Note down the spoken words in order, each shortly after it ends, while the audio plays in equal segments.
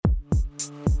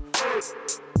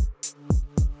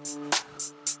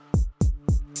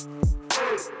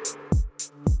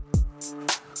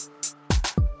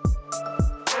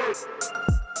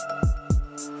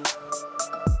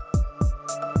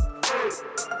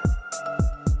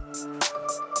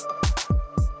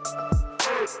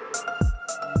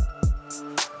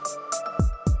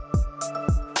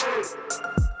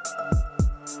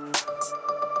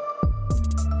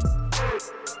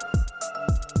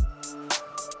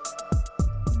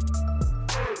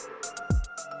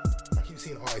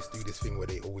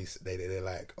They're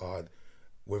like, oh,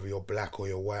 whether you're black or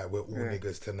you're white, we're all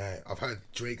niggas tonight. I've heard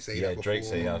Drake say that before. Drake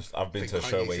say I've been to a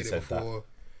show where he said that.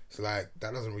 So like,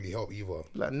 that doesn't really help either.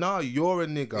 Like, nah, you're a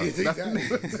nigga. Exactly.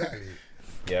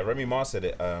 Yeah, Remy Ma said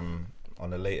it on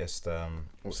the latest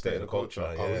State of the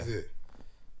Culture. Oh, is it?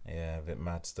 Yeah, a bit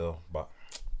mad still, but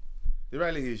the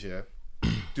reality is,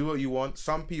 do what you want.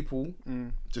 Some people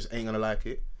just ain't gonna like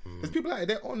it. There's people like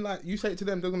they're on, like, you say it to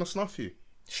them, they're gonna snuff you.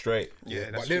 Straight. Yeah,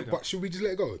 but should we just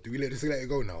let it go? Do we just let it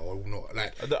go now or not?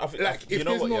 Like if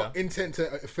there's not intent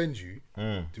to offend you,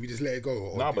 do we just let it go?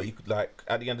 Or but you could, like,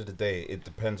 at the end of the day, it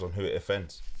depends on who it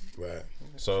offends. Right.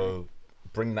 So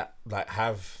bring that, like,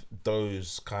 have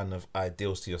those kind of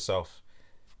ideals to yourself.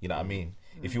 You know what I mean?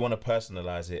 If you want to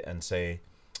personalize it and say,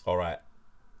 all right,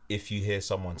 if you hear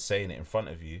someone saying it in front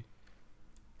of you,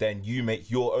 then you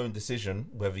make your own decision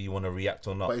whether you want to react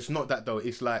or not. But it's not that though.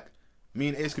 It's like, me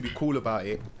and Ace could be cool about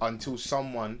it until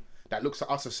someone that looks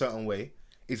at us a certain way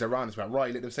is around us. Like, right,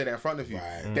 you let them say that in front of you.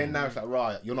 Right. Then now it's like,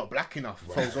 right, you're not black enough.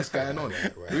 Right. What's going on?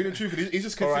 Right. Really and truthfully, it's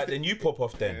just consistent. All right, then you pop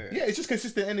off then. Yeah, it's just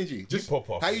consistent energy. Just pop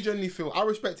off. How you generally feel. I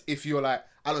respect if you're like,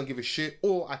 I don't give a shit,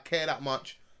 or I care that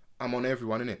much, I'm on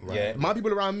everyone, innit? Right. Yeah. My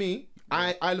people around me,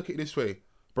 I look at it this way,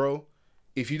 bro.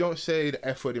 If you don't say the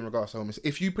F word in regards to homies,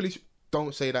 if you police,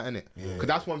 don't say that, innit? Because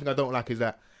that's one thing I don't like is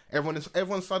that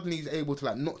everyone suddenly is able to,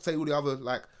 like, not say all the other,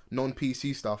 like,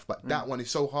 non-PC stuff, but that one is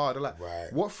so hard. I'm like,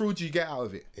 what fruit do you get out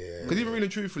of it? Because even really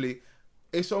truthfully,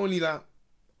 it's only like,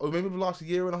 maybe the last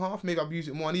year and a half, maybe I've used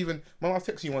it more. And even my mum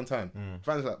texted you one time.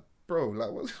 Van's like, bro,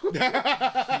 like, what?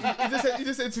 he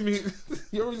just said to me,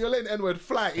 you're letting the N-word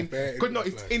fly. Because no,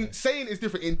 it's in saying it's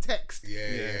different in text.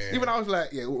 Yeah. Even I was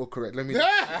like, autocorrect. Let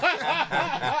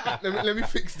me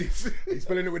fix this. He's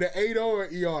spelling it with an A or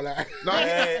an ER, like. No,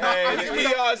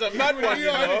 ER is a mad one, you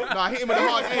know. No, I hit him with a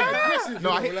hard end.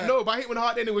 But I hit him with a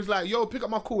hard end. It was like, yo, pick up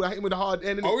my call. I hit him with a hard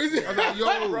end. Oh, is it? I was like, yo.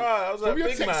 I was like, when you're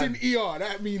big man. texting ER,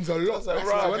 that means a lot. Like,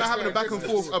 so when I'm having a back and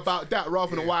forth about that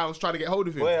rather than why I was trying to get hold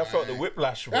of him. Well, I felt the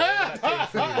whiplash, bro. That came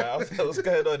through, like, what's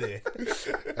going on here?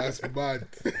 That's mad.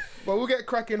 But we'll get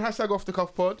cracking. Hashtag off the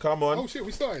cuff pod. Come on. Oh shit,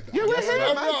 we started. Yeah, we're here,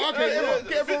 man. Okay,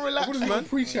 Get everyone relaxed, man.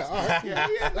 Pre-chat. All right.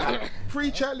 Yeah.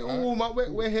 Pre-chat, little warm up.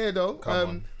 We're here though.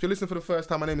 If you're listening for the first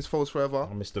time, my name is False Forever.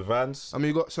 I'm Mr. Vance. I mean,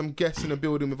 we've got some guests in the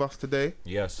building with us today.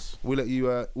 Yes. We'll let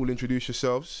you all introduce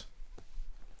yourselves.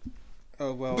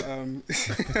 Oh well,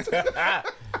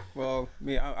 well,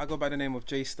 me, I go by the name of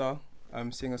J Star.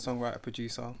 I'm singer, songwriter,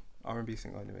 producer, R&B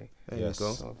singer anyway. There you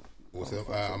go. So, Also,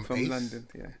 from Ace. London,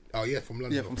 yeah. Oh yeah, from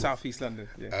London. Yeah, from South East London.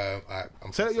 Yeah.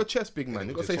 Say that your chest, big man.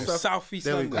 You got to say From South. South East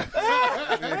There we London.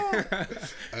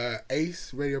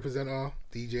 Ace, radio presenter,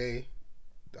 DJ.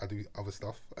 I do other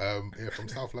stuff. Yeah, from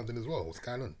South London as well. What's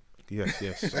going on?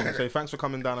 Yes. So thanks for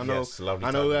coming down. I know. Yes, lovely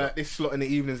I know time, this slot in the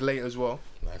evenings late as well.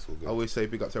 Nice, all good. I always say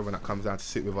big up to everyone that comes down to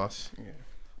sit with us. Yeah.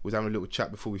 We was having a little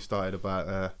chat before we started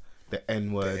about the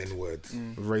N-word, The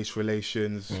N-word. race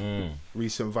relations,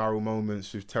 recent viral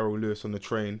moments with Terrell Lewis on the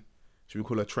train. Should we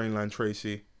call her Trainline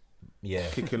Tracy? Yeah.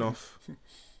 Kicking off.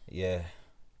 Yeah.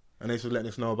 And they was letting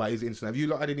us know about his incident. Have you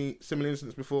lot had any similar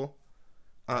incidents before?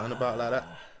 Out and about like that?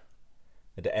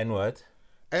 The N-word.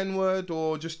 N-word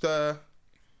or just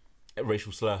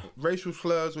Racial slur. racial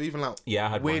slurs or even like Yeah, I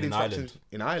had weird one in interactions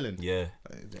in Ireland? Yeah.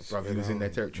 Brother, he was in their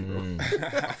territory, bro.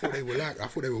 I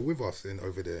thought they were with us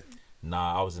over there.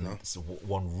 Nah, I was in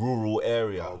one rural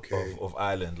area Okay. of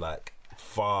Ireland, like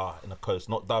far in the coast,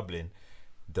 not Dublin.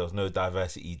 There was no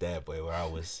diversity there, boy, where I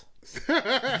was.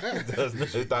 There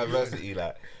was no diversity.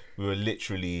 Like, we were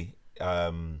literally,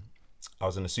 I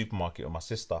was in a supermarket with my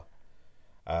sister.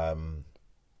 And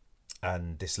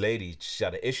this lady, she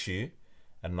had an issue,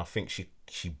 and I think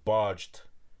she barged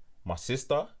my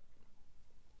sister.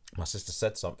 My sister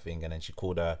said something, and then she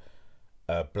called her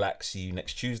black, see you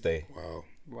next Tuesday. Wow.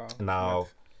 Now,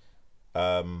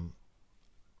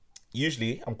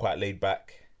 usually I'm quite laid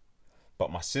back,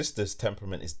 but my sister's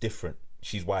temperament is different.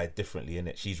 She's wired differently,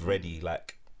 innit? She's ready,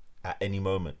 like, at any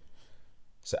moment.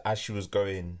 So as she was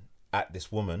going at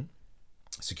this woman,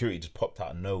 security just popped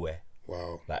out of nowhere.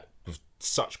 Wow. Like, with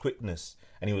such quickness.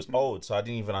 And he was old, so I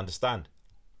didn't even understand.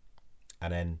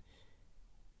 And then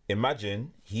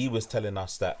imagine he was telling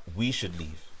us that we should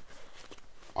leave.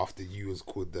 After you was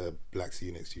called the Black See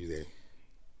You Next Tuesday.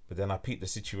 But then I peeped the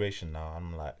situation now.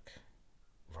 I'm like,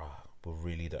 rah, we're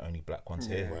really the only black ones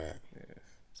here. Right.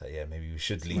 So yeah, maybe we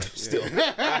should leave still.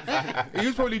 He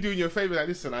was probably doing you a favour like,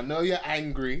 listen, I know you're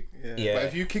angry, Yeah. but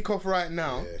if you kick off right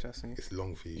now, Yeah. Trust me. It's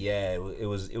long for you. Yeah, it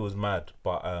was mad.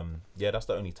 But yeah, that's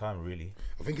the only time really.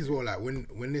 I think as well, like when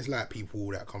there's like people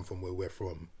that come from where we're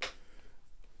from,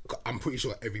 I'm pretty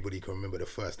sure everybody can remember the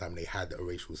first time they had a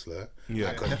racial slur. Yeah.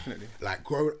 Like, Definitely. Like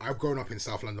I've grown up in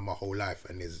South London my whole life,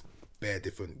 and there's bare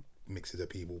different mixes of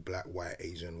people, black, white,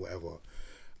 Asian, whatever.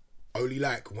 Only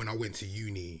like when I went to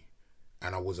uni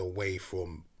and I was away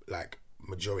from like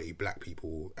majority black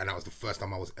people, and that was the first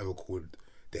time I was ever called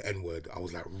the N-word, I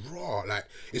was like, raw. Like,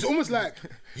 it's almost like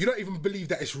you don't even believe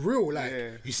that it's real. Like,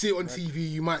 you see it on TV,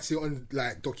 you might see it on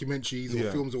like documentaries or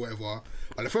films or whatever,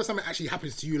 but the first time it actually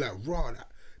happens to you, like, raw,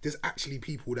 there's actually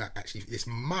people that actually, it's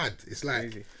mad. It's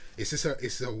like,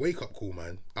 it's a wake-up call,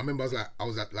 man. I remember I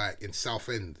was at like in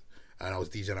Southend, and I was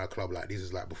DJing at a club, like, this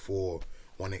is like before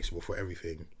 1X, before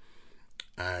everything,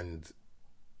 and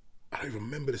I don't even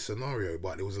remember the scenario,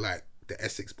 but it was like the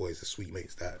Essex boys, the sweet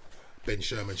mates, that Ben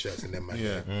Sherman shirts and them, man.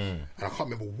 Yeah. And I can't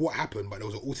remember what happened, but there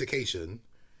was an altercation,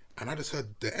 and I just heard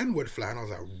the N-word fly, and I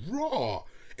was like, raw.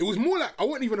 It was more like, I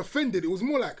wasn't even offended. It was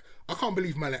more like, I can't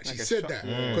believe man actually Like a said shock. that.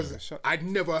 Yeah. Because A shock. I'd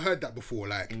never heard that before.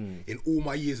 Like, in all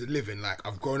my years of living, like,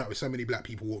 I've grown up with so many black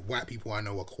people, white people I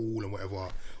know are cool and whatever.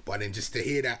 But then just to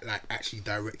hear that, like, actually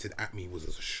directed at me was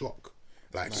a shock.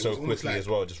 Like, it So was almost quickly like, as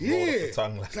well, just roll off the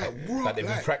tongue It's like raw, they've been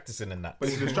like- practicing in that. but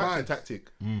it's a distraction Mad. tactic.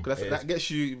 Because that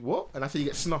gets you, what? And that's how you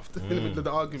get snuffed in the middle of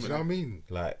the argument. You know what I mean?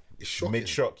 Like It's shocking.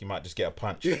 mid-shock, you might just get a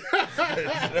punch.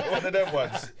 One of them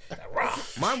ones.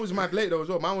 Mine was mad late though as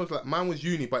well. Mine was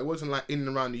uni, but it wasn't like in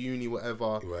and around the uni,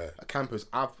 whatever. Right. At campus,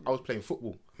 I was playing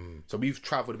football, so we've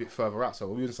travelled a bit further out. So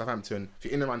we were in Southampton. If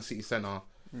you're in and around the city centre,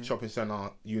 shopping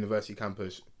centre, university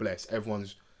campus, bless.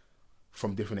 Everyone's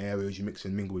from different areas. You mix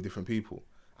and mingle with different people.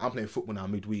 I'm playing football now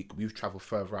midweek. We've travelled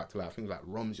further out to like things like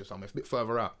Romsey or something. It's a bit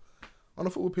further out. On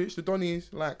the football pitch, the Donny's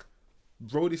like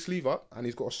rolled his sleeve up and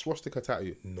he's got a swastika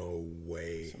tattoo. No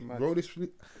way. Rolled his sleeve.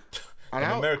 And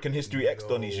An I- American History X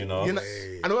Donnies, you know. You know,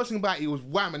 way. and the worst thing about it was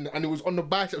wham, and it was on the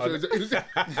bicep. So it was a big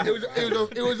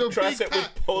Tricep was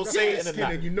tap. pulsating and Skin,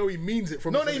 that. and you know he means it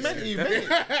from No, the he meant it. He first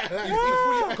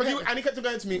meant it. And he kept on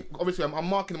going to me. Obviously, I'm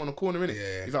marking him on the corner, innit?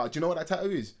 Yeah. He's like, "Do you know what that tattoo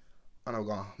is?" And I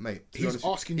go, oh, "Mate." to be He's honest,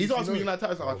 asking you He's if you asking me know like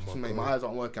tattoos. Like, Oh, oh, my mate, my God. eyes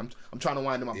aren't working. I'm trying to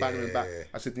wind him up, bang him back. Yeah.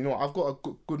 I said, "You know what? I've got a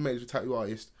good mate who's a tattoo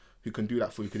artist who can do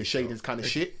that for you because the shading's kind of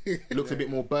shit. It looks a bit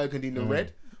more burgundy than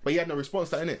red." But he had no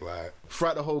response to that, innit? Right.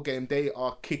 Throughout the whole game, they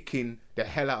are kicking the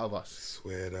hell out of us.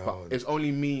 Swear But down. it's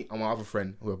only me and my other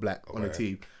friend who are black on the Right.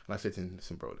 team. And I said to him,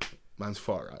 listen, bro, man's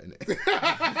far out, innit?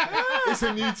 It's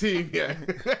a new team, yeah.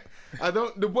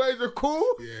 The boys are cool,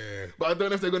 Yeah. but I don't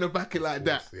know if they're going to back it like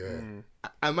that. Yeah.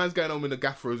 And man's going on with the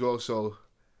gaffer as well, so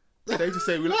safe to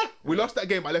say, we lost that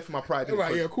game, but I left with my pride. innit?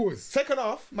 Right, yeah, of course. Second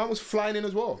half, man was flying in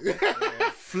as well.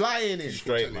 Flying in.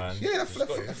 Straight, man. Yeah, He's got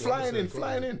it. flying in, 100%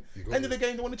 flying got in. it. You got End of it. the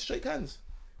game, they wanted to shake hands.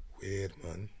 Weird,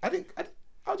 man. I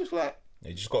was just like,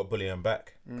 You just got to bully him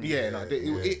back. yeah, no,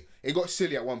 it got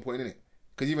silly at one point, innit?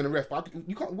 Because even the ref,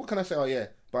 you can't. What can I say? Oh yeah,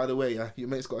 by the way, your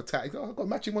mate's got a tag. Oh, I've got a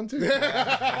matching one too.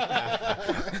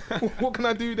 What can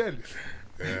I do then?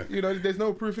 Yeah. You know, there's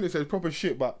no proof in it. So it's proper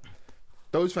shit. But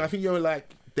those things, I think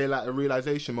they're like a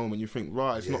realization moment. You think,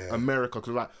 right, it's not Yeah. America,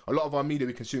 because like a lot of our media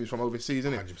we consume is from overseas,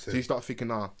 isn't it? 100%. So you start thinking,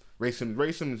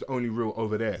 racism's only real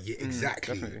over there. Yeah,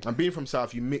 exactly. definitely. And being from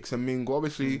South, you mix and mingle.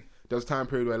 Obviously, there was a time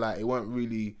period where like it weren't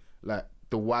really like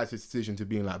the wisest decision to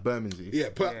be in like Bermondsey. Yeah,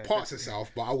 parts of South,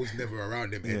 but I was never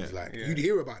around them ends. Like you'd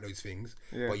hear about those things,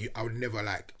 but I would never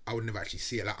actually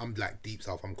see it. Like I'm like deep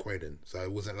South, I'm Croydon, so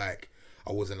it wasn't like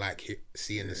I wasn't like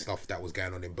seeing the stuff that was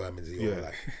going on in Bermondsey or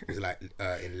like it was like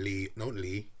in Lee, not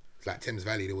Lee. It's like Thames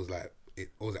Valley. There was like it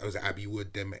was at Abbey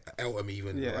Wood, them Eltham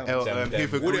even. Yeah, like,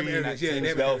 Hither all them Green, areas, yeah,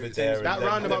 them Belvedere, areas. and that them-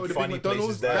 roundabout them with the big funny McDonald's,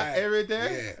 places there. that area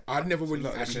there. Yeah, I'd never really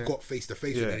actually yeah. got face to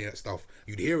face with any of that stuff.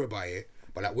 You'd hear about it,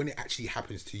 but like when it actually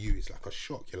happens to you, it's like a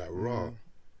shock. You're like, raw.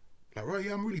 Like, right,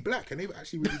 yeah, I'm really black, and they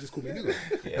actually really just call me nigga.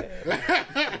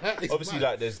 It's Obviously, mad.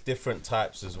 like there's different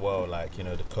types as well. Like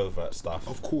the covert stuff.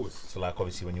 Of course. So like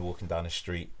obviously when you're walking down the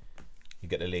street, you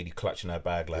get the lady clutching her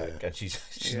bag and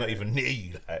she's not even near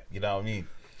you. Like you know what I mean.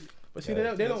 But see, they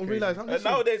don't realise.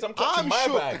 Nowadays I'm clutching my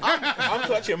shook. bag. I'm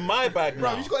clutching my bag Bro,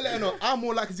 now. you just gotta let her know I'm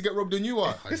more likely to get robbed than you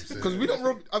are, 100%. because we don't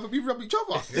rob, we rob each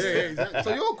other. Yeah, exactly.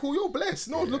 So you're cool, you're blessed.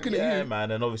 No one's looking Yeah, at you.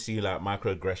 man, and obviously like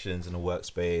microaggressions in the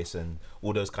workspace and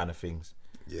all those kind of things.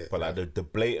 Yeah. But like the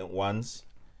blatant ones,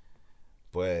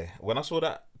 Boy, when I saw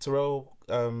that Terrell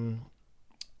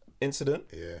incident,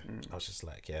 Yeah, I was just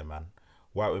like, yeah, man.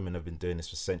 White women have been doing this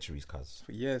for centuries, cuz.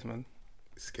 For years, man.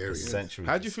 it's scary. For centuries.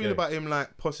 How do you It's feel scary. about him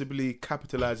like possibly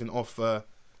capitalizing off a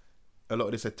lot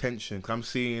of this attention? 'Cause I'm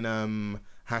seeing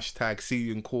hashtag see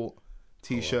you in court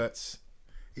t-shirts.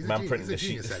 He's Man a printing the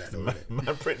genius sheet. at that, though, Man, isn't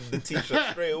man printed the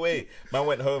t-shirt straight away. Man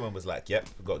went home and was like, "Yep,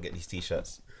 we've got to get these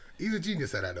t-shirts. he? He's a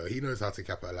genius at that, though. He knows how to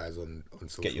capitalize on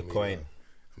social Get your media. coin."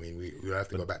 I mean, we have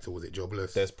to go back to, was it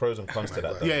jobless? There's pros and cons to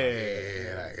that. Though.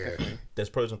 Yeah. There's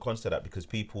pros and cons to that because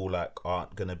people like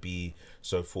aren't gonna be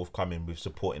so forthcoming with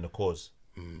supporting the cause.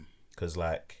 Because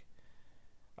like,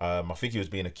 I think he was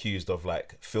being accused of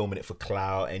like filming it for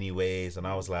clout, anyways, and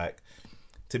I was like,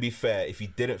 to be fair, if he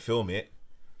didn't film it,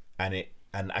 and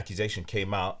an accusation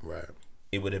came out, Right,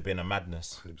 it would have been a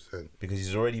madness 100%. because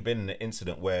he's already been in an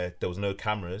incident where there was no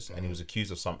cameras and he was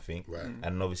accused of something, Right.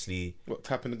 and obviously What,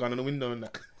 tapping the gun on the window and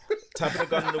that? tapping a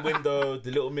gun in the window,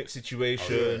 the little mix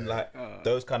situation, like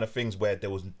those kind of things where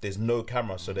there's no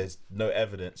camera, so there's no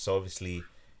evidence. So obviously,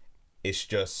 it's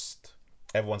just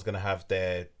everyone's gonna have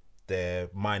their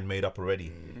mind made up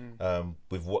already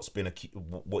with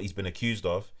what he's been accused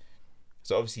of.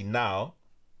 So obviously now,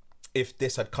 if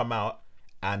this had come out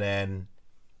and then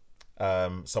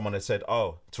someone had said,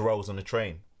 "Oh, Terrell was on the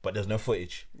train," but there's no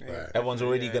footage, Right. everyone's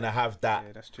already gonna have that.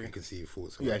 Yeah, that's true. You can see your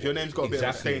thoughts. Yeah, if your name's got a bit of a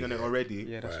Exactly. stain on it already.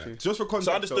 Yeah, that's true. Just for context,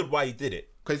 So I understood why he did it.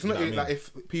 Because it's not You know even what I like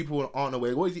if people aren't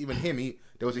aware, what is it even him?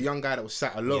 There was a young guy that was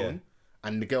sat alone,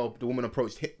 and the woman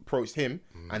approached him,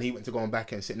 and he went to go on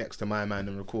back and sit next to my man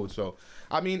and record. So,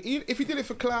 I mean, if he did it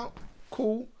for clout,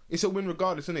 cool. It's a win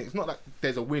regardless, isn't it? It's not like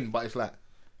there's a win, but it's like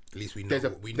At least we know.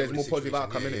 there's we know there's the more positive situation.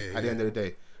 outcome in it at the end of the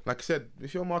day. Like I said,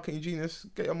 if you're a marketing genius,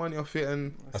 get your money off it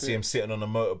and I see him sitting on a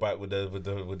motorbike with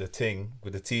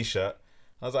the t-shirt.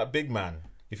 I was like, big man,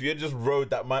 if you had just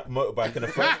rode that motorbike in the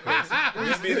first place,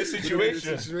 you'd be in this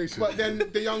situation. But then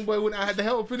the young boy wouldn't have had the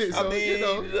help in it. So you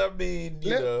know,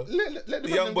 let let the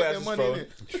young man boy get has their his money in phone.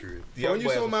 it. True. The But when young you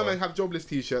boy saw has a my man phone. have jobless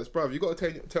t-shirts, bruv, you got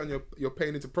to turn your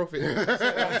pain into profit.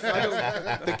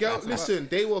 The girl, listen,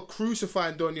 they were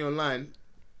crucifying Donny online,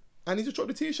 and he just dropped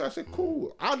the t-shirt. I said,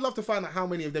 cool. I'd love to find out how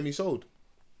many of them he sold.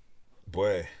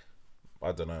 Boy,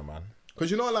 I don't know, man. Because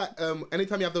you know, like,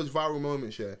 anytime you have those viral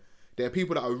moments, yeah, there are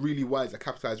people that are really wise that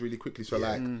capitalize really quickly. So,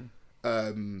 like,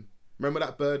 remember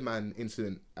that Birdman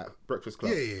incident at Breakfast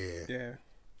Club? Yeah. Yeah.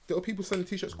 There were people selling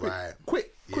t-shirts quick, Right.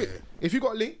 quick. Yeah. If you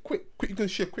got a link, quick, you can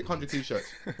ship quick 100 t-shirts.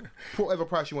 Put whatever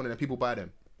price you want in, and people buy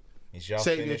them. Is y'all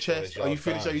Save your finished or chest. is Are y'all you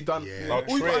finished? done? Are you done? Yeah. I'll All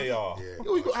you tray gotta- y'all.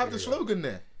 all you got to have the slogan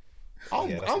there. I'm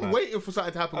Yeah, that's mad. waiting for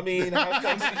something to happen. I mean,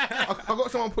 hashtag, I got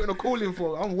someone putting a call in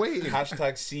for. I'm waiting.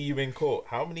 hashtag see you in court.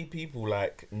 How many people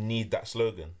like need that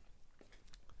slogan?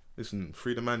 Listen,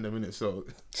 free the man, them innit? So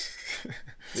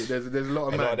there's a lot of A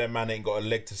lot of man. them man ain't got a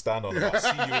leg to stand on. Like, see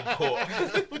you in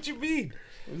court. What do you mean?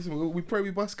 Listen, we pray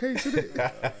we bust case, innit?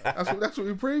 that's what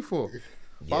we pray for. But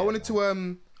Yeah, I wanted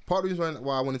to part of the reason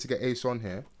why I wanted to get Ace on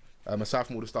here, aside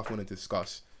from all the stuff I wanted to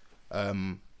discuss,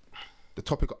 the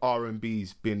topic of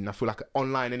R&B's been, I feel like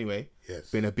online anyway,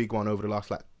 Yes. been a big one over the last,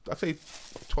 like, I'd say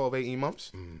 12, 18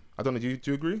 months. I don't know, do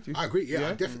you agree? Do you- I agree. Yeah,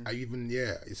 I definitely.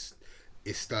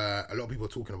 It's a lot of people are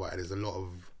talking about it. There's a lot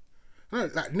of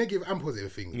like negative and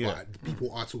positive things, Yeah. but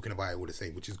people are talking about it all the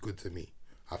same, which is good to me.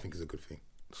 I think it's a good thing.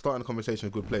 Starting the conversation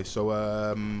in a good place. So,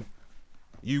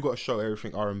 you got a show,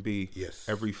 Everything R&B, Yes.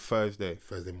 every Thursday.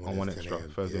 Thursday On mornings, One 10 Extra, a.m.,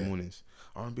 Thursday yeah. mornings.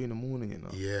 R&B in the morning, you know.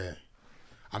 Yeah,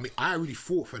 I mean, I really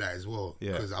fought for that as well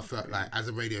Yeah. because I felt like as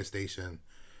a radio station,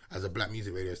 as a black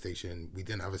music radio station, we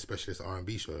didn't have a specialist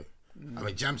R&B show. I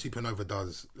mean, Jam Supernova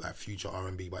does like future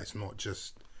R&B, but it's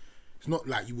not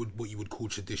like what you would call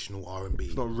traditional R&B.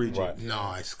 It's not rigid. Right.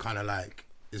 No, it's kind of like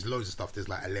there's loads of stuff. There's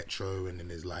like electro, and then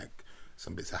there's like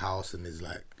some bits of house, and there's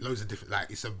like loads of different. Like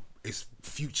it's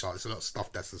future. It's a lot of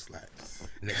stuff that's just like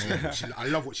next level. I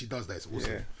love what she does there. It's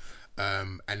awesome.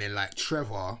 And then like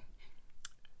Trevor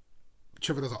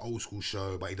does an old school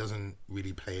show, but he doesn't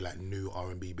really play like new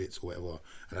R&B bits or whatever.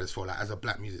 And I just felt like as a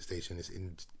black music station,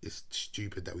 it's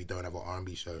stupid that we don't have an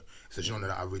R&B show. It's a genre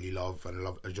that I really love, and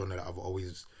love a genre that I've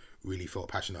always really felt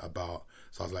passionate about.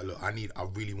 So I was like, look, I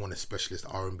really want a specialist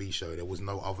R&B show. There was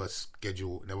no other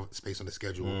schedule, no space on the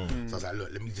schedule. So I was like,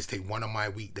 look, let me just take one of my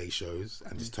weekday shows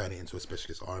and just turn it into a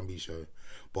specialist R&B show.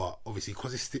 But obviously,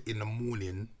 because it's in the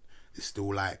morning, it's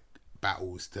still like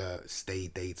battles to stay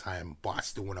daytime, but I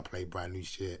still want to play brand new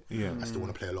shit. Yeah. I still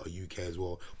want to play a lot of UK as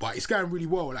well. But it's going really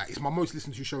well. Like, it's my most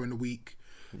listened to show in the week.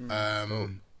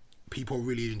 People are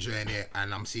really enjoying it,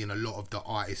 and I'm seeing a lot of the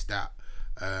artists that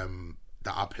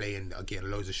that are playing are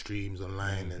getting loads of streams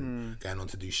online and going on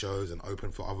to do shows and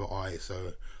open for other artists.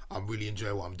 So I really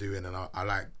enjoy what I'm doing, and I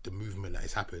like the movement that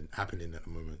is happening at the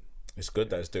moment. It's good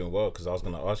that it's doing well, because I was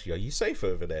going to ask you, are you safe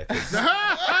over there? 'Cause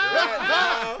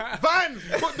Van,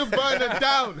 put the burner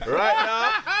down. right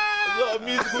now, a lot of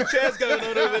musical chairs going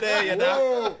on over there, you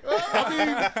know.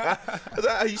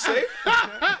 Are you safe?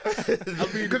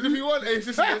 Because if you want, it's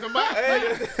just there's a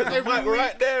mic. The mic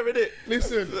right there, innit?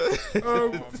 Listen,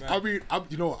 I mean,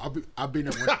 you know, I've been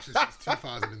at One Action since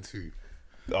 2002.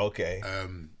 Okay.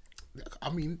 I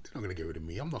mean, they're not gonna get rid of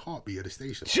me. I'm the heartbeat of the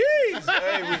station. Jeez,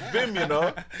 hey, with Vim, you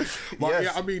know. But Yes.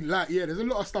 yeah, I mean, like, yeah, there's a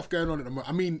lot of stuff going on at the moment.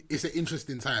 I mean, it's an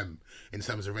interesting time in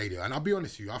terms of radio, and I'll be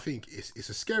honest with you, I think it's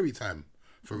a scary time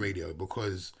for radio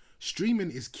because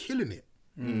streaming is killing it.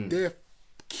 They're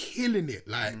killing it.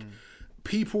 Like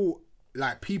people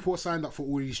are signed up for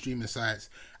all these streaming sites,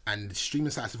 and the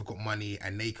streaming sites have got money,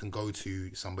 and they can go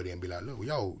to somebody and be like, look,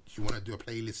 yo, do you want to do a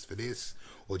playlist for this?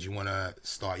 Or do you want to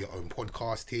start your own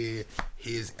podcast here?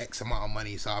 Here's X amount of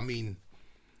money. So, I mean,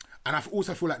 and I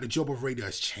also feel like the job of radio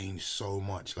has changed so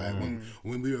much. Like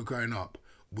when we were growing up,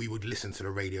 we would listen to the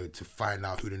radio to find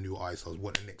out who the new artist was,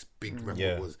 what the next big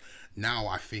record was. Now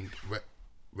I think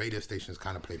radio stations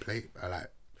kind of play like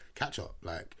catch up.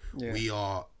 Like we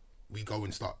go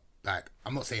and start, like,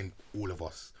 I'm not saying all of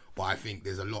us, but I think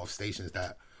there's a lot of stations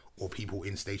or people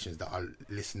in stations that are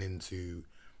listening to,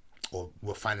 or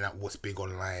we're finding out what's big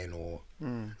online, or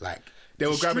like they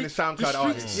were grabbing the SoundCloud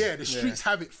artists. Yeah, the streets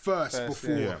have it first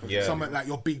before Yeah. someone like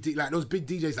your big like those big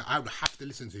DJs that I would have to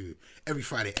listen to every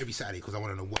Friday, every Saturday, because I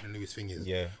want to know what the newest thing is.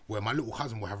 Yeah. Where my little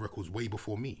cousin will have records way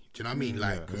before me. Do you know what I mean?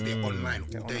 Like, because they're online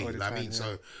all day. all the Like, I time, mean,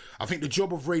 so I think the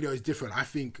job of radio is different. I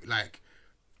think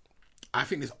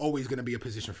there's always going to be a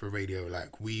position for radio.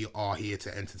 Like, we are here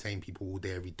to entertain people all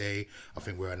day, every day. I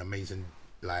think we're an amazing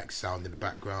like sound in the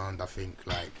background. I think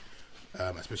like.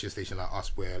 Especially a station like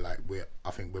us, where like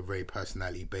I think we're very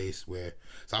personality based.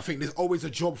 So I think there's always a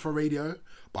job for radio,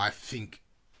 but I think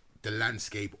the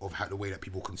landscape of the way that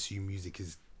people consume music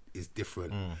is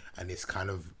different, and it's kind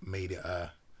of made it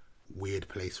a weird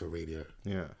place for radio.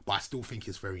 Yeah, but I still think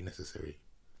it's very necessary.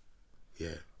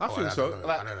 Yeah, I think so. Don't know.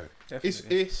 Like, I don't know.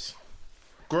 it's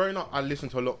growing up. I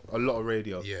listened to a lot of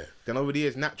radio. Yeah. Then over the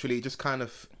years, naturally, it just kind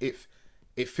of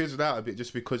it fizzled out a bit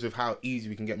just because of how easy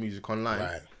we can get music online.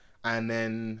 Right. And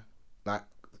then, like,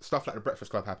 stuff like the Breakfast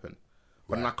Club happened.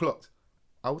 But then I clocked,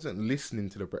 I wasn't listening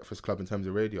to the Breakfast Club in terms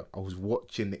of radio. I was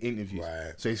watching the interviews.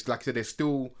 Right. So it's like I said, there's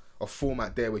still a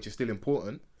format there which is still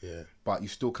important. Yeah. But you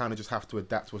still kind of just have to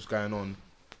adapt to what's going on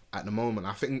at the moment.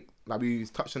 I think, like we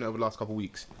touched on it over the last couple of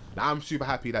weeks, like, I'm super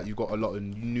happy that you've got a lot of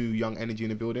new young energy in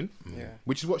the building. Yeah.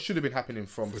 Which is what should have been happening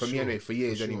for me sure. anyway, for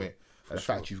years For sure. anyway. The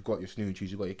fact you've got your Snoochies,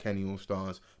 you've got your Kenny All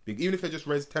Stars, even if they're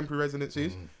just temporary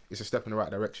residencies, it's a step in the right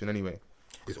direction anyway.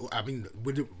 I mean,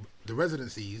 with the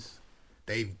residencies,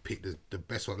 they've picked the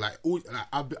best one. Like,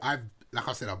 like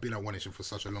I said, I've been at One Nation for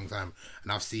such a long time,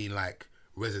 and I've seen like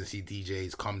residency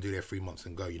DJs come do their 3 months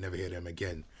and go. You never hear them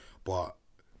again. But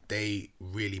they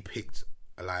really picked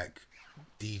like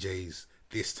DJs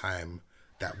this time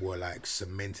that were like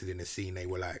cemented in the scene. They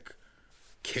were like,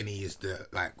 Kenny is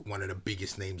one of the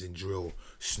biggest names in drill.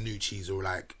 Snoochies are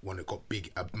like one that got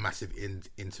a massive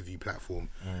interview platform.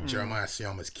 Jeremiah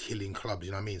Siama's killing clubs, you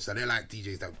know what I mean? So they're like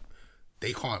DJs that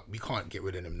we can't get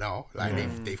rid of them now. Like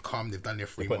they've come, they've done their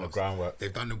 3 months. Putting the groundwork.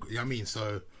 They've done you know what I mean?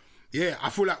 So yeah, I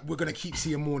feel like we're gonna keep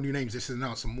seeing more new names. This has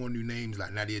announced some more new names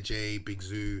like Nadia J, Big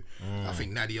Zoo. I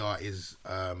think Nadia is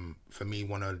for me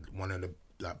one of the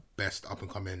like best up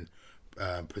and coming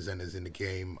presenters in the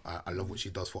game. I love what she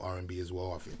does for R&B as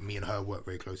well. I think me and her work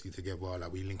very closely together.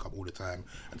 Like, we link up all the time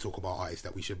and talk about artists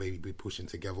that we should maybe be pushing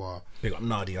together. Big up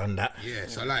Nadia on that. Yeah,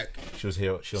 so like She was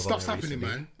here. stuff's happening,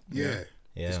 man. Yeah,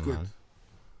 it's good. Man.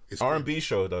 It's R&B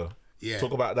show though. Yeah.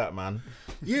 Talk about that, man.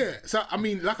 Yeah, so I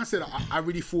mean, like I said, I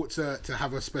really thought to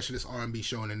have a specialist R&B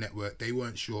show on the network. They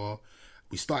weren't sure.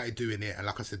 We started doing it, and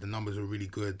like I said, the numbers were really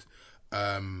good.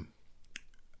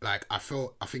 Like, I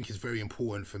think it's very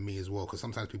important for me as well, because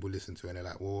sometimes people listen to it and they're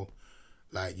like, well,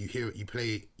 like, you hear it, you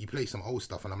play some old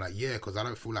stuff, and I'm like, yeah, because I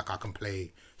don't feel like I can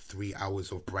play 3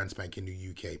 hours of brand spanking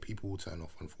new UK. People will turn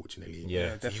off, unfortunately.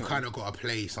 Yeah, so you kind of got to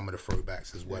play some of the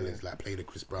throwbacks as well as like play the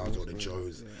Chris Browns or the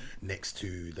Joes next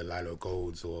to the Lilo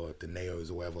Golds or the Neos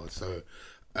or whatever. So,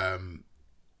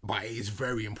 but it is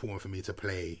very important for me to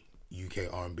play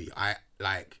UK R&B. I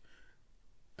like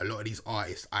a lot of these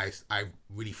artists. I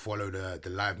really follow the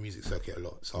live music circuit a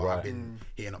lot. So I've been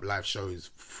hitting up live shows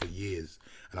for years,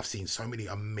 and I've seen so many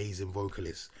amazing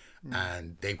vocalists,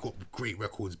 and they've got great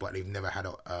records, but they've never had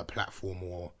a platform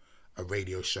or a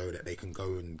radio show that they can go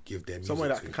and give their music Somewhere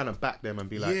that to. can kind of back them and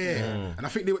be like, And I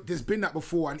think there's been that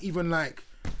before, and even like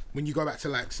when you go back to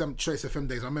like some Choice FM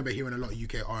days, I remember hearing a lot of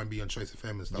UK R&B on Choice FM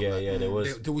and stuff. Yeah, like, yeah, there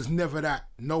was. There was never that.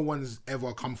 No one's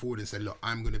ever come forward and said, "Look,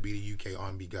 I'm going to be the UK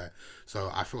R&B guy."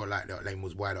 So I feel like that lane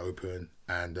was wide open,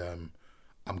 and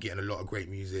I'm getting a lot of great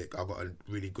music. I've got a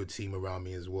really good team around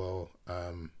me as well.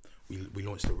 We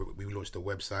launched a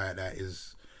website that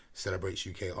celebrates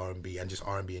UK R&B and just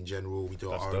R&B in general. We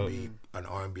do an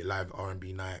R&B live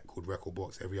R&B night called Record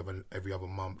Box every other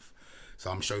month. So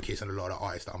I'm showcasing a lot of the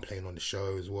artists that I'm playing on the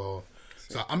show as well.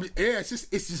 So it's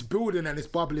just building and it's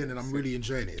bubbling, and I'm really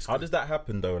enjoying it. How does that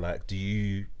happen though? Like, do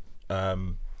you,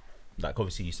 like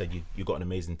obviously you said you got an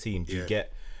amazing team. Do you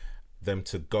get them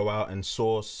to go out and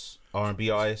source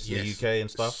R&B artists in the UK and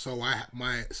stuff? So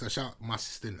shout my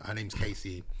assistant. Her name's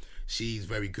Casey. She's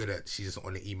very good at. She's just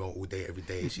on the email all day, every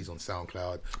day. She's on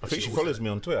SoundCloud. I think she follows me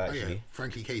on Twitter actually. Oh, yeah.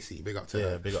 Frankly Casey, big up to her.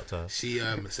 Yeah, big up to her.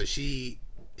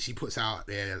 She puts out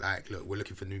there like, look, we're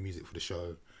looking for new music for the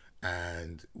show,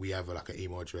 and we have like an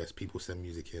email address. People send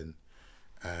music in,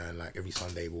 and like every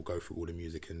Sunday we'll go through all the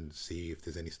music and see if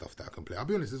there's any stuff that I can play. I'll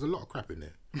be honest, there's a lot of crap in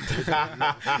there.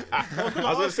 I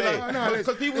was gonna say,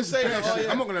 because people say that, oh,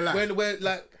 yeah, I'm not gonna lie. when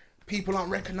like people aren't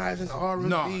recognizing R&B,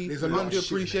 No, there's a lot of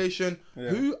shit in appreciation.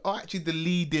 Who are actually the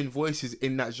leading voices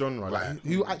in that genre? Like,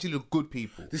 who are actually the good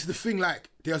people? This is the thing. Like,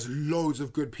 there's loads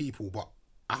of good people, but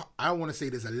I don't want to say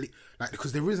there's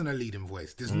because there isn't a leading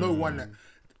voice. There's no one that.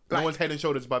 No one's head and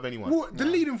shoulders above anyone. Well, the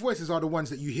leading voices are the ones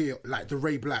that you hear, like the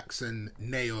Ray Blacks and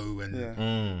Neo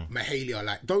and Mahalia.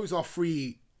 Like, those are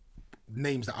three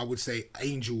names that I would say.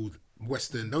 Angel,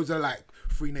 Western. Those are like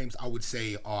three names I would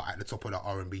say are at the top of the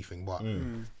R&B thing, but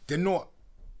they're not.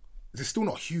 They're still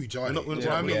not huge, are they? Do you know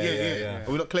what I mean? Yeah.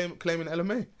 Are we not claiming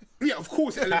LMA? Yeah, of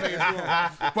course, LMA as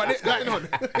well.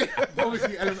 But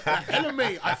obviously,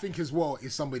 LMA, I think as well,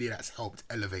 is somebody that's helped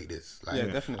elevate this. Like, Yeah,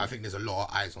 definitely. I think there's a lot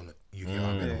of eyes on the UK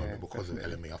at the moment because of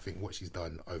LMA. I think what she's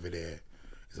done over there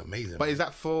is amazing. But is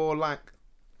that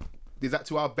is that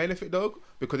to our benefit though?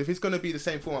 Because if it's going to be the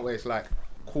same format where it's like,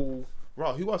 cool,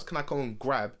 right, who else can I go and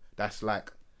grab that's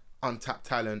like untapped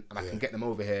talent and I can get them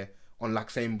over here on like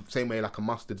same way like a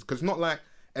Mustard? Because it's not like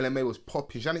LMA was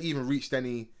popping. She hadn't even reached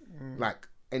any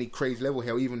crazy level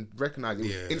here or even recognized it.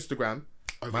 It was Instagram.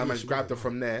 My man's grabbed her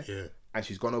from there and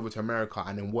she's gone over to America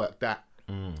and then worked that.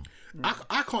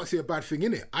 I can't see a bad thing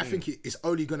in it. I think it's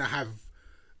only going to have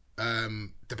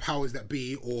the powers that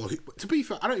be, or to be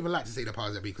fair, I don't even like to say the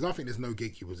powers that be because I think there's no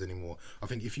gatekeepers anymore. I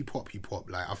think if you pop, you pop.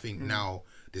 Like, I think now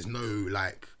there's no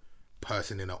like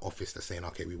person in an office that's saying,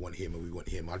 okay, we want him and we want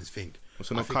him. I just think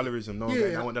so no colorism, no.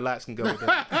 I want the lights can go with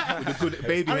the good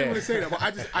baby hair. I don't want to say that, but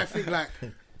I think like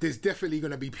there's definitely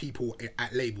going to be people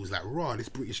at labels like, raw, this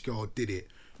British girl did it.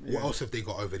 What else have they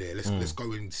got over there? Let's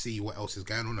go and see what else is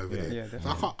going on over there.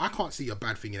 Yeah, so I can't see a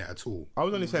bad thing in it at all. I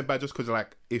was only saying bad just because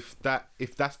like if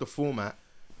that's the format,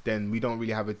 then we don't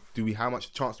really have how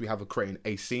much chance do we have of creating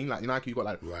a scene? Like, you know, like you've got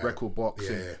like Record Box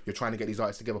and you're trying to get these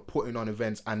artists together, putting on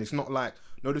events, and it's not like,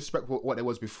 no disrespect for what there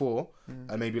was before,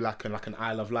 and maybe like an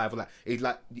I Love Live, or like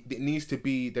there needs to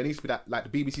be that,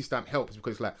 like the BBC stamp helps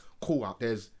because it's like, cool, out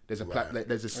there's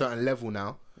a certain level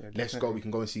now. Yeah, let's go. We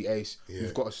can go and see Ace. Yeah.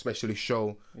 We've got a specialist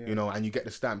show, you know, and you get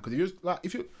the stamp because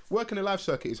if you work in the live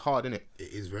circuit, it's hard, isn't it?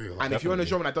 It is very hard. And if you're in a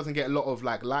genre that doesn't get a lot of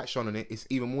like light shone on it, it's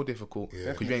even more difficult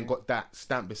because you ain't got that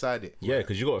stamp beside it. Yeah,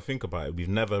 because you got to think about it. We've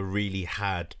never really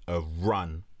had a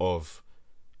run of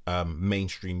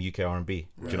mainstream UK R&B.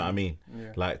 Do you know what I mean?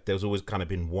 Yeah. Like, there's always kind of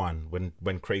been one.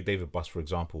 When Craig David bust, for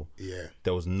example,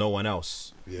 there was no one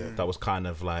else that was kind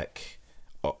of like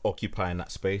occupying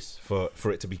that space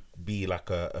for it to be like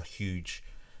a huge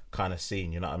kind of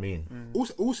scene. You know what I mean?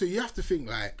 Also, you have to think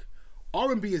like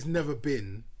R&B has never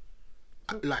been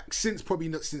like since the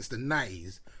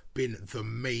 90s been the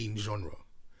main genre.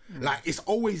 Like, it's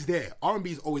always there.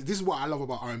 R&B is always. This is what I love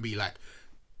about R&B.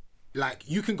 Like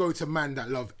you can go to man that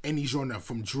love any genre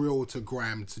from drill to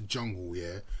grime to jungle.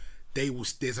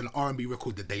 There's an R&B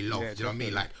record that they love. Do you know what I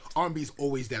mean? Like, R&B is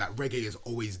always there. Like, reggae is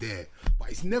always there, but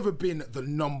it's never been the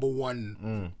number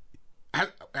one.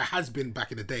 It has been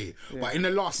back in the day, but in the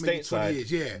last maybe 20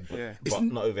 years, it's but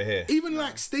not over here. Even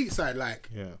like stateside, like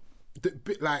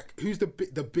who's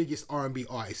the biggest R&B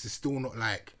artist is still not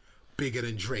like bigger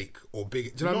than Drake or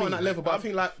bigger. Do you know what I mean? On that level, but I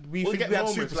think like we forget we have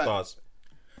superstars. Like,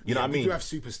 you know what I mean? We do have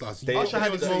superstars. Usher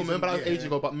had his moment, but that was ages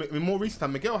ago. But in more recent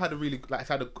time, Miguel had a really nice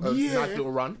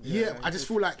little run. Yeah, I just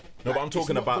feel like. No, but I'm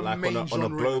talking about like on a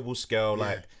global scale,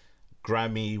 like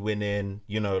Grammy winning.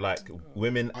 You know, like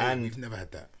women and we've never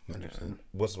had that. 100%.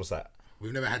 What's that?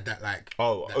 We've never had that like.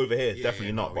 Oh, that, over here, yeah, definitely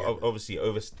yeah, not. no, But yeah,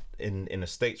 obviously, in the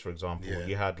States, for example, Yeah.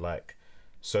 you had like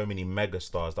so many mega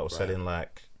stars that were selling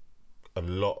like a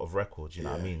lot of records. You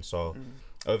know what I Yeah. mean? So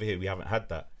over here, we haven't had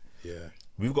that. Yeah.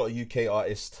 We've got a UK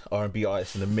artist, R&B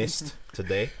artist in the midst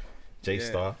today, J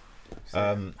Star.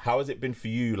 How has it been for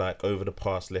you, like over the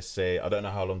past? Let's say, I don't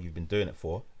know how long you've been doing it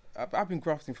for. I've been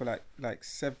grafting for like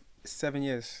 7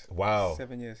 years. Wow.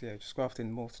 7 years, yeah. Just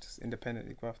grafting more, just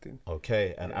independently grafting.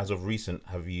 Okay, and as of recent,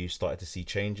 have you started to see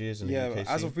changes in the UK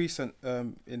as scene? of recent,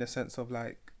 in the sense of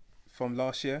like from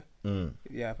last year,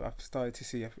 yeah, I've started to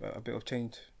see a bit of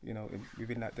change, you know,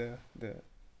 within like the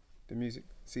music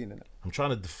scene. And I'm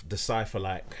trying to decipher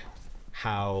like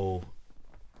how,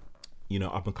 you know,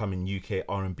 up and coming UK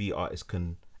R&B artists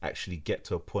can actually get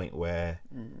to a point where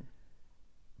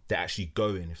they're actually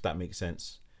going, if that makes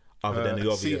sense. Other than the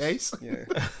obvious. Ace? yeah,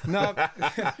 no,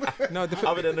 no,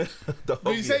 Other than the But you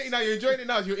obvious. say it now, you're enjoying it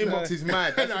now, your inbox is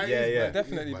mad. No, it Yeah, is, yeah. man.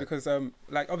 definitely, It is, man. because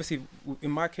like obviously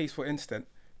in my case, for instance,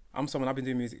 I'm someone, I've been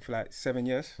doing music for like 7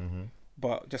 years,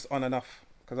 but just on and off,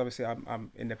 because obviously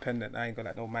I'm independent. I ain't got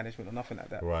like no management or nothing like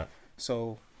that. Right.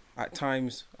 So at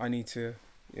times I need to,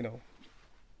 you know,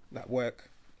 like work,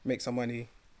 make some money,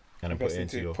 And then put invest it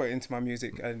into into your... put it into my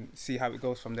music and see how it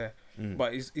goes from there.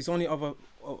 But it's only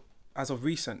as of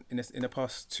recent, in the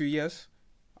past 2 years,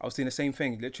 I was doing the same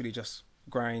thing, literally just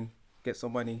grind, get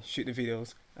some money, shoot the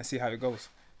videos, and see how it goes.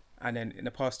 And then in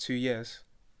the past 2 years,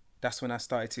 that's when I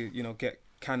started to, you know, get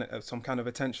some kind of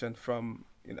attention from,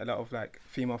 you know, a lot of like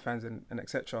female fans and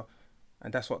etc.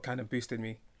 And that's what kind of boosted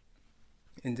me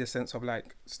in the sense of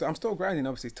like, I'm still grinding,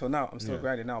 obviously, till now. I'm still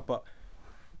grinding now, but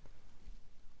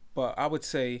I would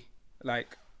say,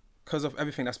 like, because of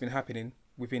everything that's been happening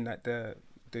within like the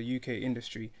UK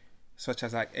industry, such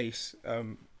as like Ace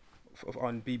on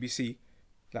BBC,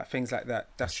 like things like that.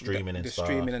 That's Streaming and the stuff.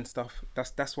 streaming and stuff.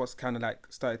 That's what's kind of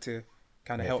like started to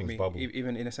kind of Make help things me, bubble.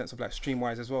 even in a sense of like stream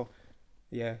wise as well.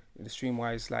 Yeah, the stream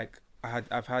wise, like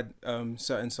I've had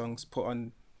certain songs put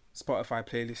on Spotify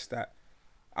playlists that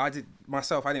I did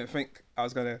myself. I didn't think I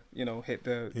was gonna, you know, hit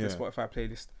the Spotify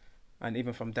playlist, and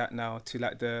even from that now to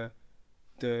like the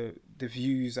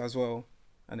views as well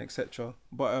and etc.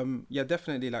 But yeah,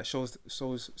 definitely like shows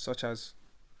such as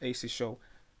Ace's show,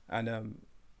 and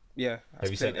yeah. Have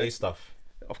you seen Ace stuff?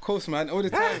 Of course, man, all the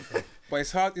time. But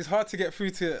it's hard to get through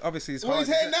to. Obviously, it's Well, hard.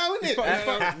 he's here now, isn't it?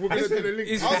 We're gonna do the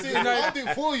link. I'll do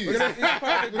it for you. It's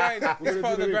part of the grind. It's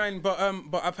part of the grind.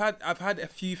 But I've had a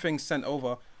few things sent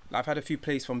over. Like, I've had a few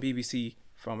plays from BBC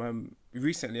from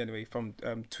recently anyway, from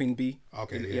Twin B.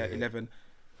 Okay, yeah, yeah. 11,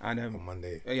 and On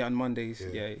Monday. yeah, on Mondays,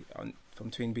 from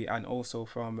Twin B, and also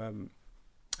from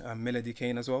Melody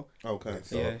Kane as well. Okay.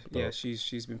 Yeah,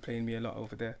 she's been playing me a lot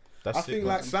over there. That's I sick, think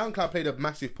man. like SoundCloud played a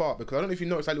massive part because I don't know if you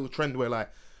noticed that little trend where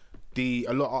like a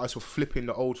lot of artists were flipping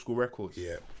the old school records.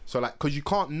 Yeah. So like, because you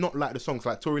can't not like the songs.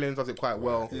 Like Tory Lanez does it quite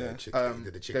well. Yeah. Chick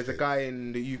did the Chick There's a tape. guy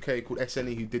in the UK called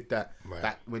SNE who did that. Right.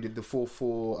 That we did the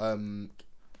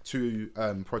 442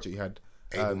 project he had.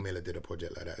 Abel Miller did a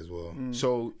project like that as well.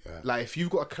 So like, if you've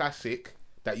got a classic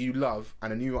that you love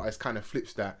and a new artist kind of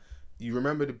flips that, you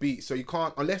remember the beat. So you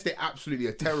can't, unless they absolutely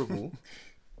are terrible.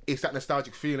 It's that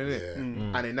nostalgic feeling, isn't it?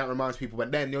 And then that reminds people.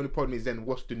 But then the only problem is then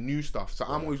what's the new stuff? So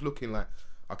I'm always looking like,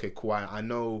 okay, cool. I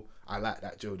know I like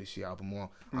that Joe This Year album more.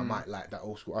 I might like that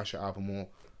old school Usher album more.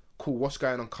 Cool. What's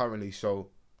going on currently? So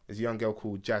there's a young girl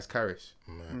called Jazz Karis,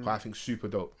 who I think super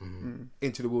dope.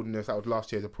 Into the Wilderness, that was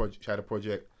last year as a project. She had a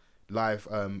project live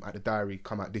at the Diary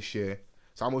come out this year.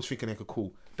 So I'm always thinking, okay,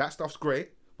 cool. That stuff's great,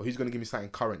 but who's gonna give me something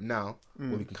current now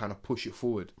where we can kind of push it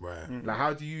forward? Right. Like,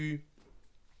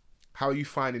 how are you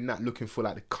finding that, looking for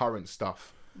like the current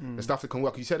stuff, the stuff that can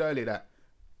work? You said earlier that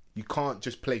you can't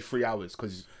just play 3 hours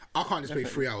because I can't just play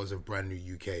 3 hours of brand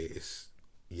new UK. It's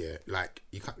like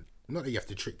you can't. Not that you have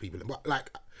to trick people, but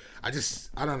like I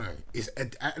don't know. It's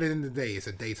at the end of the day, it's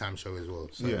a daytime show as well.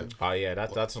 So Oh yeah,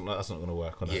 that's not gonna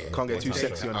work on yeah, that. Can't get too daytime.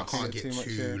 sexy on I it. can't get Too much,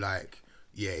 too yeah. like.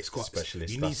 Yeah, it's got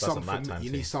Specialist You stuff, need that's a some. nighttime You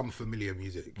thing. need some familiar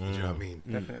music. Do you know what I mean?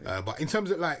 Definitely. But in terms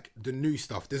of like the new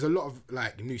stuff, there's a lot of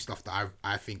like new stuff that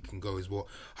I think can go as well.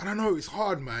 I don't know. It's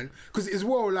hard, man, because as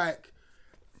well like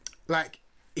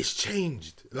it's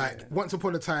changed. Like once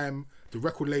upon a time, the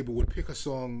record label would pick a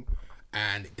song,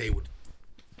 and they would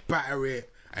batter it.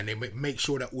 And they make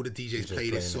sure that all the DJs play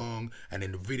this song, and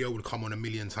then the video would come on a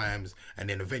million times, and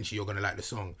then eventually you're gonna like the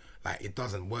song. Like, it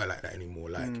doesn't work like that anymore.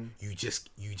 Like you just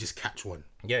catch one.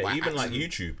 Yeah, by even like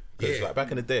accident. YouTube. Because Yeah. like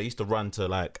back in the day, I used to run to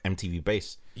like MTV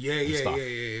Base. Yeah, and yeah, stuff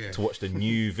yeah. to watch the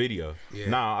new video. Yeah.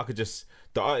 Now I could just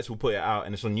the artist will put it out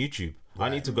and it's on YouTube. I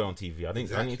need to go on TV. I need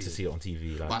Exactly. to see it on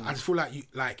TV. Like, But I just feel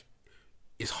like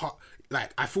it's hard.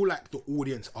 like I feel like the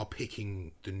audience are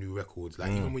picking the new records.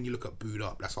 Like even when you look at Booed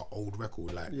Up, that's an old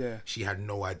record. Like she had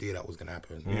no idea that was gonna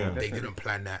happen. They didn't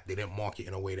plan that. They didn't market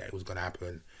in a way that it was gonna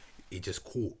happen. It just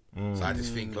caught. So I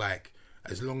just think like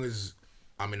as long as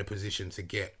I'm in a position to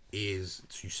get ears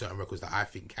to certain records that I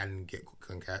think can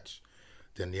catch,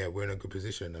 then yeah, we're in a good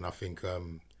position. And I think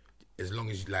as long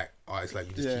as you like artists, like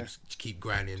you just keep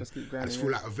grinding. I just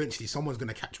feel like eventually someone's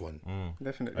gonna catch one.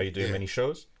 Definitely. Are you doing many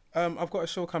shows? I've got a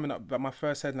show coming up, but my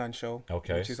first headline show,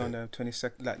 which is on the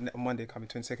 22nd, like Monday coming,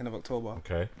 22nd of October.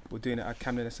 Okay. We're doing it at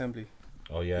Camden Assembly.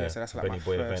 Oh yeah. So that's like Benny my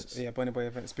Boy first. events. Yeah, Benny Boy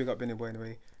events. Big up Benny Boy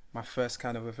anyway. My first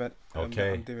kind of event. That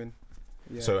I'm doing.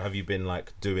 Yeah. So have you been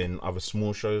like doing other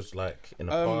small shows like in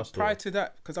the past? Prior to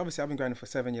that, because obviously I've been grinding for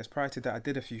 7 years. Prior to that, I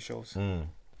did a few shows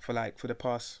for the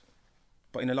past.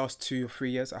 But in the last 2 or 3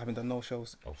 years, I haven't done no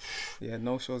shows. Oh. Yeah,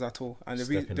 no shows at all. And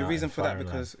the reason for that,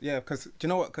 because do you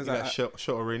know what? Because I shot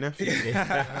arena for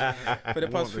the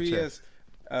past 3 years,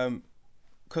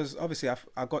 because obviously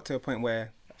I got to a point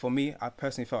where, for me, I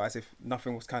personally felt as if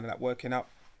nothing was kind of like working out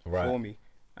for me,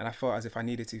 and I felt as if I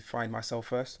needed to find myself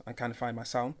first and kind of find my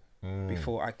sound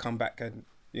before I come back and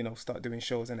start doing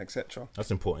shows and etc.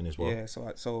 That's important as well. Yeah.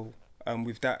 So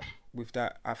with that,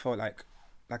 I felt like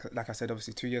I said,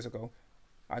 obviously 2 years ago.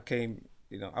 I came,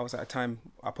 I was at a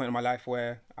point in my life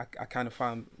where I kind of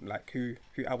found like who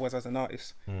I was as an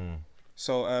artist.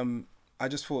 So I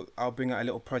just thought I'll bring out a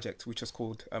little project which was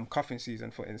called Cuffing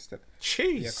Season, for instance.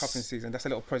 Jeez. Yeah, Cuffing Season. That's a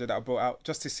little project that I brought out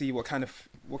just to see what kind of.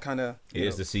 It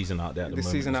is the season out there at the moment.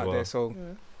 The season as out well. there.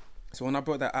 So when I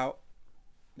brought that out,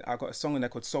 I got a song in there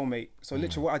called Soulmate. So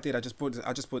literally what I did, I just brought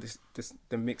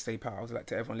the mixtape out. I was like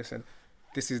to everyone, listen,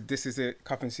 this is it,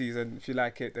 Cuffing Season. If you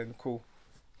like it, then cool.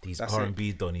 These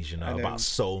R&B donnies, about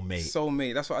Soulmate.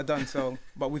 Soulmate, that's what I done. So,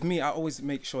 but with me, I always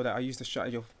make sure that I use the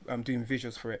strategy of doing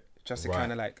visuals for it, just to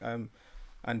kind of like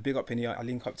and big up in here, I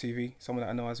Link Up TV, someone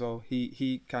that I know as well.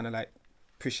 He kind of like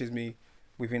pushes me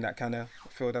within that kind of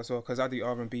field as well, because I do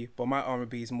R&B, but my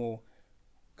R&B is more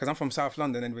because I'm from South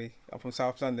London anyway. I'm from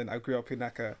South London. I grew up in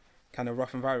like a kind of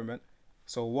rough environment.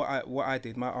 So what I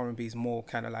did, my R&B is more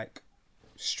kind of like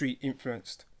street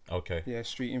influenced. Okay. Yeah,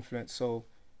 street influenced. So.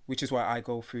 Which is why I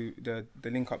go through the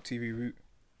Link Up TV route.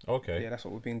 Okay. Yeah, that's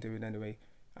what we've been doing anyway.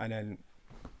 And then,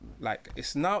 like, it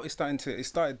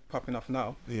started popping off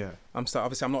now. Yeah.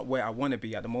 Obviously I'm not where I want to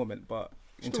be at the moment, but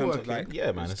in terms of like,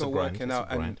 it's still working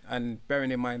out, and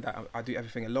bearing in mind that I do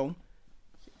everything alone.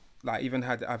 Like I've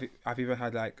even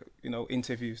had like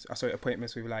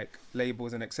appointments with like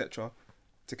labels and etc.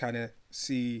 to kind of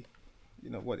see.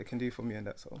 What it can do for me and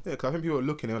that. So yeah, because I think people are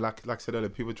looking, like I said earlier,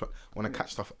 people want to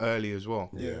catch stuff early as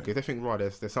well. Yeah, because they think, right,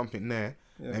 there's something there.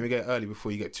 Yeah. Let me get it early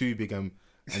before you get too big and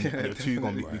you're too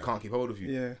gone. We can't keep hold of you.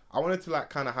 Yeah, I wanted to like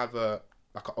kind of have an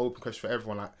open question for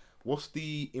everyone. Like, what's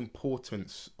the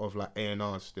importance of like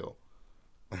A&Rs still?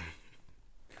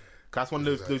 That's one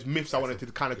of those myths I wanted to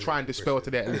kind of try and dispel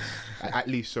today at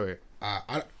least. Sorry.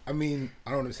 I mean,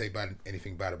 I don't want to say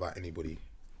anything bad about anybody.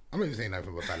 I'm not even saying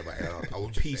nothing bad about A&Rs. I will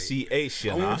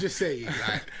just say,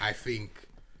 like, I think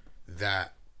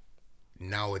that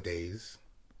nowadays,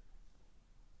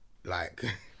 like,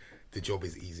 the job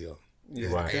is easier.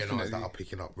 Yeah, A&Rs that are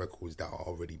picking up records that are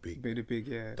already big. Really big,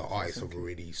 yeah. The artists have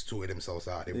already sorted themselves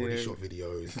out. They've already shot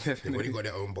videos. They've already got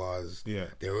their own bars. Yeah.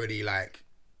 They're already, like,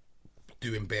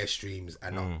 doing bare streams.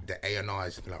 And the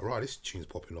A&Rs have been like, right, this tune's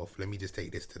popping off. Let me just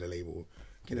take this to the label,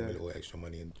 get them a little extra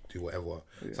money and do whatever.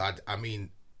 Yeah. So, I mean...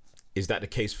 Is that the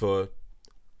case for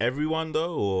everyone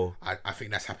though, or I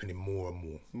think that's happening more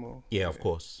and more? Yeah, of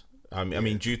course. I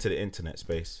mean, due to the internet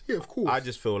space. Yeah, of course. I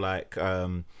just feel like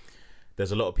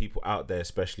there's a lot of people out there,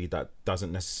 especially that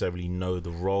doesn't necessarily know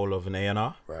the role of an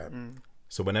A&R. Right.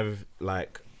 So whenever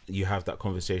like you have that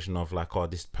conversation of like, oh,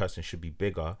 this person should be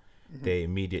bigger, they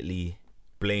immediately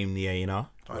blame the A&R.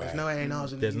 There's no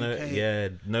A&Rs in the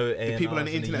UK. No A&Rs. The people on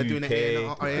the internet are doing the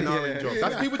A&R job.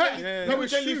 That's people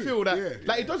generally feel that.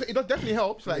 Like it does definitely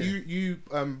helps. Like you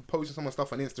posting someone's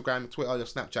stuff on Instagram, Twitter, or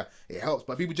Snapchat, it helps.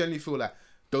 But people generally feel like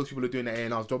those people are doing the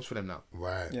A&R's jobs for them now.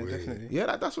 Right. Yeah, really. definitely.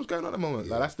 Yeah, that's what's going on at the moment.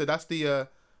 Yeah. Like that's the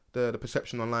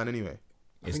perception online anyway.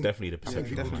 It's definitely the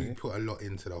perception. People do put a lot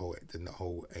into the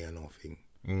whole A&R thing.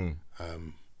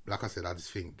 Like I said, I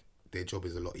just think their job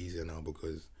is a lot easier now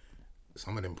because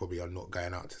some of them probably are not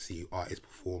going out to see artists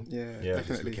perform. They're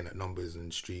just looking at numbers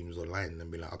and streams online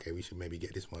and be like, okay, we should maybe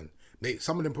get this one.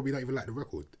 Some of them probably don't even like the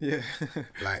record. Yeah.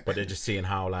 Like, but they're just seeing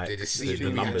how like they're just seeing the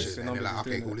numbers and they're like,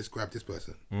 okay, cool, let's grab this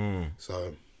person.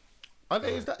 So,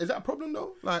 is that a problem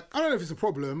though? Like, I don't know if it's a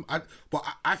problem, but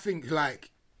I think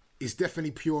like it's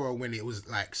definitely purer when it was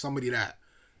like somebody that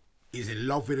is in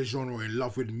love with a genre, in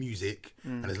love with music,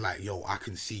 and it's like, yo, I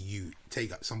can see you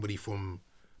take somebody from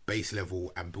base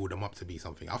level and build them up to be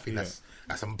something. I think that's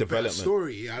a better Development.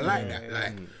 story. I like that.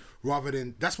 Like, rather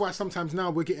than, that's why sometimes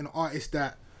now we're getting artists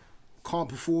that can't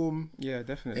perform. Yeah,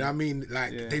 definitely. You know what I mean?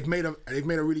 Like they've made a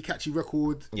really catchy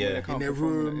record Yeah. in their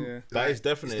room. That, That Like, is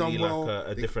definitely it's done like well.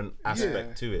 a different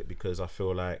aspect to it, because I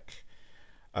feel like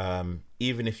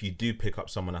even if you do pick up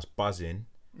someone that's buzzing,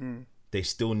 they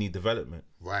still need development.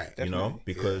 Right. You know,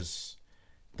 because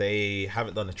they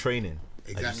haven't done the training.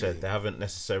 As you Exactly. said, they haven't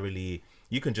necessarily.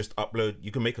 You can just upload.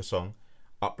 You can make a song,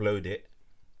 upload it,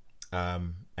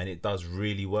 and it does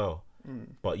really well.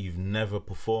 But you've never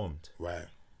performed. Right.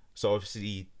 So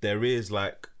obviously there is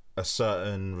like a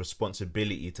certain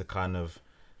responsibility to kind of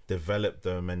develop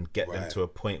them and get them Right. to a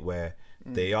point where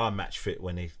they are match fit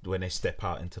when they step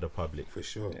out into the public. For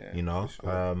sure. Yeah. You know, For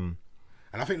sure.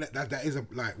 And I think that is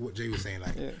like what Jay was saying,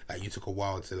 like you took a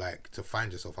while to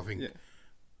find yourself. I think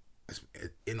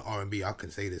in R&B, I can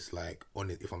say this, like,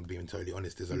 if I'm being totally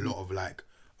honest, there's a lot of like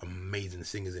amazing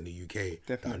singers in the UK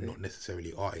that Definitely. are not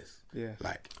necessarily artists. Yeah.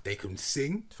 Like they can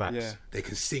sing, facts. Yeah. they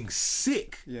can sing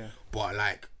sick, Yeah. but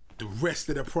like the rest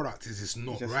of the product is just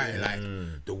not Just- right. yeah.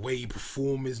 Like the way you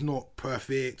perform is not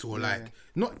perfect, or like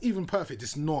not even perfect,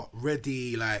 it's not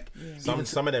ready. Like even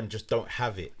Some of them just don't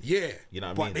have it. yeah, You know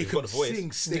what I but mean? they They've can got the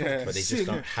voice, sing, Yeah. but they just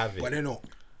don't have it. But they're not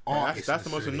That's, artists. that's the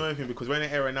most necessarily. annoying thing, because we're in an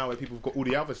era now where people have got all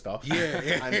the other stuff. Yeah,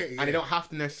 yeah, and, yeah. and they don't have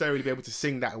to necessarily be able to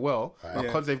sing that well,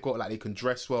 because they've got, like, they can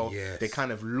dress well. Yes. They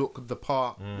kind of look the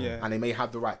part, Yeah. and they may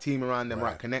have the right team around them, right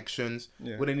Right. connections.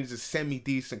 Yeah. What they need is a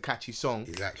semi-decent, catchy song.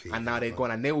 Exactly. And now they're gone,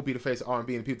 and they will be the face of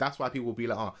R&B, and people. That's why people will be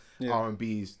like, "Oh, Yeah.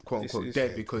 R&B is quote unquote It's dead,"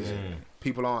 dead. because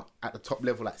people aren't at the top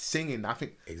level, like singing. I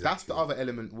think that's the other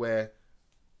element where,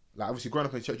 like, obviously growing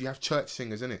up in church, you have church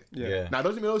singers, innit? Yeah. Now, it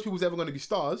doesn't mean those people's ever going to be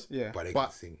stars. Yeah. But they But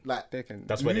can sing. like, They can.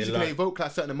 That's where they music can learn. evoke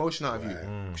like certain emotion out of you,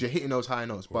 because you're hitting those high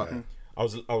notes. But I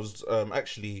was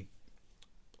actually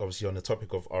obviously on the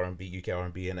topic of R&B, UK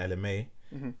R&B and LMA.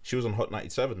 She was on Hot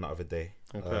 97 the other day,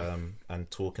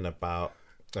 and talking about.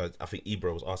 I think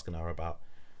Ibra was asking her about,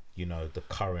 you know, the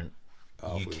current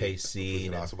UK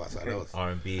scene, Ask about something else.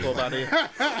 R&B. What about it?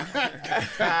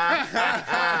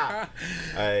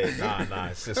 Hey, nah,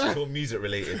 it's just all music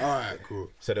related. All right, cool.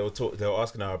 So they were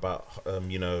asking her about,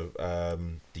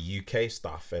 the UK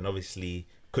stuff, and obviously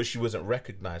because she wasn't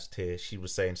recognised here, she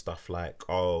was saying stuff like,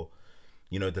 "Oh,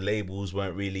 you know, the labels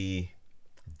weren't really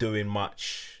doing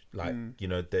much. Like, you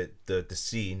know, the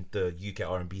scene, the UK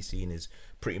R&B scene is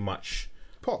pretty much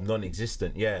Pop.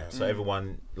 non-existent." Yeah. So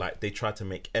everyone, like, they try to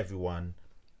make everyone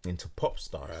into pop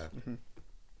stars.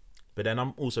 But then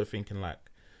I'm also thinking, like,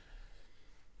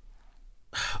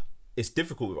 it's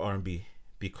difficult with R&B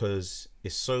because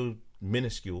it's so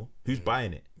minuscule. Who's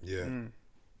buying it? Yeah,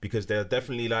 Because they're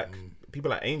definitely like people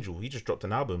like Angel. He just dropped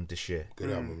an album this year.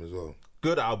 good album as well.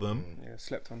 Good album. Yeah,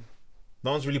 slept on.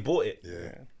 No one's really bought it.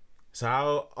 Yeah. So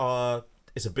how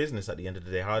it's a business at the end of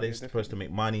the day. How are they supposed to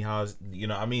make money? How's, you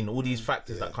know what I mean? All these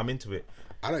factors that come into it.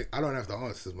 I don't have the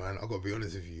answers, man. I gotta be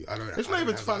honest with you. I don't. it's I not don't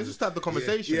even have fun. the It's just to have the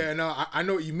conversation. Yeah, no, I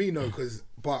know what you mean though,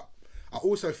 but I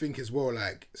also think as well,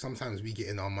 like, sometimes we get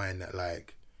in our mind that,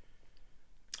 like,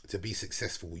 to be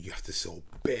successful you have to sell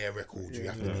bare records, you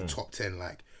have to be top 10.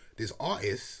 Like, there's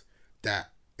artists that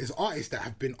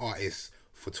have been artists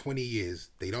for 20 years,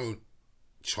 they don't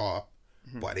chart,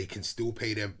 but they can still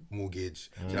pay their mortgage.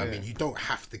 Do you know what I mean? You don't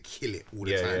have to kill it all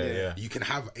the Yeah, time. yeah. You can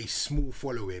have a small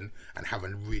following and have a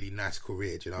really nice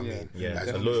career. Do you know what I mean? Yeah, Like, as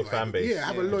a long as loyal you're fan able- base. Yeah,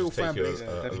 have a Yeah. loyal Just take fan you base. a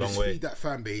You long just way. feed that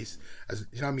fan base. As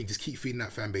you know what I mean? Just keep feeding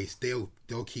that fan base. They'll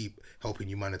keep helping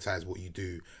you monetize what you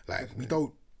do. Like,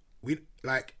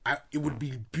 it would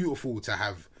be beautiful to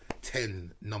have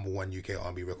 10 number one UK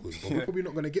R&B records, but we're probably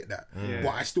not going to get that. But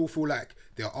I still feel like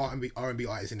there are R&B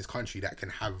artists in this country that can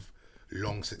have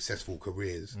long, successful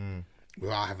careers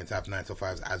without having to have 9 to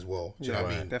 5s as well. Do you know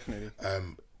what I mean? Definitely.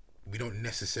 We don't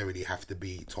necessarily have to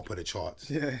be top of the charts.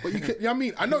 Yeah. But you can, you know what I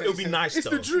mean? I know It'll be nice, It's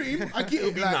though. the dream. I get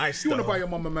it. be Like, nice, you want to though. buy your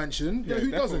mum a mansion. Yeah,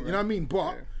 who definitely, doesn't? You know what I mean?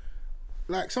 But, Yeah.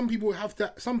 like, some people have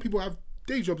that. Some people have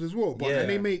day jobs as well, but Yeah. and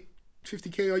they make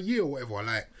 50K a year or whatever.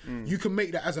 Like, you can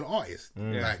make that as an artist.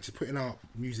 Mm. Like, just putting out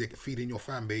music, feeding your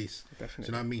fan base. Definitely. Do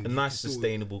you know what I mean? A You nice, can still-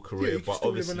 sustainable Yeah, career, you can but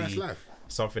still live a obviously nice life.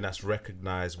 something that's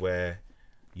recognized where,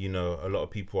 you know, a lot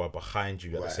of people are behind you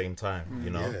at the Right. same time,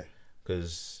 you know, Yeah.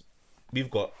 because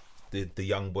we've got the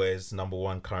Young Boys number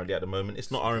one currently at the moment.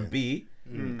 It's not R&B,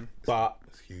 but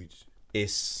It's huge.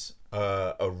 it's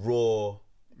a raw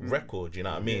record, you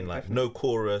know what I mean? Like, no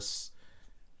chorus,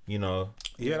 you know.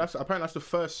 Yeah, apparently that's the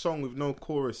first song with no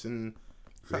chorus in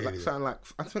Really? Something like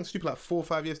I think stupid like 4 or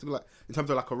 5 years to go, like in terms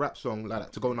of like a rap song like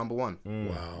that, to go number one.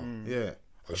 Wow. Yeah,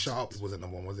 Oh, Shut Up wasn't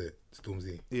number one, was it?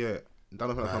 Stormzy. yeah. Don't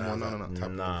know if that's number one. No.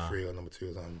 Top Nah. 3 or number 2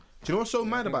 or something. Do you know what's so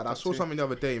mad about that? I top saw two. something the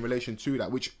other day in relation to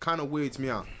that, which kind of weirds me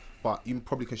out, but you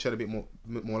probably can shed a bit more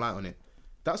light on it.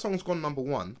 That song's gone number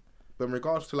one, but in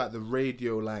regards to like the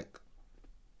radio like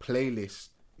playlist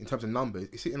in terms of numbers,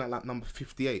 it's sitting at like number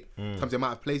 58 in terms of the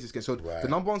amount of plays it's getting. So Right. the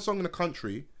number one song in the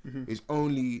country is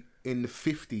only in the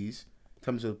 50s in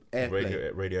terms of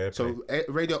airplay. Radio airplay. So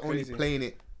radio only crazy. playing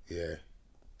it. Yeah.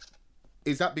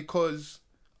 Is that because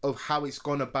of how it's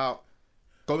gone about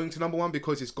going to number one?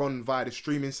 Because it's gone via the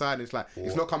streaming side and it's like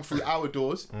it's not come through our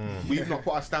doors. We've not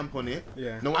put our stamp on it.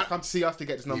 Yeah. No one's come to see us to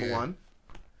get this number Yeah. one.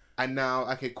 And now,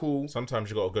 okay, cool. Sometimes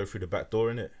you got to go through the back door,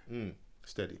 innit?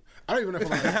 Steady. I don't even know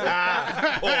if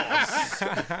I'm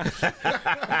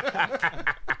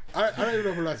I don't even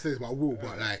know if I'm allowed to say this, but I will.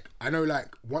 But like, I know, like,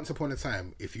 once upon a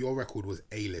time, if your record was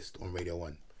A-list on Radio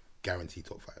 1, guarantee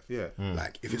top 5. Yeah.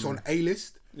 Like, if it's on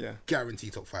A-list, Yeah. guarantee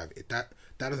top 5. That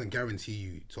doesn't guarantee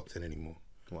you top 10 anymore.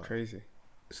 Crazy.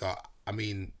 So, I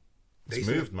mean, It's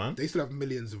moved, man. They still have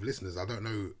millions of listeners. I don't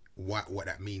know what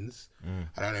that means.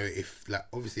 I don't know if, like,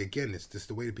 obviously, again, it's just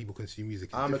the way that people consume music.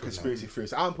 Is I'm a different now. conspiracy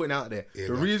theorist. I'm putting out there. Yeah,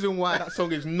 the man. reason why that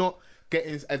song is not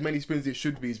getting as many spins as it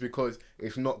should be is because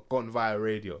it's not gone via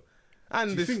radio.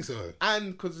 And Do you think so?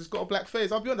 And because it's got a black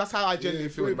face. I'll be honest, that's how I genuinely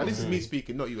feel. very But this is possibly. me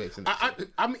speaking, not you, Asen.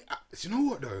 I mean, you know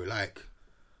what though? Like,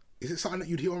 is it something that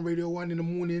you'd hear on Radio 1 in the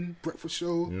morning, breakfast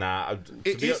show? Nah,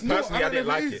 It's not- personally, I don't didn't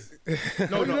know like if it. it is.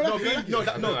 No, You don't like being, it? no, I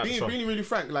don't like the being song. really, really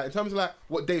frank, like in terms of like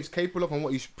what Dave's capable of and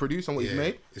what he's produced and what he's Yeah.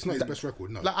 made. It's not his best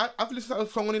record, no. Like I've listened to that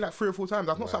song only like 3 or 4 times.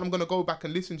 That's not something I'm gonna go back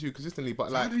and listen to consistently. But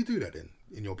How like, did he do that then,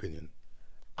 in your opinion?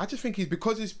 I just think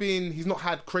he's not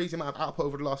had crazy amount of output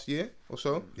over the last year or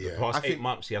so. Yeah. Past I 8 think-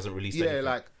 months, he hasn't released Yeah, anything.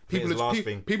 like I think his last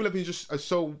thing. people have been just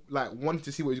so like wanting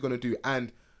to see what he's gonna do,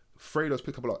 and Fredo's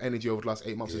picked up a lot of energy over the last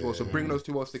 8 months as well. So bring those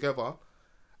two worlds together,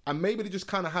 and maybe they just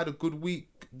kind of had a good week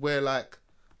where like,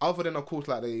 other than of course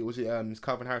like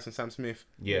Calvin Harris and Sam Smith.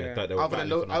 Yeah, that they were Other than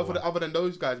battling for number one. other than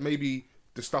those guys, maybe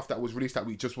the stuff that was released that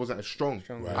week just wasn't as strong.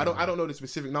 Right. I don't know the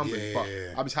specific numbers, Yeah, but yeah,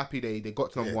 yeah. I'm just happy they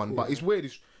got to number Yeah, one. cool. But it's weird.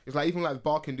 It's like even like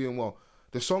Barkin doing well.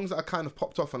 The songs that are kind of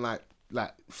popped off and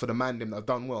like for the man them that have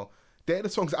done well, they're the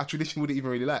songs that I traditionally wouldn't even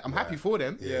really like. I'm happy for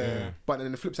them. Yeah. But then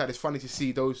on the flip side, it's funny to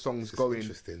see those songs It's going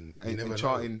interesting. You and, never and know.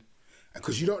 charting.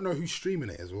 Because you don't know who's streaming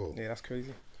it as well. Yeah, that's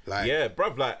crazy. Like, Yeah,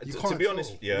 bruv, like, You to can't be tell.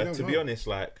 honest, You don't to be know. honest,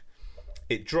 like,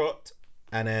 it dropped,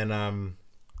 and then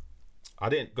I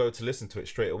didn't go to listen to it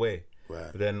straight away. Right.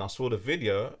 But then I saw the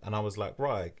video, and I was like,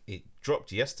 right, it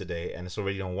dropped yesterday, and it's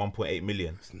already on 1.8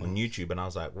 million on YouTube, and I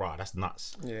was like, right, that's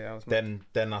nuts. Yeah, that was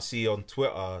Then I see on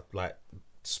Twitter, like,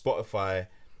 Spotify,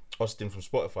 Austin from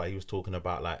Spotify, he was talking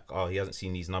about, like, oh, he hasn't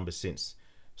seen these numbers since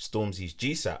Stormzy's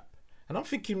GSAP. And I'm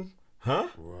thinking, huh?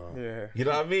 Yeah. You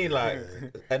know what I mean? Like,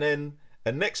 and then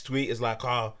a next tweet is like,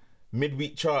 oh,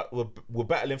 midweek chart, we're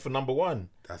battling for number one.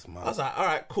 That's mad. I was like, all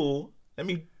right, cool. Let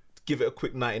me give it a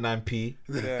quick 99p.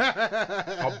 Yeah.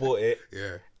 I bought it.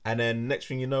 Yeah. And then next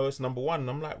thing you know, it's number one. And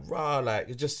I'm like, rah, like,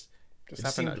 it just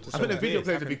happened seemed at- so I think the video weird.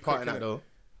 plays a big part in that though.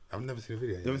 I've never seen a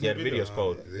video. There was Yeah, a the video. video's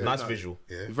cold. Yeah. Nice visual.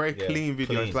 Yeah. Very Yeah, clean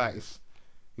video. clean. It's like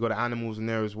you got the animals in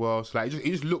there as well. So like it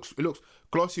just looks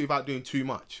glossy without doing too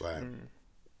much. Right.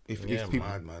 If Yeah, people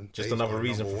Mad, man. Just Jay's another got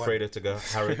reason for number one. Fredo to go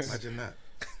Harrods. Imagine that.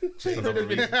 Just another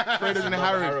reason. Fredo's in the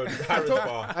Harrods. Harrods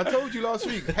bar. I told you last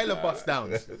week, hella bust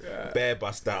downs. Bare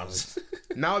bust downs.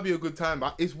 Now would be a good time.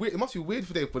 But it's weird. It must be weird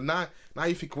for Dave. But now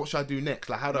you think, what should I do next?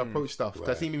 Like how do I approach stuff? 'Cause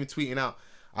I see him even tweeting out.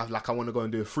 I want to go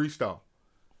and do a freestyle.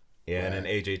 Yeah, and then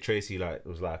AJ Tracy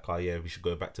was like, oh yeah, we should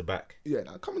go back to back. Yeah,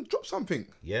 now come and drop something.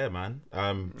 Yeah, man.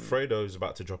 Fredo's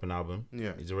about to drop an album.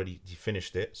 Yeah. He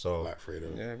finished it. So Like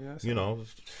Fredo. Yeah, yeah. you know,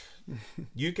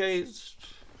 UK's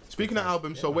Speaking of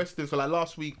albums, so Western. So like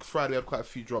last week Friday, we had quite a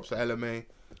few drops. So LMA,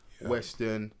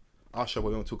 Western, Usher. But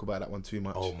we won't talk about that one too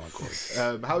much. Oh my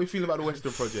god. How are you feeling about the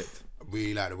Western project?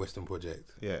 Really like the Western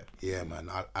Project. Yeah. Yeah, man.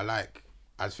 I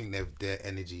just think their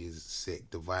energy is sick.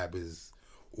 The vibe is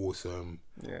awesome.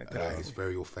 Yeah, Like, it's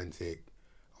very authentic.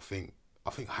 I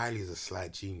think Hailey is a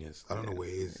slight genius. I don't know what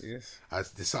it is. Yes.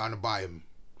 There's something about him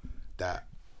that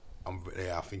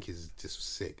I think is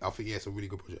just sick. I think it's a really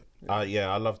good project.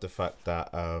 I love the fact that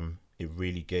it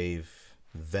really gave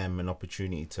them an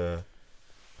opportunity to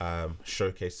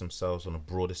showcase themselves on a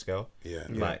broader scale. Yeah.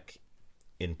 Like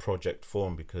in project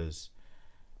form, because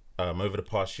over the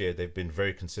past year they've been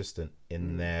very consistent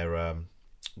in their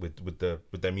with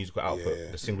their musical output.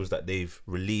 Yeah. The singles that they've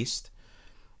released,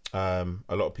 a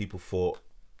lot of people thought,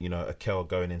 Akel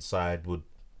going inside would,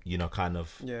 kind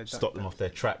of Yeah, stop them off their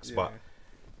tracks, yeah. but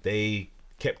they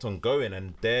kept on going,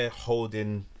 and they're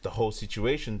holding the whole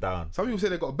situation down. Some people say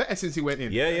they got better since he went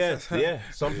in. Yeah.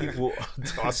 Some people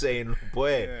are saying,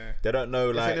 boy, they don't know,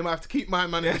 They say like, they might have to keep my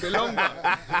man a bit longer.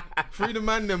 Free the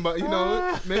man then, but you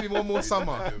know, maybe one more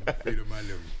summer. Freedom man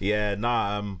them. yeah,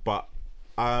 but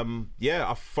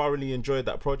I thoroughly enjoyed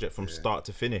that project from start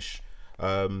to finish.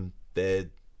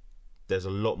 There's a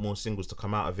lot more singles to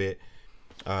come out of it.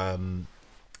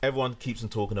 Everyone keeps on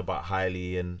talking about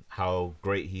Hailey and how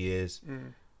great he is,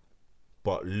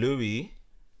 but Louis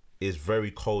is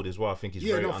very cold as well. I think he's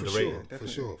very underrated.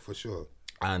 For sure.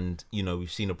 And you know,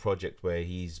 we've seen a project where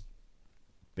he's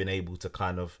been able to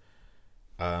kind of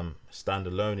stand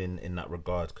alone in that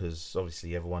regard, because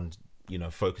obviously everyone, you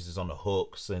know, focuses on the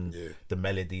hooks and the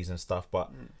melodies and stuff,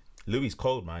 but Louis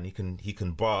cold, man. He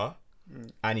can bar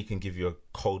and he can give you a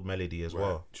cold melody as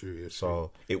well. True.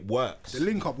 So it works. The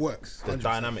link up works. The 100%.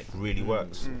 dynamic really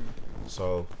works.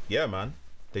 So yeah, man,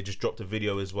 they just dropped a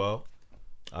video as well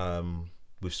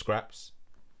with Scraps.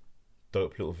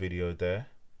 Dope little video there,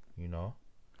 you know.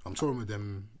 I'm touring with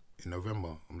them in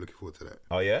November. I'm looking forward to that.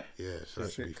 Oh yeah, Yeah, so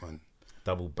that should be fun.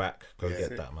 double back, go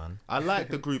get that, man. I like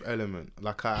the group element.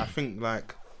 Like I think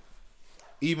like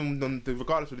even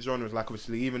regardless of the genres, like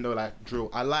obviously even though like drill,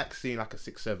 I like seeing like a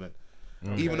 6-7.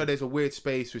 Even though there's a weird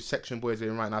space with Section Boys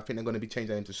in right now, I think they're going to be changing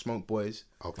that into Smoke Boys.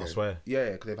 Okay. I swear.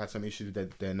 Yeah, because they've had some issues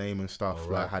with their name and stuff,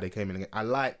 right. like how they came in. I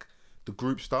like the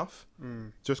group stuff,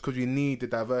 just because we need the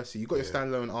diversity. You got your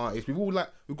standalone artists. We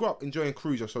grew up enjoying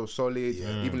crews. You're so solid.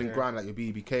 Even in grind, like your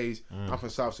BBKs. I'm from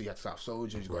South, so you had South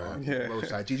Soldiers. You got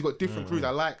Roadside G's. You got different crews. I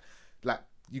like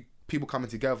you people coming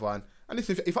together and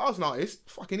listen. If I was an artist,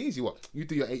 fucking easy. What you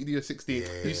do your 8, you do your 16,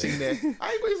 you sing there.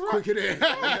 I ain't got his Quick in it.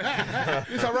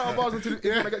 Listen, I write bars into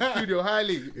when I get to the studio.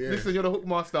 Highly, listen, you're the hook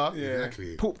master.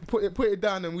 Exactly. Put it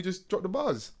down, and we just drop the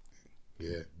bars.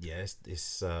 Yeah. Yeah,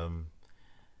 it's I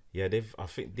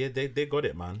think they got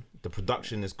it, man. The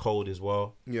production is cold as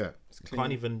well. Yeah,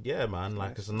 Can't even, man.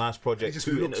 Like it's a nice project. It just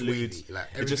 2 looks interludes. wavy. Like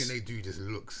everything they do just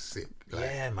looks sick. Like,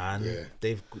 Yeah, man. Yeah.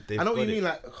 They've I know what got you it. mean.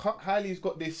 Like Hailey's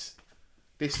got this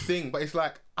thing, but it's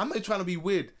like I'm not trying to be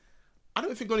weird. I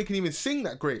don't think Donny can even sing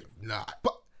that great. Nah.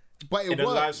 But it In a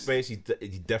works. live space, he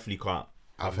definitely can't.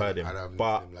 I've heard him, I haven't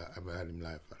but heard him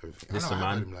live. I don't think. Listen, I know,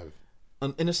 I've man. heard him live.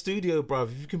 in a studio,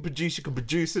 bruv, if you can produce,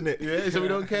 innit? Yeah, so we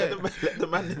don't care. Let the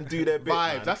man them do their bit.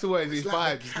 Vibes. Man. That's the word. It's It's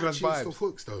like vibes. the It's give us catchiest vibes. of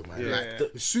hooks, though, man. Yeah. Like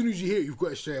as soon as you hear it, you've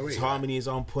got it straight away. His like, harmony is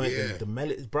on point. Yeah. The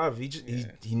melody, bruv,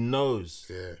 he knows.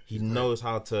 Yeah, He knows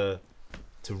how to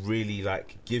really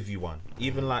like give you one.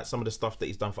 Even like some of the stuff that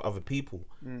he's done for other people.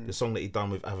 The song that he done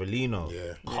with Avelino.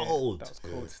 Yeah. Cold. That's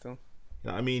cold still. You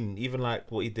know what I mean? Even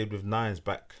like what he did with Nines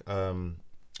back,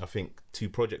 I think 2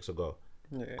 projects ago.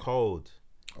 Yeah. Cold.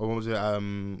 Or what was it?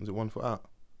 Was it 1 Foot Out?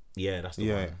 Yeah, that's the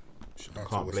Yeah. one. shout out to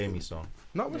Can't West blame End. me, song.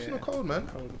 No, it's not cold, man.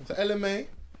 So LMA,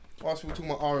 whilst we were talking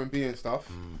about R&B and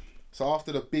stuff, so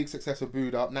after the big success of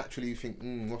Booed Up, naturally you think,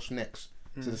 what's next?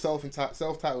 So the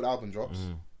self-titled album drops.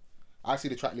 I see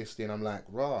the track listing, I'm like,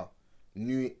 rah,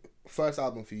 new first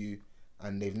album for you,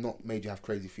 and they've not made you have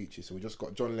crazy features. So we just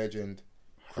got John Legend,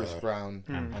 Chris Brown,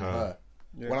 and her.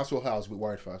 Yeah. When I saw her, I was a bit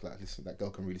worried first. Like, listen, that girl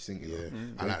can really sing. You know? Yeah,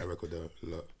 I like the record though a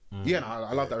lot. Yeah, no,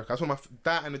 I love that record. That's one of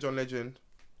that and the John Legend,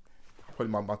 probably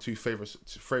my 2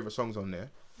 favorite songs on there.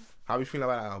 How are you feeling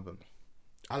about that album?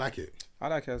 I like it. I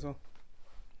like it as well.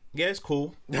 Yeah, it's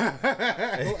cool.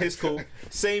 It's cool.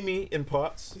 Samey in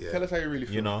parts. Yeah. Tell us how you really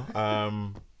feel. You know,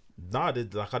 I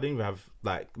didn't even have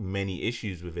like many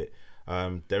issues with it.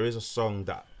 There is a song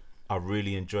that I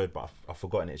really enjoyed, but I've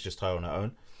forgotten it. It's just her on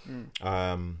her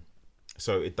own.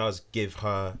 So it does give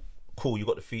her cool. You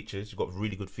got the features. You got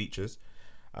really good features,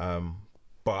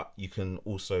 but you can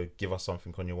also give us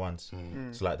something on your ones.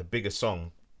 So like the biggest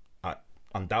song,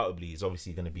 undoubtedly, is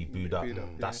obviously going to be Booed Up.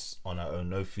 That's on her own,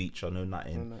 no feature, no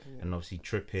nothing, and obviously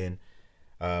Tripping.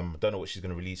 Don't know what she's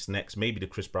going to release next. Maybe the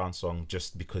Chris Brown song,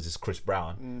 just because it's Chris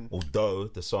Brown. Although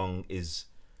the song is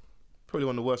Probably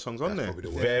one of the worst songs on there. Probably the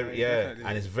worst. very definitely.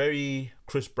 and it's very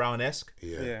Chris Brown-esque.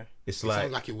 Yeah. It's It like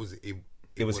sounds like it was.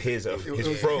 it was his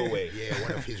throwaway. Yeah,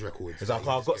 one of his records. It's like,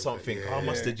 oh, I've got something. Yeah, Oh,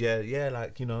 mustard, yeah,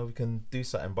 like, you know, we can do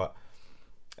something. But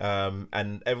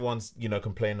and everyone's, you know,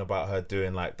 complaining about her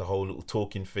doing like the whole little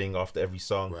talking thing after every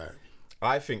song. Right.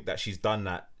 I think that she's done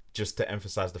that just to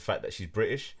emphasize the fact that she's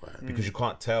British, because you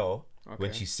can't tell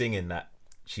when she's singing that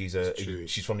she's true.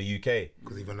 she's from the UK.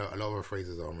 Because even a lot of her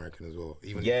phrases are American as well.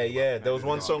 Even Yeah. There was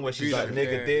one song where she's like,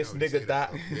 nigga this, Yeah, nigga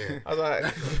that. Yeah. I was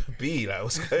like, B, like,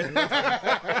 what's going on?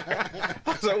 I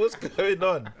was like, what's going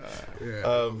on?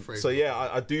 So yeah,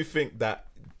 I do think that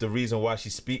the reason why she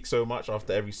speaks so much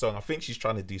after every song, I think she's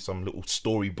trying to do some little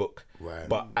storybook, Right.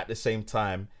 but at the same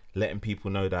time letting people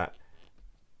know that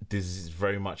this is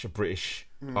very much a British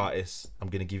artist. I'm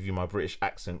gonna give you my British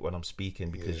accent when I'm speaking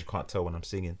because you can't tell when I'm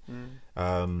singing.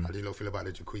 How do you lot feel about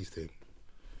the Jacquees thing?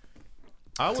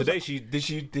 Today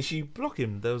did she block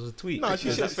him? There was a tweet. No, she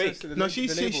Is that said fake. No, she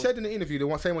said in the interview,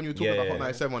 the same one you were talking about, Hot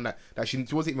 97, that she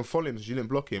wasn't even following him, so she didn't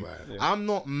block him. Right. Yeah. I'm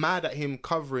not mad at him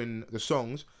covering the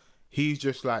songs. He's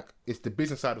just like, it's the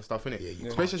business side of stuff, innit? Yeah, you can't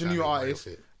Especially as a try new and make money artist.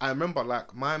 off it. I remember,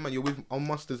 like, my man, you're with on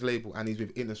Mustard's label and he's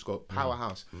with Interscope,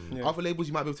 Powerhouse. Yeah. Other labels,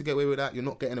 you might be able to get away with that. You're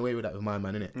not getting away with that with my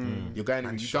man, innit? You're going,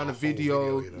 And you've shot done a a whole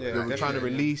video, video, you know, you're like, trying to yeah.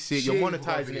 release it, She you're ain't even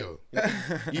got a monetizing video.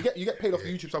 it. You get paid off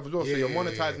the YouTube stuff as well, so Yeah, you're yeah,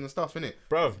 monetizing yeah. the stuff, innit?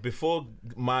 Bruv, before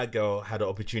my girl had the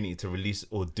opportunity to release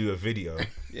or do a video,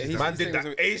 Yeah, man his did thing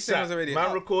that his thing was ASAP. already Man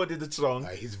up. recorded the song.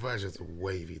 Like, his version's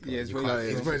wavy. Though. Yeah, it's You really can't-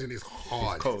 cold. his version is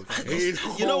hard. cold. It is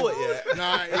cold. You know what, yeah?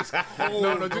 Nah, it's cold. No,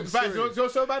 I'm just serious. you're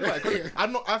so bad. Like,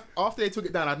 after they took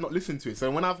it down, I'd not listened to it. So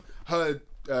when I've heard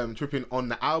Tripping on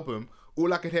the album,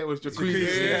 all I could hear was Jacquees.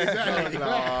 Yeah, exactly. I was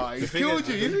like, he's The thing killed is-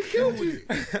 you. He's killed you.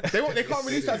 They can't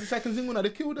release that as a second single now.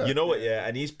 They've killed her. You know what, yeah?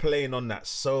 And he's playing on that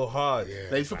so hard. Yeah.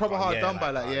 Like, it's proper hard yeah, done by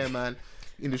like, like, yeah, man.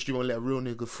 Industry won't let a real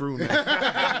nigga through, man.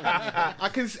 I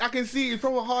can see it's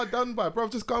proper hard done by, bro.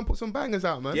 Just go and put some bangers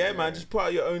out, man. Yeah, man, just put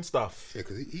out your own stuff. Yeah,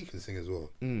 because he can sing as well.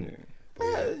 Mm. But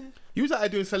yeah. You was out there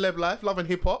doing celeb life, loving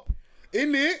hip hop.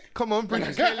 In it, Come on,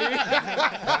 Bridget Kelly.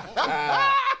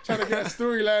 trying to get a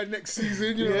storyline next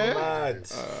season, you know. Yeah.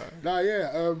 Mad. Nah,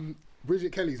 yeah.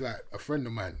 Bridget Kelly's like a friend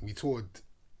of mine. We toured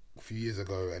a few years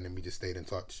ago, and then we just stayed in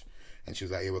touch. And she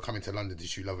was like, "Yeah, we're coming to London to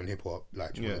shoot Love and Hip Hop.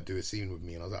 Like, do you want to do a scene with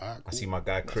me?" And I was like, "Alright, cool." I see my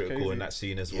guy Critical crazy. in that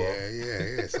scene as well.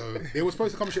 Yeah. So they were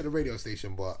supposed to come shoot at the radio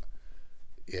station, but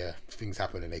yeah, things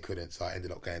happened and they couldn't. So I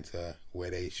ended up going to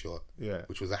where they shot, Yeah.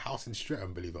 which was a house in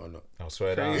Streatham, believe it or not. I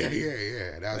swear down.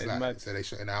 Yeah. That was Like, like, mad. so they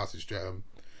shot in a house in Streatham.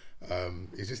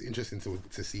 It's just interesting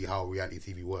to see how reality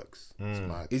TV works. It's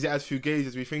mad. Is it as fugazi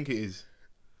as we think it is?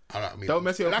 I mean, Don't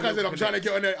mess it up Like for I said, the- I'm trying to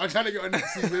get on there. I'm trying to get on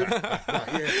next season. Like,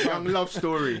 yeah, Young love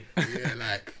story.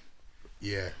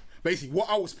 yeah. Basically, what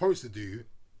I was supposed to do,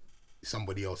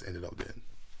 somebody else ended up doing.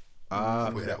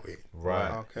 Put it that way.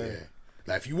 Right. Okay. Yeah.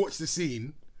 Like if you watch the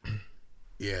scene,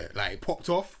 yeah, like it popped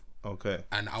off, Okay.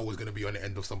 and I was gonna be on the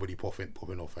end of somebody popping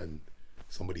off, and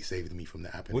somebody saved me from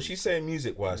that happening. What's she saying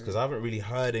music wise? Because I haven't really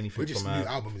heard anything Bridget's from new her.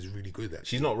 album is really good. Actually.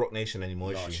 She's not Rock Nation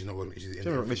anymore, No, is she? she's not. She's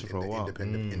been Rock Nation for a while.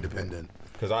 Independent.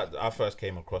 Because I first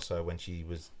came across her when she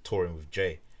was touring with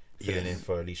Jay, filling in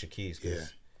for Alicia Keys. 'Cause Yeah.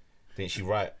 didn't she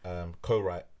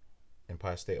co-write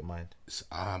Empire State of Mind?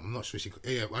 I'm not sure she.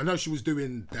 Yeah, I know she was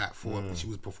doing that for. She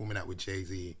was performing that with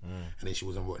Jay-Z, and then she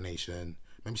was on Rock Nation.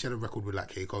 Remember she had a record with like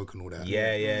K Coke and all that.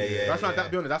 Yeah. That's like that.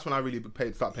 Be honest, that's when I really started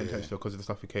paying attention to her because of the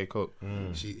stuff with K Coke.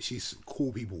 She's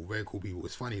cool people, very cool people.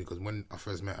 It's funny because when I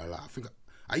first met her, like I think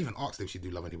I even asked her if she'd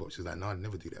do Love and Hip Hop. She was like, "No, I'd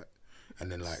never do that."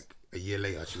 And then like a year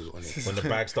later, she was on it. When the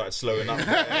bag started slowing up,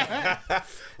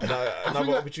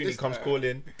 another opportunity comes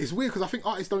calling. It's weird because I think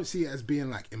artists don't see it as being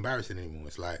like embarrassing anymore.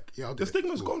 It's like, yeah, I'll do The it.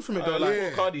 stigma's Cool. gone from it though. Like Like,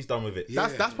 what Cardi's done with it. Yeah.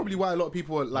 that's probably why a lot of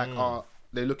people are like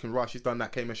they're looking rush. She's done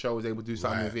that, came a show, was able to do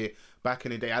something Right. with it. Back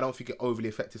in the day, I don't think it overly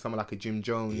affected someone like a Jim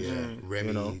Jones. Yeah, Remy,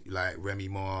 you know. like Remy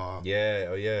Ma. Yeah,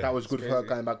 oh yeah. That was good for her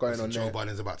going on Joe there.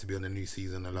 Biden's about to be on the new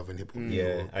season of Love and Hip Hop.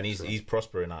 Yeah, and he's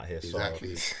prospering out here.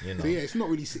 Exactly. So, you know. So yeah, it's not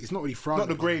really frowned Not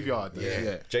the upon. graveyard. Yeah.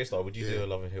 Yeah. J-Star, would you do a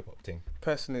Love and Hip Hop thing?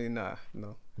 Personally, no.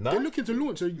 No. They're looking to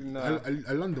launch a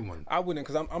London one. I wouldn't,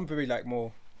 because I'm very like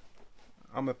more.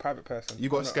 I'm a private person. You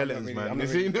got I'm not skeletons, really- man. I'm You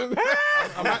not see really- them?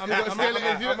 I'm not Skeletons, really-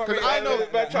 I'm not because really- I know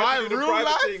Man, try my to do the real private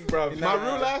life, thing, bruv. my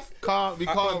real life we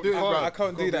can't do it, bro. I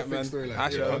can't do that, be a man. fake storyline. I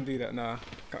actually Yeah. can't do that. Nah.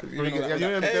 You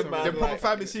know, they're proper like,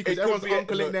 family secrets. it could Everyone's be a-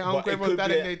 uncling their but uncle, it everyone's could dad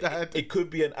be and their dad. It could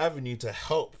be an avenue to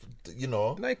help, you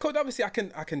know. No, it could, obviously I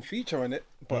can feature on it,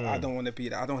 but I don't want to be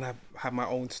that. I don't have my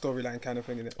own storyline kind of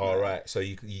thing in it. All right, so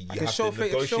you I can have show to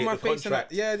negotiate my the face and that.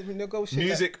 contract. Yeah, negotiate.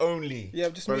 Music only. Yeah,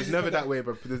 just Bro, it's music never and that way,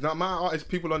 bro. There's not my artists,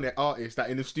 people on their artists that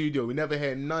in the studio, we never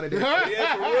hear none of this.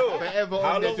 Yeah, for real. Forever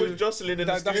How on there long was doing- Jocelyn in the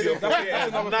That's studio? it. That's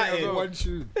another thing as well. One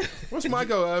tune. What's my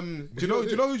go? Do you know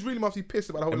who's really must be pissed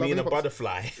about the whole And Love me and a and Hip Hop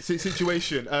butterfly.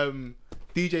 situation?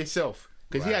 DJ Self,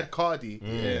 because he had Cardi,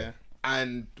 Yeah.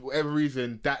 and for whatever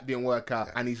reason that didn't work out,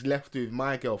 and he's left with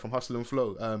my girl from Hustle and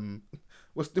Flow.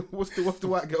 What's the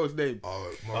white girl's name?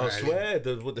 Oh, I swear,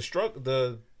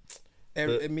 the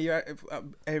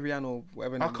Ariane or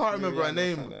whatever. I can't remember her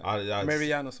name.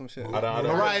 Marianne or some shit. I don't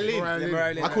Mariah Lynn. Mariah Lynn.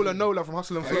 Mariah Lynn. I call her Nola from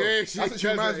Hustle and Flow. Yeah, That's what she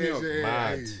reminds me of.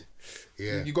 Mad.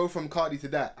 Yeah. You go from Cardi to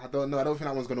that. I don't know. I don't think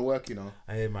that one's gonna work. You know.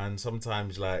 Hey man,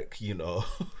 sometimes like, you know,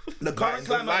 The current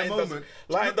climate at the moment.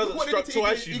 Lion doesn't Look what they struck did to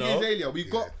twice, Iggy you know. Azalea.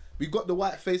 We We got the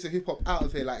white face of hip hop out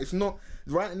of here. Like, it's not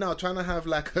right now trying to have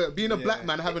like being a black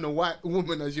man having a white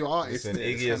woman as your artist. Listen,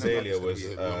 It's Iggy kinda Azalea like was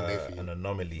it's gonna be a long day for you. an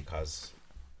anomaly, cuz.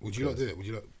 Would you not do it? Would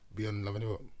you not be on Love and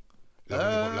Hip Hop? Love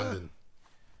and Hip Hop London.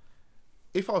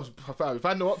 If I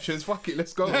had no options, fuck it,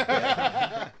 let's go.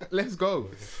 Let's go.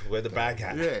 Where the bag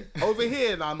at? Yeah, over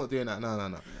here, no, I'm not doing that. No.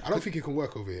 I don't think it can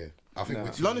work over here. I think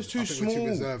we're too, London's too I think we're small. too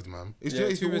reserved, man. It's Yeah,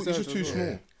 just, too it's just reserved too as small.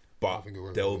 well. But think it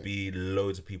works there will over be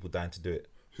loads of people dying to do it.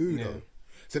 Who though?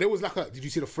 So there was like did you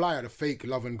see the flyer, the fake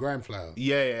Love and Grime flyer?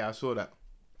 Yeah, I saw that.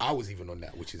 I was even on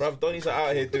that, which is. Bruv, Donnie's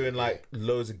out here doing like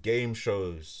loads of game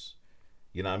shows.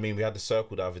 You know what I mean? We had the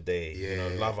Circle the other day. You know,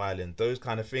 Yeah. Love Island, those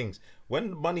kind of things.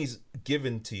 When money's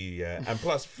given to you, yeah, and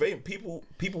plus fame, people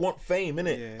want fame,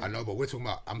 innit? Yeah. I know, but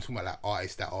I'm talking about like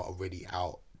artists that are already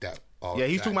out. That are, Yeah,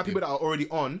 he's that talking about people that are already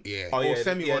on. Yeah. Oh, Or yeah,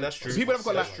 semi yeah, on. that's true. People have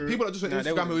got That's like true. people that are just on Nah, they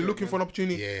Instagram wouldn't who do are it, looking for an man.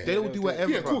 opportunity. Yeah. They will do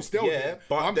whatever. Yeah, of bro. course, they'll do Yeah, it.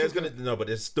 but I'm there's talking- but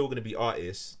there's still gonna be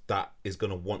artists that is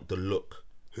gonna want the look.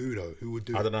 Who though? Who would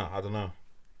do I it? don't know.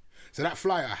 So that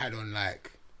flyer I had on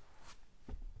like.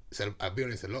 So I'll be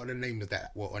honest, a lot of the names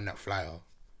that were on that flyer,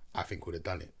 I think would have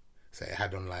done it. So it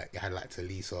had like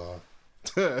Talisa,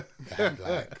 it had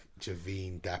like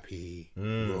Javine, Dappy,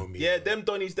 Romeo. Yeah, them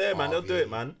Donnies there, man. They'll do Harvey. it,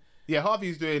 man. Yeah,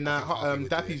 Harvey's doing that. think Harvey would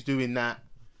do Dappy's it. doing that.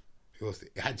 Who else?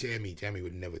 It had Jamie. Jamie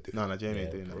would never do it. No, Jamie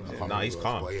ain't doing I that. can't Nah, remember he's who else,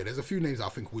 calm. But yeah, there's a few names that I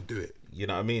think would do it. You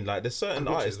know what I mean? Like there's certain And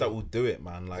Rich artists as that well. will do it,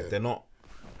 man. Like they're not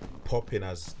popping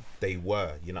as they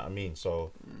were. You know what I mean?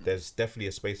 So there's definitely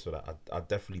a space for that. I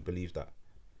definitely believe that.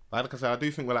 Like I said, I do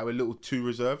think we're a little too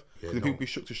reserved because no. people be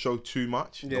shook to show too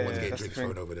much. No one's Yeah, getting that's the drinks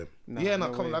thing. thrown over them. Yeah, no,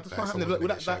 come on, way. like, that's not Like, happening. someone's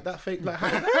Look, gonna that get fake, like,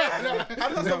 how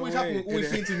does that No always way. happen? Always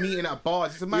Yeah. seem to meeting at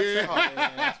bars. It's a mad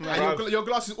setup. And your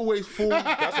glass is always full.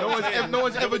 No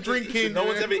one's ever drinking. No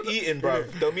one's ever eating, bro.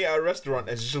 They'll meet at a restaurant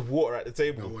and it's just water at the No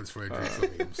table. one's throwing drinks on me.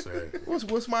 I'm sorry.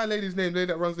 What's my lady's name? The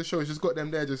lady that runs the show. She's just got them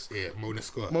there. Just Yeah, Mona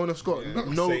Scott. Mona Scott.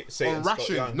 No Satan on Scott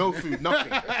ration, Young. no food,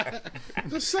 nothing.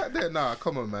 Just sat there. Nah,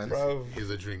 come on, man. Bro, Here's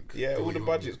a drink. yeah, Do all what the you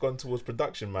want. budget's gone towards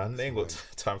production, man. They ain't got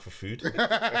time for food.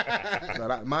 Nah,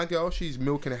 that, my girl, she's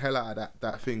milking the hell out of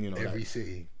that thing. You know, Every like,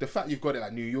 city. the fact you've got it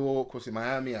like New York, what's it,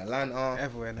 Miami, Atlanta.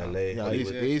 Everywhere now. LA, Yeah,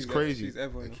 Hollywood. it is crazy. She's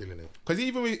everywhere. They're killing it. Because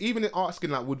even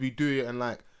asking like, would we do it, and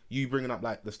like you bringing up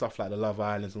like the stuff like the Love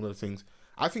Islands and all those things,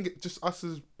 I think it, just us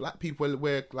as black people,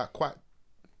 we're like quite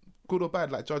good or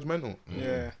bad, like judgmental.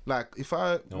 Yeah. Like if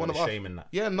I No one one of is us, shaming that.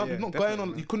 yeah, not Yeah, going definitely, on.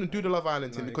 man. You couldn't do the Love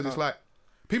Island thing No, you because it's can't. like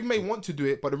people may want to do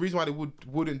it, but the reason why they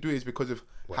wouldn't do it is because of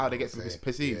What how they everyone's get saying.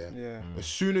 perceived. Yeah. Yeah. As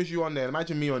soon as you on there,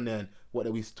 imagine me on there and what they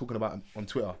was talking about on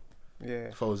Twitter. Yeah.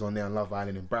 If I was on there on Love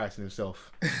Island embarrassing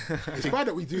himself. It's bad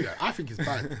that we do that. I think it's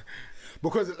bad.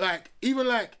 Because like even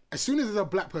like as soon as there's a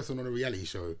black person on a reality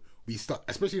show, we start,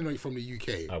 especially like, from the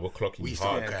UK. We're clocking we you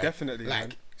start hard. Yeah, going, definitely. like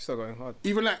man. Still going hard.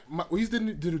 even like we used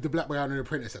to do the black guy on an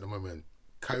apprentice at the moment,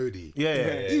 Cody.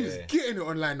 Yeah. He was getting it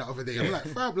online the other day. I'm like,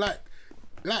 fam,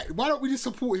 like why don't we just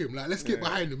support him? Like let's get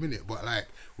behind him in it. But like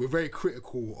we're very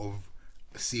critical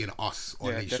of seeing us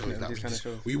on Yeah, these shows. definitely, That these we, kind of just,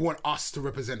 shows. we want us to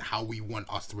represent how we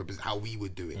want us to represent how we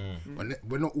would do it. But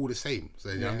we're not all the same. So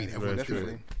you know what I mean? Everyone's definitely.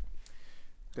 different.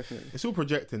 Definitely. It's all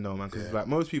projecting though, man. Because like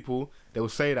most people, they will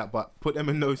say that, but put them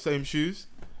in those same shoes,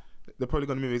 they're probably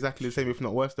gonna move exactly the same, if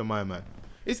not worse than my man.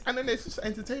 And then it's just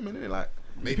entertainment, isn't it? Like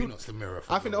Maybe not Samira.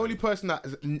 I think the only person that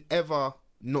has ever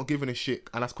not given a shit,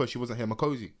 and that's because she wasn't here,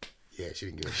 Makosi. Yeah, she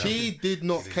didn't give a damn. She did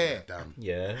not care, Damn.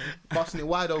 Yeah. busting it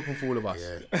wide open for all of us.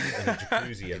 Yeah. In the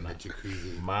jacuzzi In and the that.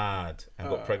 jacuzzi. Mad. And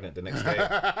got pregnant the next day.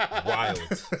 Wild.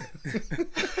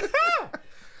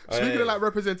 Speaking of like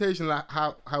representation, like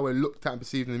how we're looked at and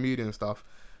perceived in the media and stuff,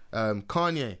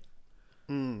 Kanye,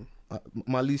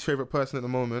 my least favorite person at the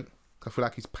moment. I feel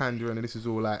like he's pandering, and this is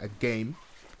all like a game.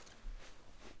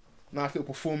 Nice little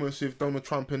performance with Donald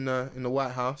Trump in the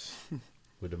White House,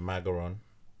 With the MAGA on.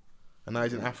 and now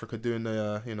he's in Africa doing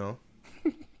the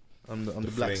I'm the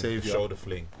black Fling, savior. shoulder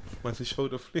fling. Wants the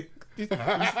shoulder flick.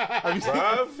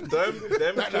 Bruv,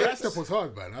 them That clips. step was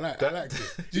hard, man. I liked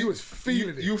it. He was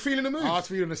feeling it. You feeling the move? I was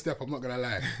feeling the step. I'm not gonna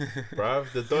lie.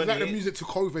 Bruv, the It's like the Donny. music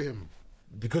took over him.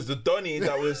 Because the Donny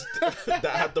that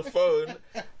had the phone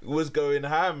was going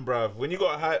ham, bruv. When you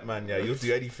got a hype man, yeah, you'll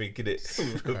do anything in it.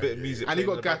 With a bit of music. And he playing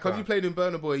got in the gas because he background. played in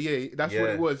Burna Boy. Yeah, that's what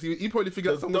Yeah. it was. He probably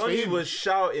figured out The songs for Donny him. was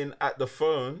shouting at the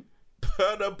phone,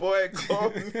 Burna Boy,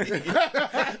 call me.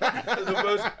 That's the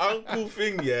most uncle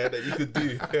thing, yeah, that you could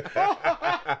do.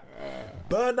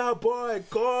 Burna Boy,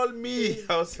 call me.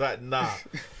 I was like, nah.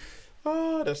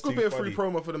 Oh, that's Good too bit of funny. free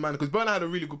promo for the man because Burna had a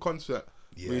really good concert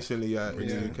recently in Yeah.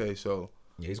 the UK. So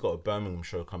Yeah, he's got a Birmingham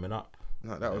show coming up.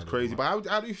 that was crazy. But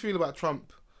how do you feel about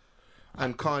Trump?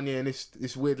 and Kanye and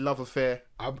this weird love affair.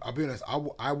 I'll be honest.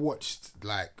 I watched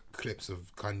like clips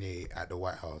of Kanye at the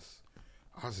White House.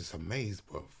 I was just amazed,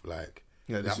 bro. Like,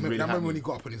 Yeah, this I is remember, really I remember when happening. he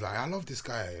got up and he's like, "I love this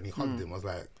guy," and he hugged him. I was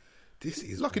like, "This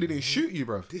is Lucky they didn't shoot you,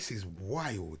 bro. This is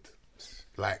wild.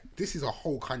 Like, this is a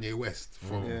whole Kanye West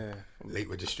from Late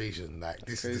Registration. Like,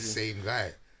 this is the same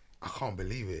guy. I can't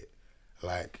believe it.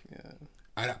 Like,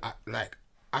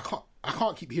 I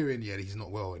can't keep hearing that he's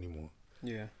not well anymore.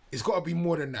 Yeah, It's got to be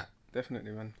more than that.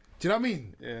 definitely, man. Do you know what I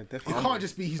mean? Yeah, It definitely. can't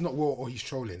just be he's not well or he's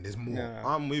trolling. There's more. Yeah.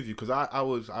 I'm with you because I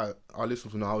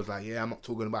listened to him. I was like, yeah, I'm not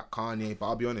talking about Kanye, but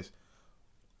I'll be honest,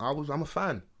 I'm a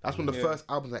fan. That's one of the first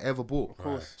albums I ever bought. Of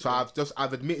course. So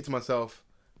I've admitted to myself,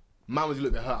 man was a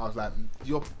little bit hurt. I was like,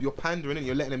 you're pandering and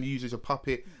you're letting them use as a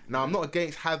puppet. Now I'm not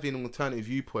against having an alternative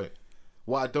viewpoint.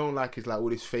 What I don't like is like all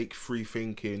this fake free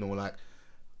thinking or like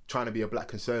trying to be a black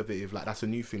conservative. Like that's a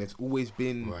new thing. It's always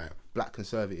been black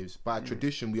conservatives. By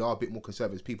tradition, we are a bit more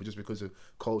conservative people just because of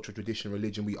culture, tradition,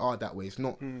 religion. We are that way. It's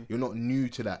not you're not new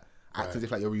to that. Acting as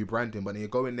if like you're rebranding, but then you're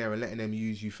going there and letting them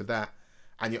use you for that,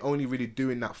 and you're only really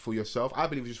doing that for yourself. I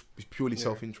believe it's purely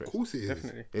self-interest. Of course it is.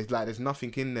 Definitely. There's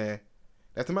nothing in there.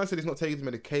 As the man said, he's not taking his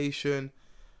medication.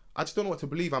 I just don't know what to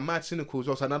believe. I'm mad cynical as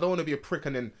well. So, and I don't want to be a prick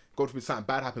and then go to something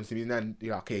bad happens to me and then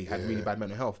you're like, okay, he had really bad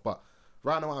mental health. But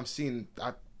right now what I'm seeing,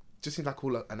 just seems like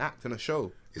all an act and a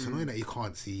show. It's annoying that you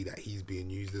can't see that he's being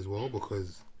used as well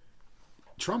because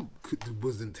Trump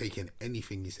wasn't taking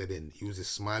anything he said in. He was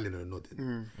just smiling and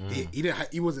nodding.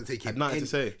 He wasn't taking Had nothing to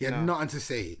say. He had nothing to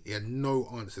say. He had no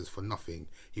answers for nothing.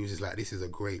 He was just like, this is a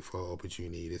great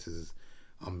opportunity.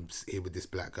 I'm here with this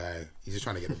black guy. He's just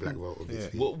trying to get the black vote,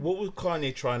 obviously. What was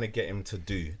Kanye trying to get him to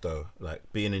do though? Like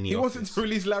being in the He office. wanted to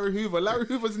release Larry Hoover. Larry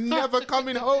Hoover's never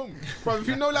coming home. Bro, if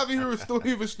you know Larry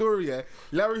Hoover's story, yeah,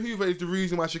 Larry Hoover is the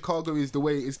reason why Chicago is the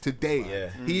way it is today.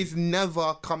 Yeah. He's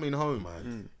never coming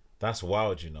home. That's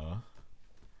wild, you know.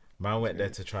 Man went there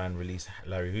to try and release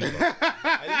Larry Hoover.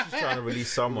 At least he's trying to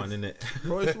release someone, innit?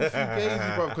 Bro, it's all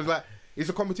fugazi, bro. Because like it's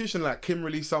a competition. Like Kim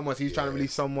released someone, so he's trying to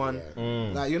release someone.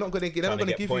 Like you're not gonna get. They're not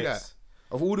gonna get give you that points.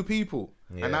 of all the people.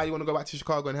 Yeah. And now you want to go back to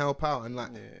Chicago and help out and like.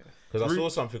 Because I saw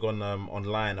something on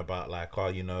online about like,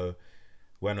 you know,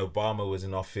 when Obama was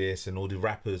in office and all the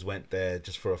rappers went there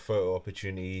just for a photo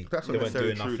opportunity, That's they not weren't doing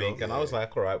necessarily true, nothing. though. And I was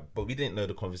like, all right, but we didn't know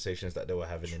the conversations that they were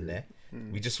having in there.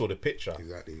 We just saw the picture,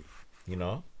 Exactly. you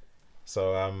know.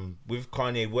 So with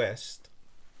Kanye West,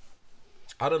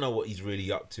 I don't know what he's really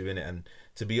up to in it, and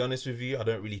to be honest with you, I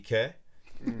don't really care.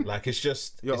 Like it's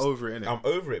just You're over it, innit? I'm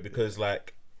over it because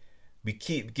like we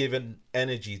keep giving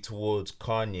energy towards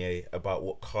Kanye about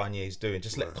what Kanye's doing.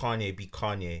 Just let Kanye be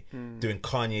Kanye, doing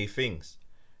Kanye things,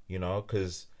 you know.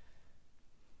 Because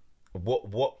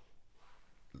what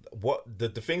the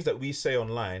things that we say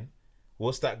online,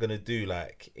 what's that gonna do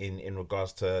like in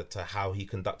regards to how he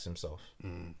conducts himself?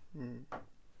 And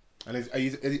are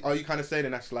you kind of saying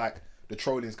that's like the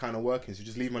trolling's kind of working? So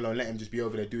just leave him alone, let him just be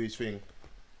over there, do his thing,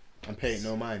 and pay it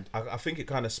no mind. I think it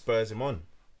kind of spurs him on.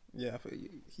 Yeah, I think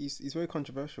he's very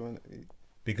controversial, and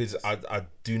Because I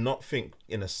do not think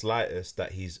in the slightest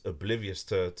that he's oblivious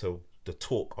to the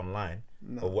talk online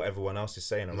or what everyone else is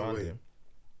saying around way. him.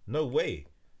 No way.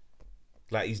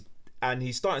 Like he's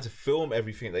starting to film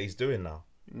everything that he's doing now.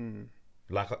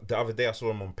 Like the other day I saw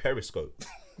him on Periscope.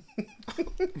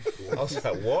 I was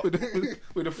like, what?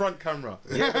 With the front camera.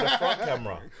 Yeah, with the front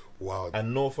camera Wow.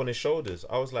 and North on his shoulders.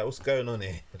 I was like, what's going on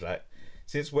here? Like,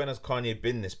 since when has Kanye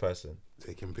been this person?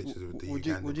 Taking pictures with the would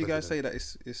Ugandan you guys say president.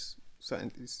 that it's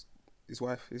certain his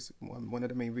wife is one of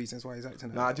the main reasons why he's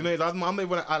acting? Nah, do you know?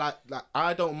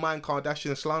 I don't mind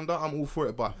Kardashian slander. I'm all for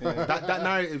it, but that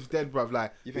narrative's dead, bruv.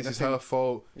 Like You think this is that's her him?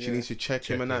 fault. She Yeah. needs to check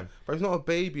him Check and that. him. But it's not a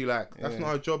baby. Like that's not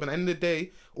her job. And at the end of the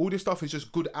day, all this stuff is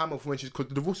just good ammo for when because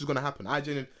the divorce is gonna happen. I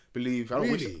genuinely believe. I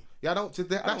don't wish. Really? Yeah, I don't.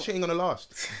 That shit ain't gonna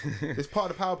last. It's part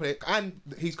of the power play, and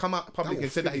he's come out public will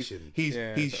and said that finish him.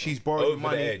 she's borrowing Over the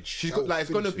money. edge. She's That got will like it's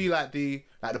gonna finish be like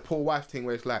the poor wife thing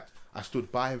where it's like I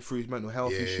stood by him through his mental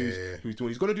health issues. Yeah.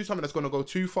 He's gonna do something that's gonna go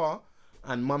too far.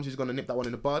 And Mums is gonna nip that one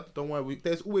in the bud. Don't worry,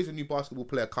 there's always a new basketball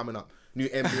player coming up, new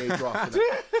NBA draft.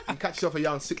 You can catch yourself a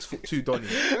young 6'2" Donny,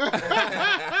 a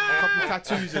couple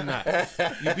tattoos and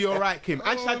that. You'll be all right, Kim.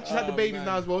 And she had the babies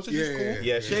now as well, so she's Yeah, cool. yeah,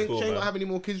 yeah. She She's ain't cool, gonna man. have any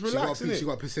more kids. She Relax, got, she innit?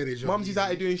 got a percentage of Mumsy's out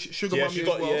here doing sugar Yeah, mummy she as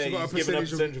got well. yeah. She got a He's giving her percentage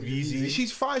percentage of of Yeezy.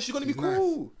 She's fine. She's gonna be She's nice.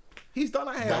 cool. He's done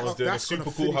her hair. That was doing a That's gonna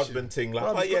super cool finish husband him. thing. Like,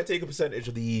 Bruv, oh he's yeah, got- take a percentage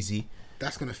of the Yeezy.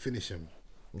 That's gonna finish him.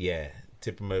 Yeah,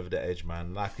 tip him over the edge,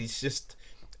 man. Like he's just.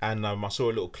 And I saw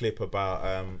a little clip about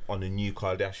on the new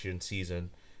Kardashian season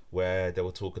where they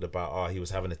were talking about he was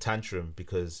having a tantrum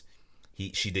because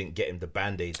she didn't get him the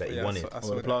band-aid that he wanted.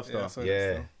 Or the plaster.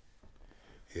 Yeah.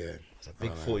 Yeah. It's a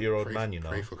big 40-year-old Pray- man, you know.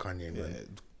 Pray for Kanye,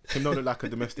 man. Kim don't look like a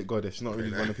domestic goddess. She's not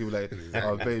really one of the people like,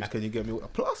 oh, babes, can you get me a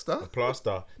plaster?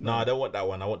 Plaster. No, I don't want that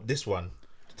one. I want this one.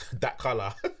 That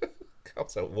colour. I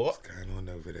was like, what? What's going on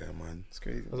over there, man? It's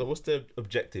crazy. I was like, what's the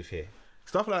objective here?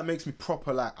 Stuff like that makes me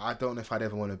proper like, I don't know if I'd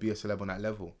ever want to be a celeb on that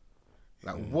level.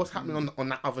 Like, what's happening on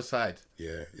that other side?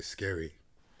 Yeah, it's scary.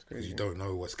 Because you don't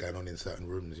know what's going on in certain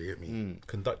rooms, you get me?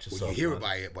 Conduct Well, yourself. you hear man.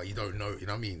 about it, but you don't know, you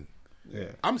know what I mean? Yeah.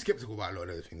 I'm skeptical about a lot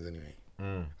of those things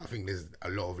anyway. I think there's a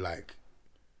lot of like,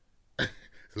 it's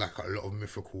like a lot of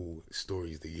mythical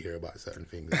stories that you hear about certain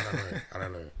things. I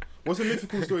don't know. What's a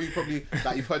mythical story you probably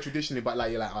that you've heard traditionally, but like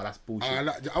you're like, oh, that's bullshit.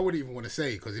 I wouldn't even want to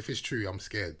say because if it's true, I'm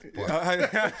scared. But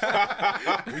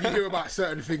when you hear about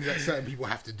certain things that certain people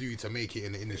have to do to make it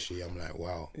in the industry, I'm like,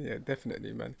 wow. Yeah,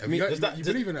 definitely, man. Have you, you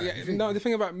believe in that? Yeah, You think- no, the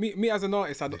thing about me as an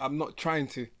artist, I'm not trying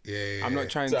to. Yeah, I'm not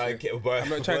trying So to. I get a boy- I'm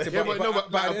not trying to. Yeah, but no, but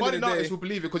at like, the a end budding of the artist day, will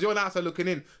believe it because you're an outside looking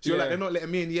in. So you're Yeah. like, they're not letting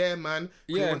me in. Yeah, man.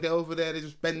 Yeah. Yeah. They're over there. They're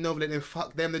just bending over. Then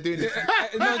fuck them. They're doing this.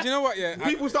 no, do you know what? Yeah,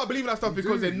 People start believing that stuff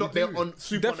because they're not. They're on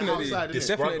super on the definitely, outside. innit?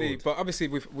 definitely. Struggled. But obviously,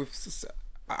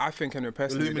 I think in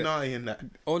personally, that Illuminati and that.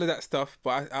 all of that stuff.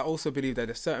 But I also believe that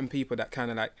there's certain people that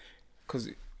kind of like, because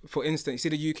for instance,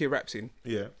 you see the UK rap scene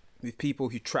Yeah. with people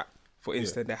who trap. For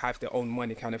instance, they have their own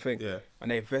money kind of thing, Yeah.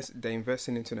 and they're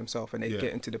investing into themselves, and they Yeah.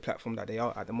 get into the platform that they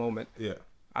are at the moment. Yeah.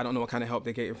 I don't know what kind of help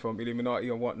they're getting from Illuminati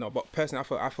or whatnot, but personally,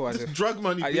 I feel as if Drug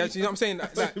money. yeah, B. you know what I'm saying?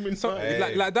 Like,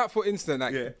 Illuminati. like that, for instance,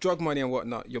 like Yeah. drug money and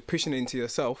whatnot. You're pushing it into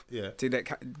yourself Yeah. to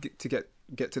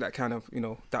get to that kind of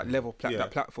that level, Yeah.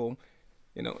 that platform.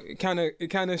 You know, it kind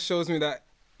of shows me that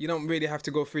you don't really have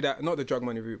to go through that, not the drug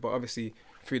money route, but obviously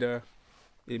through the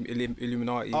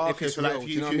Illuminati. Oh, if okay, it's so real, like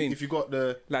do you know what I mean? if you got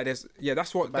the Like that's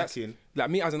that's backing. like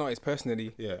me as an artist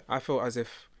personally. Yeah. I feel as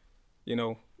if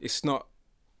it's not.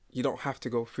 You don't have to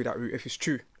go through that route if it's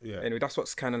true. Yeah. Anyway, that's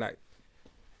what's kind of like.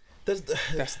 Does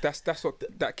That's what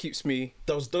that keeps me.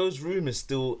 those rumors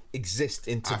still exist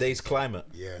in today's climate?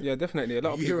 Yeah. Yeah, definitely. A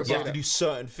lot of You hear people You say have to that. do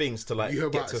certain things to like You hear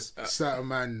get about to. certain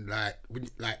man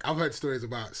like I've heard stories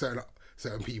about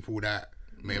certain people that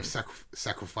may have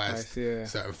sacrificed yeah.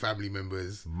 certain family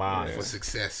members Man. for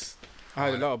success. I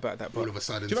heard a lot about that, All but of a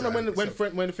sudden, Do you remember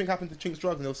certain- when the thing happened to Chinks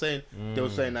Drugs and they were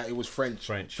saying that it was French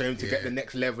for him to get Yeah. the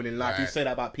next level in life. Right. You said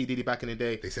that about P Diddy back in the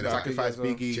day. They said sacrificed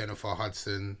about Biggie. Jennifer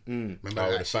Hudson, remember Oh,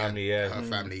 that the she had family, yeah. her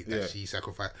family that Yeah. she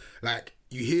sacrificed. Like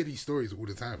you hear these stories all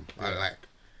the time. I like.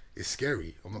 It's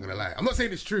scary. I'm not gonna lie. I'm not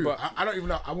saying it's true. But- I don't even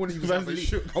know. I wouldn't even say I Man's believe.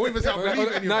 shook. I wouldn't even say I believe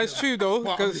any of no, it. it's true though.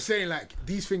 But I'm Because just saying, like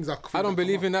these things are. I don't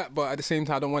believe in that, but at the same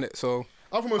time, I don't want it. So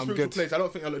I'm from a spiritual good. place. I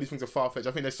don't think a lot of these things are far fetched.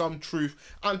 I think there's some truth.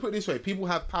 And put it this way, people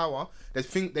have power. There's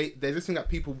this thing that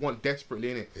people want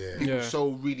desperately in it. Yeah. People Yeah. so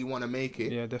really want to make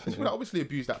it. Yeah, definitely. People that obviously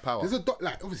abuse that power. There's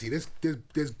like obviously there's good,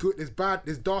 there's bad,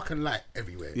 there's dark and light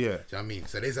everywhere. Yeah. Do you know what I mean?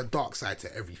 So there's a dark side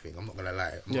to everything. I'm not gonna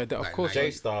lie. I'm Yeah, not, that- of like, course.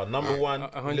 naive. J-Star, number one,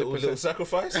 100%. little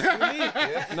sacrifice.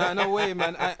 no way,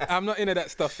 man. I'm not into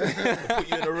that stuff. Put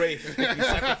you in a wraith. You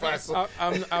sacrifice.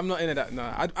 I'm not into that.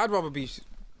 No, I'd rather be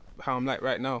how I'm like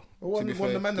right now. One to be of the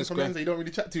fair. man Just from grind. Menza you don't really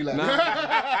chat to like Nah.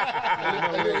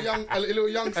 a little young A little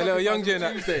young sacrifice Jane,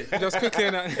 on Tuesday. just quickly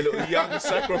and A little young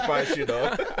sacrifice, you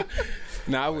know.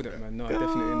 Nah, I wouldn't, man. No,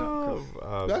 definitely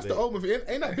not. That's the old movie.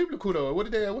 Ain't that biblical though? What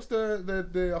did they? What's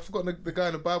the? I forgot the guy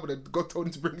in the Bible that God told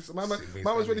him to bring. Man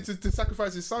was ready to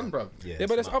sacrifice his son, bro. Yeah,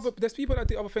 but there's people that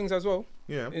do other things as well.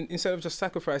 Yeah. Instead of just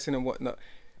sacrificing and whatnot.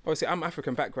 Obviously, I'm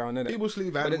African background, innit? People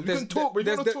sleep But animals. You can talk, but if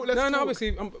you want to talk, let's no, talk.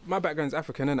 obviously, my background's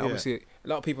African, and Yeah. obviously, a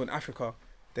lot of people in Africa,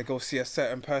 they go see a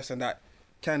certain person that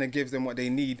kind of gives them what they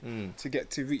need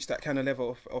to reach that kind of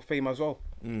level of fame as well.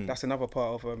 That's another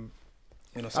part of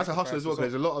That's a hustle as well. 'Cause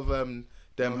there's a lot of them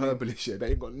herbalists shit. They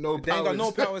ain't got no powers. They ain't got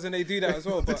no powers, and they do that as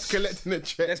well. But Just collecting a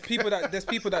check. there's people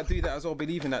that do that as well,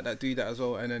 believe in that do that as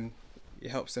well, and then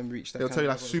it helps them reach that. They'll kind tell you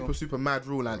of that level as well. super mad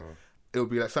rule, and it'll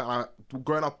be like something like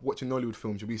growing up watching Nollywood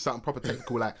films. You'll be something proper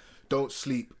technical, like don't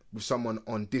sleep with someone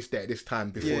on this day at this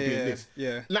time before doing this.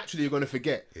 Yeah. Naturally, you're gonna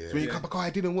forget. So when you come back, oh,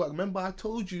 it didn't work. Remember, I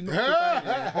told you not to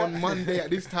buy it on Monday at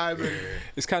this time. And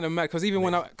It's kind of mad because even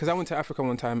when I went to Africa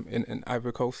one time in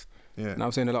Ivory Coast, and I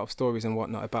was hearing a lot of stories and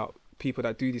whatnot about people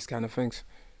that do these kind of things,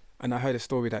 and I heard a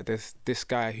story that there's this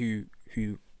guy who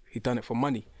he done it for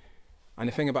money, and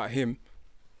the thing about him,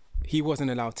 he wasn't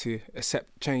allowed to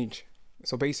accept change.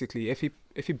 So basically, if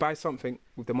he buys something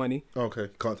with the money, okay,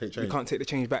 can't take change. you can't take the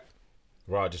change back.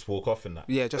 Right, just walk off in that.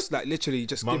 Yeah, just like literally,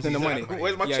 just Mumsy's give them the money. like,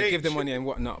 "Where's my yeah, change?" give them money and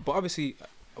whatnot. But obviously,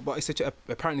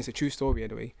 apparently it's a true story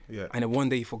anyway. Yeah. And then one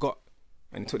day he forgot,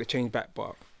 and he took the change back.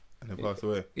 But And then passed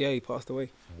away. Yeah, he passed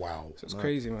away. Wow. So it's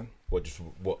crazy, man.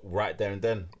 What right there and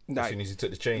then? Like, as soon as he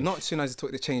took the change? Not as soon as he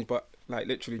took the change, but like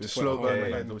literally The just slow went home burn,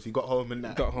 and man. Obviously, got home and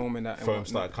that. got home and that. and foam whatnot.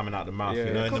 started coming out the mouth, Yeah.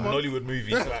 you know, in the Come on. Hollywood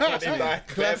movies. Like,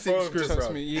 Classic foam script, just-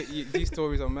 Trust me, these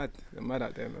stories are mad. They're mad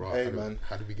out there, man. Right, Hey, how did- man.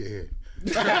 How did we get here?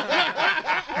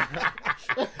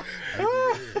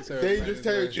 Dangerous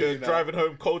territory. You're driving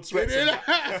home cold sweats.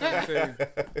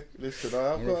 Listen,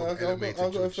 I've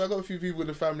got a few people in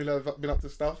the family that have been up to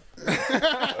stuff.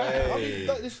 Hey.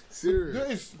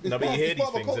 Serious. No, but you hear these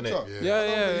things, innit?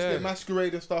 Yeah. They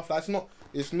masquerade and stuff. Like,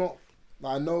 it's not.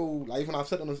 Like, I know. Like, even I've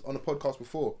said on a podcast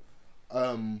before.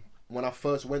 When I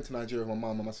first went to Nigeria with my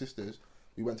mum and my sisters,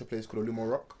 we went to a place called Olumo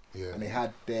Rock. Yeah. And they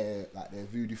had their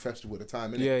voodoo festival at the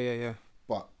time, innit? Yeah.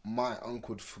 But my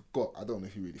uncle forgot. I don't know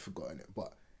if he really forgot it,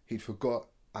 but he'd forgot.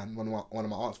 And one of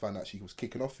my aunts found out she was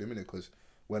kicking off him, innit? Because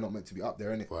we're not meant to be up there,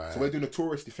 innit? Right. So we're doing a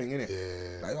touristy thing, innit?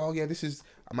 Yeah. Like, oh yeah, this is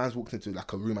a man's walked into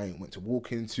like a room I ain't went to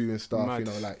walk into and stuff. Mad. You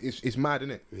know, like it's mad,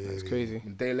 innit? It's crazy. A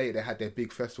day later, they had their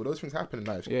big festival. Those things happen in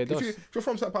life. Yeah, it does. If you're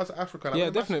from certain parts of Africa, like, Yeah,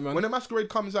 when the definitely, man. When the masquerade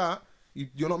comes out,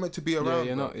 you're not meant to be around.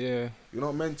 You're bro. not. Yeah. You're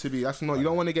not meant to be. That's not. You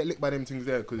don't want to get licked by them things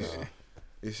there because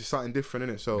it's just something different,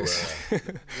 innit? So,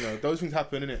 you know, those things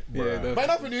happen, innit? Yeah. But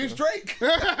enough news, Drake. go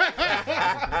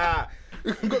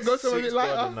somewhere a bit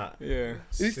lighter. Yeah.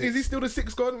 Is he still the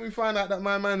sixth god? And we find out that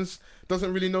my man's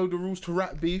doesn't really know the rules to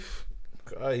rap beef.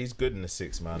 He's good in the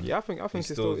six, man. Yeah, I think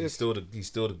he's it's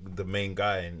still the main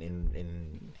guy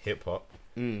in hip hop.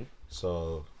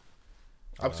 So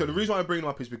So the reason why I bring him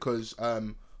up is because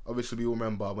obviously we all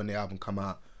remember when the album come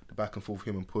out, the back and forth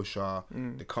him and Pusha,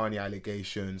 the Kanye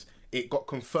allegations. It got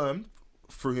confirmed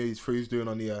through his doing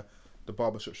on the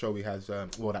barbershop show he has,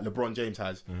 that LeBron James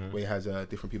has, where he has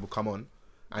different people come on,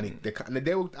 and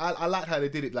I liked how they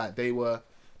did it. Like they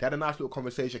had a nice little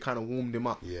conversation, kind of warmed him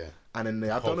up. Yeah. And then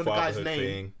I Whole don't know the guy's fatherhood name.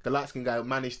 thing. The light skinned guy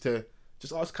managed to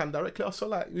just ask kind of directly. Also,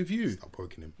 like with you. Stop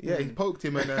poking him. Yeah, he poked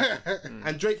him,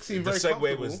 and Drake seemed the very segue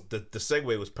comfortable. was the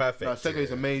segue was perfect. No, segue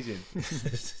is amazing.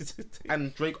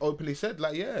 And Drake openly said,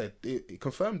 like, yeah, it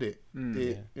confirmed it.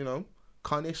 You know,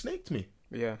 Kanye snaked me.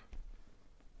 Yeah.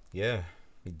 Yeah,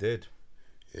 he did.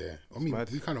 Yeah. I mean, mad.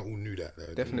 we kind of all knew that,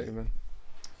 though. Definitely, man.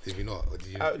 Did we not? Or did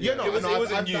you? Yeah, no, it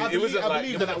wasn't new. It wasn't I like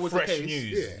believe it that wasn't was the fresh case.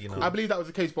 news. Yeah, You cool. know, I believe that was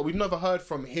the case, but we've never heard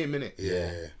from him, innit?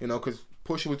 Yeah. You know, because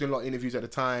Pusha was doing a lot of interviews at the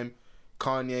time.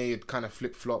 Kanye had kind of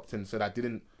flip-flopped and said I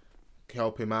didn't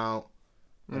help him out.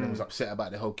 And then was upset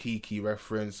about the whole Kiki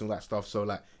reference and all that stuff. So,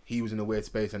 like, he was in a weird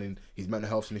space and in his mental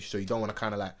health and so you don't want to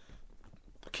kind of, like,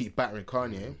 keep battering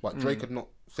Kanye. But Drake had not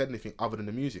said anything other than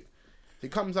the music. He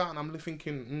comes out and I'm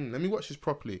thinking, let me watch this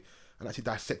properly and actually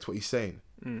dissect what he's saying.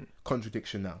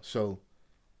 Contradiction now. So,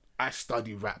 I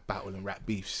study rap battle and rap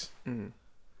beefs.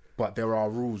 But there are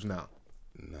rules now.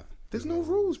 No. There's no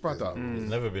rules, brother. there's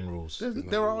never been rules.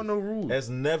 There are no rules. There's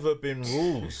never been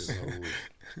rules.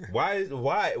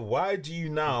 Why do you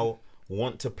now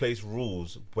want to place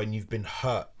rules when you've been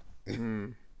hurt?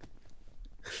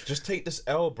 Just take this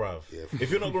L, bruv. Yeah.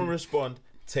 If you're not going to respond,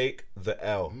 take the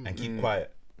L and keep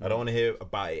quiet. I don't want to hear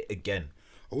about it again.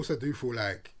 I also do feel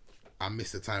like I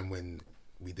missed the time when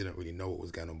we didn't really know what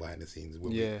was going on behind the scenes.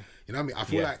 When Yeah. you know what I mean? I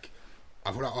feel like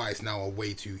artists now are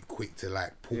way too quick to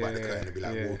like pull back the Yeah, curtain and be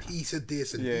like, yeah. well, he said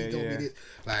this and Yeah, he told me yeah. this.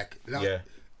 Like, Yeah.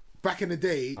 back in the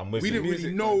day, I'm we with you. didn't really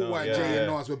Music, know no, why yeah, Jay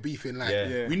and yeah. Nas were beefing. Like,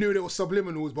 Yeah. we knew there were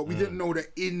subliminals, but we didn't know the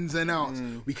ins and outs.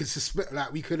 We could suspect,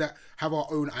 like, we could have our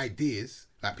own ideas.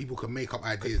 Like, people could make up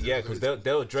ideas. Yeah, because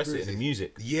they'll address it in the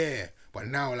music. Yeah, but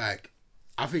now, like,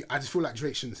 I just feel like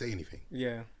Drake shouldn't say anything.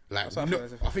 Yeah. Like, That's what no, I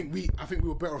feel. I think we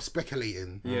were better off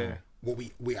speculating. Yeah. What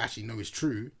we actually know is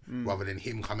true, rather than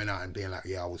him coming out and being like,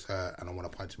 "Yeah, I was hurt and I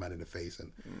want to punch a man in the face,"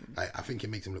 and I think it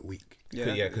makes him look weak.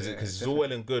 Yeah, because it's all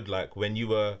well and good. Like when you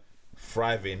were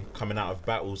thriving, coming out of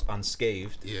battles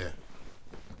unscathed, Yeah,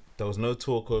 there was no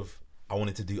talk of I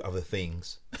wanted to do other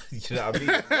things. You know what I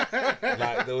mean?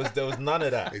 Like there was none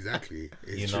of that. exactly.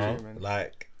 It's You true. know,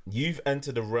 like you've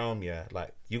entered the realm. Yeah,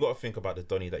 like you got to think about the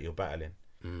Donny that you're battling.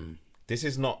 This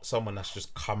is not someone that's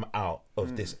just come out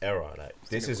of this era. Like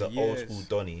this is an old years. school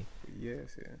Donny.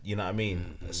 Yes, yeah. You know what I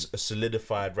mean? A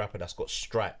solidified rapper that's got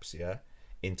stripes, yeah,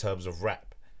 in terms of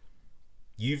rap.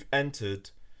 You've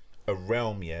entered a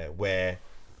realm, yeah, where,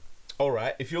 all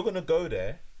right, if you're gonna go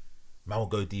there, man will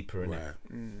go deeper in it.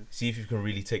 Right. See if you can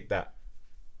really take that.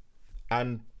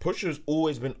 And Pusha's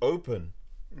always been open.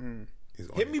 He's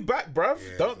on Hit it. me back, bruv.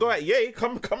 Yeah, Don't go at Ye.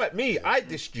 Come at me. I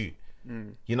dissed you.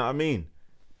 You know what I mean?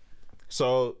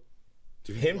 So,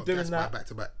 Do you think him you got doing gas that, back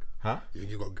to back? huh? You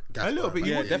think you got gas A little back bit, back?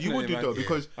 you Yeah, would definitely, do man. though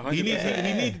because Yeah. he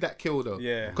 100%. needed that kill though.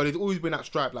 Yeah. Because it's always been that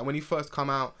stripe. Like when he first come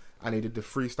out and he did the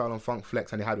freestyle on Funk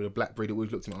Flex, and he had with a black braid. It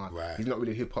always looked at me like, Right. he's not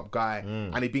really a hip hop guy,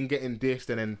 and he'd been getting dissed,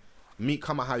 and then Meek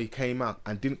come out how he came out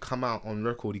and didn't come out on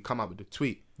record. He come out with the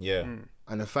tweet. Yeah.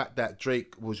 And the fact that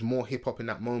Drake was more hip hop in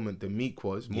that moment than Meek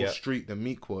was, more Yeah. street than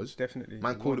Meek was. Definitely.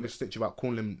 Man called him a snitch about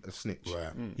calling him a snitch.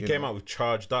 Right. He came out with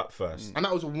Charged Up first. And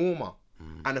that was a warmer.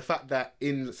 And the fact that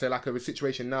in, say, like a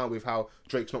situation now with how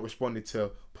Drake's not responded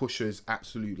to Pusha's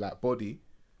absolute like body,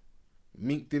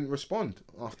 Meek didn't respond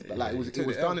after that. Like it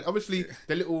was done. And obviously,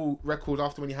 the little record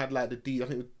after when you had like the D, I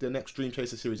think the next Dream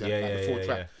Chaser series, had, Yeah, like yeah, the 4 yeah,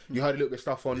 track. You heard a little bit of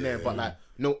stuff on there, but like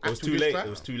no. It was too late. It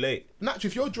was too late. Naturally,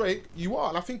 if you're Drake, you are.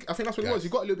 And I think that's what it was. You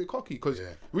got a little bit cocky because,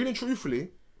 really and truthfully,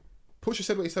 Pusha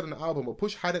said what he said on the album, but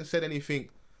Push hadn't said anything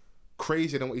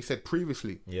crazier than what he said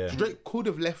previously. Yeah. So Drake could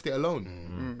have left it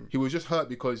alone. He was just hurt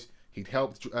because he'd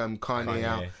helped Kanye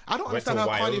out. I don't Went understand to how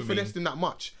Kanye Wyoming. finessed him that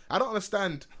much. I don't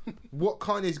understand what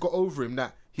Kanye's got over him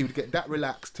that he would get that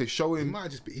relaxed to show He him.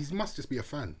 must just be a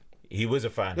fan. He was a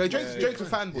fan. Yeah, Drake's a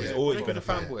fanboy. He's always Drake been a is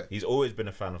fan. He's always been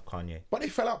a fan of Kanye. But they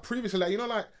fell out previously. Like, you know,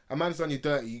 like a man's done you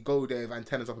dirty, you go there with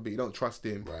antennas up a bit, you don't trust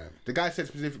him. Right. The guy said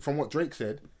specific from what Drake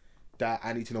said that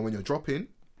I need to know when you're dropping,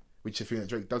 which is a thing that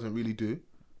Drake doesn't really do.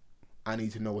 I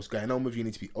need to know what's going on with you. You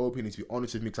need to be open. You need to be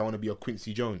honest with me because I want to be a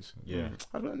Quincy Jones. Yeah.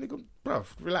 I don't know, nigga, bruv,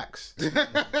 relax.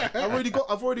 I've already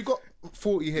got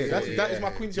 40 here. That is my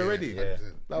Quincy already. Yeah.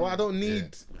 Like, I don't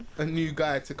need a new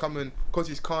guy to come and because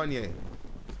he's Kanye.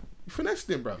 You finessed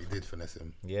him, bruv. He did finesse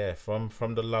him. Yeah, from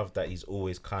the love that he's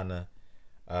always kind of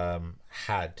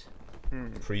had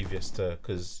previous to,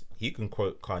 because he can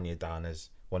quote Kanye down as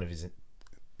one of his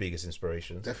biggest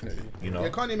inspirations. Definitely. You know. Yeah,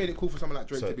 Kanye made it cool for someone like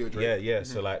Drake So, to be a Drake. yeah, yeah.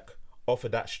 So like, off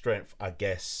of that strength, I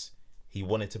guess he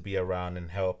wanted to be around and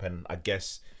help, and I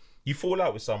guess you fall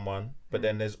out with someone, but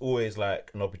then there's always like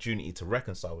an opportunity to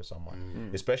reconcile with someone,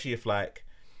 especially if like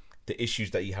the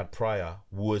issues that he had prior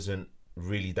wasn't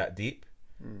really that deep.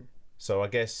 So I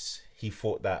guess he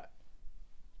thought that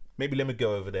maybe let me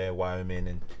go over there, Wyoming,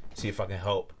 and see if I can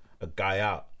help a guy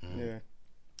out. Yeah.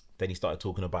 Then he started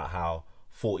talking about how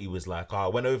 40 was like, oh, I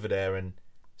went over there and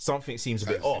something seems a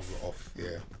bit off.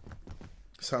 Yeah.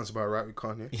 Sounds about right with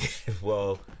Kanye.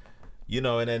 Well, you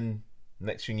know, and then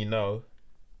next thing you know,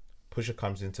 Pusha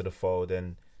comes into the fold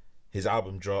and his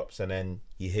album drops, and then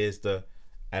he hears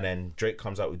and then Drake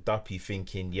comes out with Duppy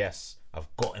thinking, yes, I've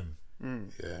got him.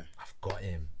 Yeah. I've got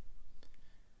him.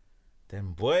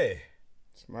 Then boy,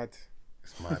 It's mad.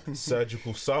 It's mad.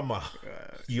 Surgical Summer,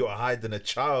 you're hiding a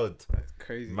child. That's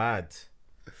crazy. Mad.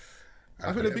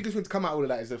 I think the biggest thing to come out of all of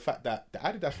that is the fact that the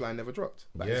Adidas line never dropped.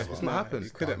 Like, Yeah. it's not happened. He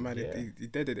couldn't, man. Yeah. He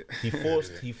deaded it. He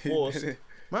forced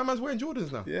My man's wearing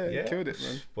Jordans now. Yeah, Yeah. he killed it,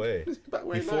 man. boy. Back He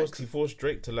wearing forced Nikes.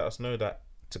 Drake to let us know that,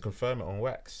 to confirm it on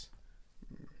wax.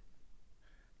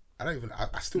 I don't even.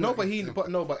 I still. No, don't even- but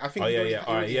I think Oh, he yeah, already, yeah. he Alright,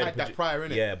 already yeah, had but that prior,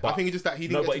 innit? yeah, but- I think he just that he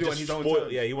No, didn't but get to he do it on just his own spoiled.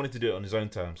 terms. Yeah, he wanted to do it on his own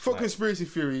terms. For Like, conspiracy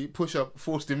theory, Pusha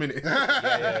forced him in it.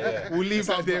 yeah. We'll leave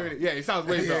that there. Innit? Yeah, it sounds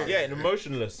way better. Yeah, and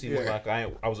emotionless. He was like, I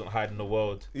wasn't hiding the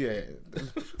world. Yeah,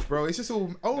 bro, it's just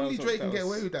all only was what- Drake can that get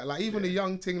was- away with that. Like even the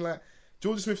young thing, like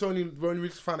Georgia Smith's only really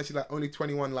found that she's like only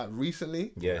 21, like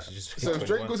recently. Yeah, she just. So if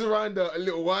Drake 21. was around a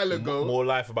little while ago, More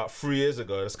life about 3 years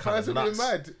ago. That's kind that's of a bit nuts.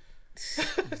 mad.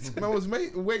 Man was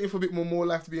waiting for a bit more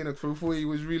life to be in it before he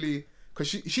was really. Because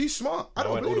she's smart. I I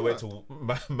don't went all the way blame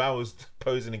to man was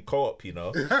posing in co-op, you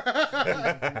know.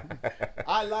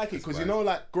 I like it because you know,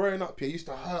 like growing up here, it used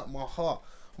to hurt my heart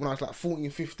when I was like 14,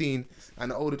 15,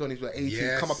 and the older Donnies were 18,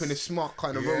 Yes. come up in this smart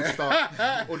kind of roadster,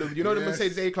 or the the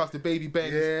Mercedes A class, the baby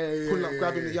Benz, Yeah, pulling up, yeah,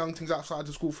 grabbing yeah. the young things outside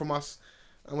the school from us,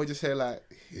 and we're just here like,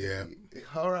 Yeah.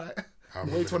 all right.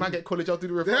 remember Wait till when I get college, I'll do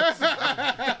the reverse.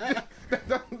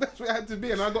 That's what it had to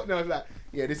be, and I got there. I was like,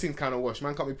 yeah, this thing's kind of washed.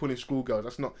 Man, can't be pulling schoolgirls.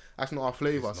 That's not our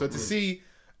flavour. So to see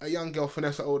a young girl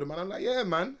finesse an older man, I'm like, yeah,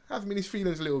 man, have me in his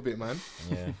feelings a little bit, man.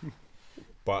 Yeah.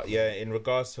 But yeah, in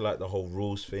regards to like the whole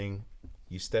rules thing,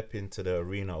 you step into the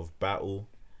arena of battle,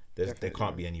 there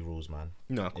can't be any rules, man.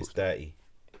 No, of course It's dirty.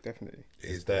 Definitely.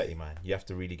 It's dirty, man. You have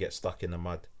to really get stuck in the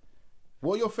mud.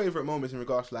 What are your favourite moments in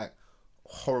regards to like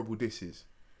horrible disses?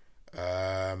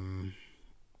 I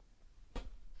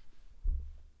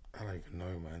don't even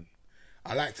know, man.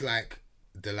 I liked like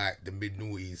the mid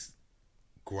noughties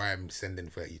grime sending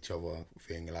for each other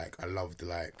thing. Like I loved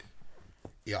like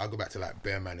I go back to like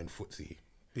Bearman and Footsie.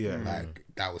 Yeah. Like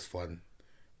that was fun.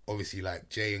 Obviously like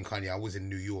Jay and Kanye. I was in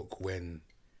New York when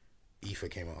Ether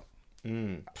came out.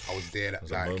 I was there. That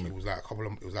was a like moment. it was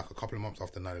like a couple of months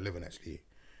after 9/11 actually.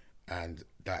 And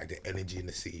like the energy in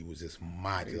the city was just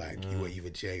mad. Like you were either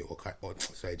Jay or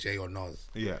Jay or Nas.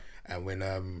 Yeah. And when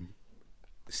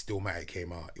Stillmatic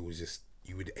came out, it was just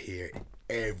you would hear it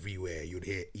everywhere. You'd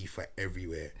hear Ether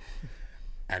everywhere.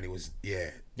 and it was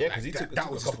Yeah, like, 'cause he took- it that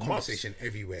took was a just a couple months. conversation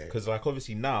everywhere. Because like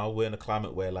obviously now we're in a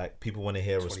climate where like people want to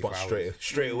hear a 24 response hours.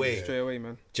 straight away. Straight away,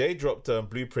 man. Jay dropped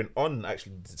Blueprint on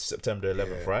actually September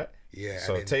 11th, right? Yeah,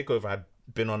 So and then- Takeover had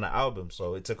been on that album,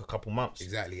 so it took a couple months.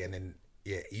 Exactly, and then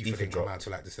Ether Ether didn't come dropped. out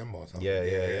till like December or something.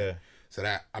 Yeah. So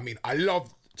that, I mean, I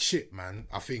love Chip, man.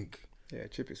 I think Yeah,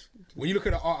 Chip is. when you look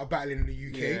at the art of battling in the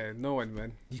UK, Yeah, no one,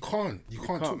 man. you can't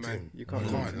talk to man. him. You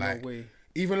can't. No like way.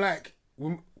 even like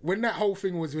when that whole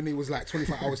thing was when it was like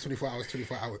 24 hours, 24 hours,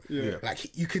 24 hours. Yeah.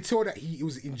 Like you could tell that he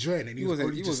was enjoying it. He was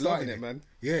only He just was loving starting it, man.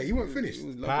 Yeah, he wasn't finished. He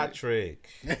was loving Patrick.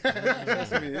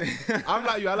 it. I'm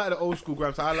like you. I like the old school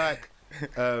Grams. I like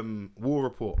War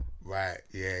Report. Right.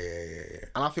 Yeah.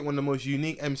 And I think one of the most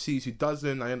unique MCs who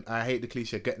doesn't, I hate the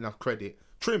cliche, get enough credit,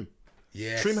 Trim.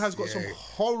 Yes, Trim has got yeah. some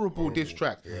horrible diss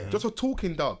tracks. Just a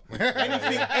talking dog.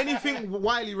 anything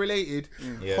Wiley related,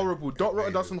 Yeah. horrible. Dot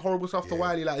Rotten does some horrible stuff to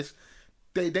Wiley. Like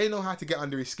they know how to get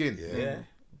under his skin. Yeah.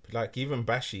 Like even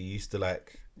Bashi used to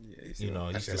like, you know,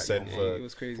 used to like send that. for Yeah, it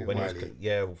was crazy. when he was,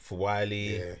 Wiley. for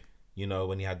Wiley. Yeah. You know,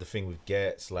 when he had the thing with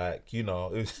Getz, like, you know,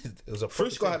 it was a proper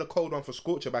Frisco thing. had a cold one for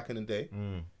Scorcher back in the day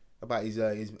about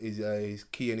his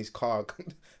key and his car.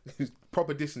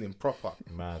 Proper dissing him, proper.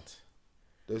 Mad.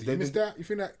 You missed that? You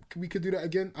think that we could do that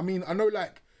again? I mean, I know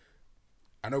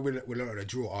we're not the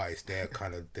drill artists. They're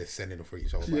sending them for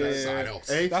each other. But that's something else.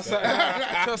 Hey, That's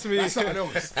trust me. That's something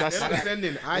else. That's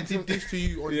understanding. I did this to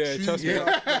you on Yeah, trust Tuesday.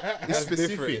 me. It's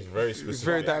specific. It's very specific. It's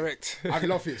very direct. I'd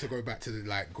love it to go back to the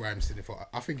like grime singing for.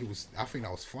 I think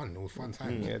that was fun. It was fun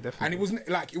time. Yeah, definitely. And it wasn't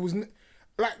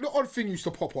like the odd thing used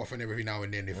to pop off and every now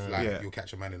and then if you'll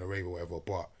catch a man in a rave or whatever.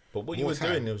 But what you more were time,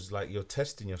 doing, it was like you're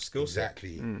testing your skill set.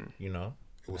 exactly. You know?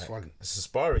 It was fun. It's a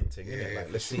sparring thing, isn't it? Yeah, Like,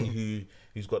 for let's see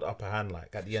who's got the upper hand.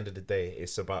 Like, at the end of the day,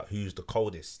 it's about who's the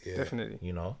coldest. Yeah. Definitely.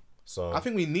 You know? So, I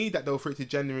think we need that though for it to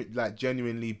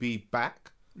genuinely be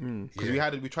back.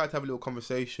 Because we tried to have a little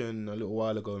conversation a little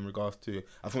while ago in regards to,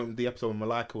 I think the episode when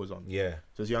Malika was on. yeah. So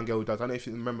there's a young girl who does, I don't know if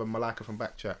you remember Malika from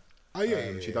Backchat. Oh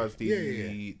yeah, She does the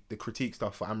Yeah. the critique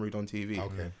stuff for Amarid on TV.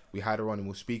 Okay. We had her on and we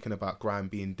were speaking about grime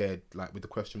being dead, like with the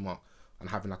question mark, and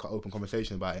having like an open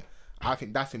conversation about it. I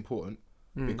think that's important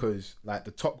because like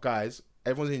the top guys,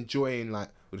 everyone's enjoying like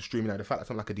with the streaming, like the fact that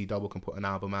someone like a D Double can put an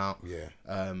album out. Yeah.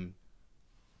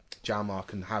 Jammer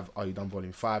can have Are You Done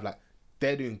Volume 5. Like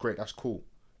they're doing great. That's cool.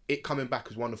 It coming back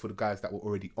is wonderful. The guys that were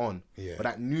already on. Yeah. But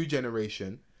that new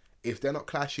generation, if they're not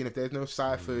clashing, if there's no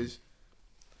ciphers.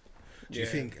 Do you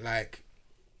think like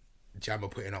Jammer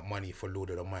putting up money for Lord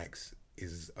of the Mics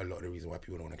is a lot of the reason why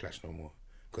people don't want to clash no more?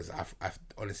 Because I've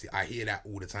honestly I hear that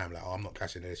all the time. Like, oh, I'm not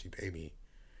clashing unless you pay me.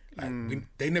 Like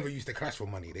they never used to clash for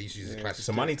money. They used to just clash. It's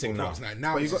a money thing now.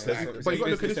 Now But you it's got, just like, but you got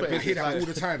to look at it this way. I hear that all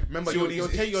the time. Remember, See all you're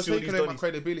these- see all taking these away my doddies.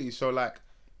 credibility. So like,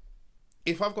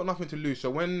 if I've got nothing to lose, so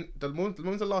when's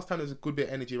the last time there's a good bit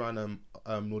of energy around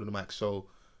Lord of the Mic? So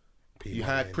you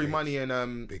had Pre Money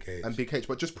and Big H. and Big H,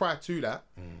 but just prior to that,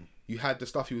 you had the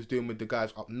stuff he was doing with the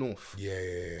guys up north.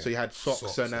 Yeah. So you had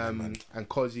Socks and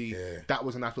Cozzy. Yeah. That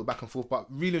was a nice little back and forth. But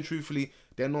really and truthfully,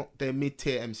 they're mid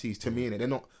tier MCs to me, innit?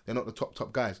 They're not the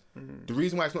top guys. The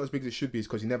reason why it's not as big as it should be is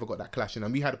because he never got that clash.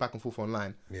 And we had a back and forth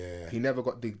online. Yeah. He never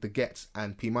got the Gets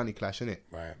and P Money clash, innit?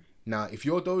 Right. Now, if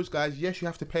you're those guys, yes, you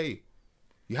have to pay.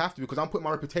 You have to, because I'm putting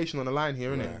my reputation on the line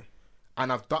here, innit?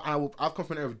 And I've come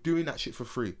from there of doing that shit for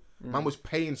free. Man was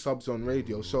paying subs on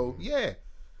radio, so yeah.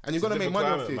 And you're gonna make money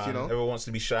off this, you know. Everyone wants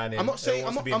to be shining. I'm not saying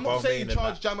Everyone I'm wants not to be saying involved in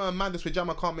charge that. Jammer and Mandus where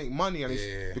Jammer can't make money, and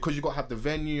it's because you got to have the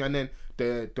venue, and then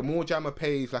the more Jammer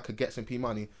pays like a Gets and P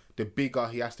Money, the bigger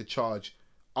he has to charge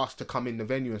us to come in the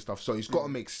venue and stuff. So it's got to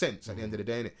make sense at the end of the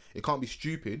day, innit? It can't be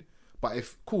stupid. But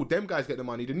if them guys get the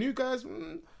money, the new guys,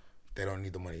 They don't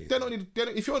need the money. they don't need.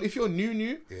 If you're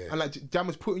new, and like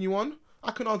Jammer's putting you on, I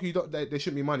can argue that there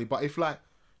shouldn't be money. But if like,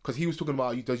 because he was talking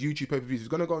about does YouTube pay-per-views, he's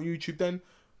gonna go on YouTube then.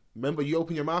 Remember, you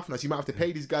open your mouth now, so you might have to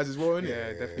pay these guys as well, innit?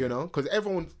 Yeah, definitely. You know, because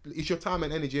everyone, it's your time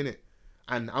and energy, innit?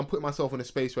 And I'm putting myself in a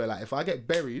space where, like, if I get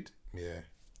buried, Yeah.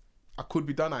 I could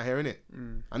be done out here, innit?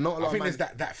 And not a lot I think of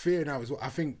there's that fear now as well. I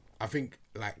think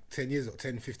like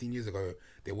 10, 15 years ago,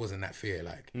 there wasn't that fear.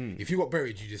 Like, if you got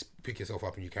buried, you just pick yourself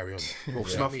up and you carry on. You know what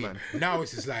snuff, I mean? man. Now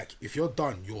it's just like, if you're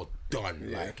done, you're done.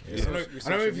 Like, Yeah. I don't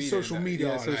know if it's social media.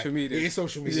 Yeah, like, social media. It is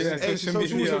social media. Yeah, It's social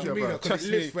media. social media bro. because Trust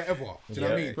it lives me. forever. Do you know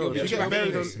what I mean? Bro, It'll you be get back buried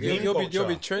anyways. on- Yeah. You'll be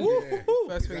culture. trending.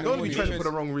 First thing in the Don't be morning, trending for the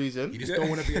trends. wrong reason. You just don't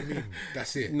want to be a meme.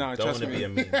 That's it. Nah, Don't trust want to be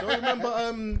me. a meme. Don't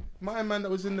remember my man that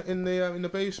was in the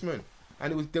basement,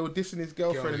 and they were dissing his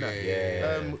girlfriend and that.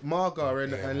 yeah. Marga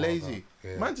and Marga. Lazy.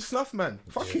 Yeah. Man, just snuff, man.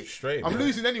 Fuck it. straight, I'm man.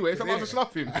 losing anyway, so I might as well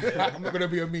snuff him. I'm not gonna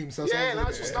be a meme. So Yeah, nah,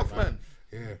 just snuff, man.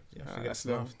 Yeah. Yeah, I think That's it's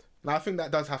enough. Now I think that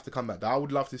does have to come back. I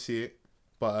would love to see it.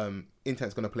 but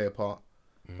intent's gonna play a part.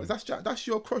 But that's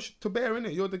your crush to bear,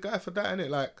 innit? You're the guy for that, innit?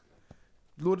 Like,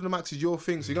 Lord of the Max is your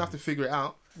thing, so you're gonna have to figure it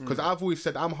out. Because I've always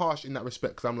said I'm harsh in that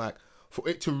respect. Because I'm like, for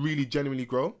it to really genuinely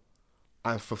grow,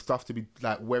 and for stuff to be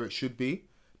like where it should be,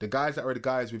 the guys that are the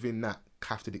guys within that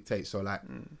have to dictate. So like,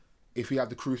 if we have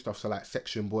the crew stuff, so like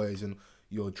Section Boys and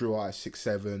your drill artists,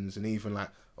 6-7s, and even like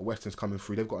a Western's coming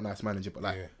through, they've got a nice manager. But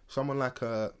like someone like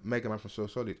Mega Man from So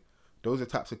Solid, those are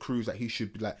the types of crews that he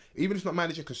should be like. Even if it's not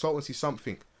managing consultancy,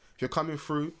 something. If you're coming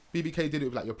through, BBK did it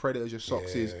with like your Predators, your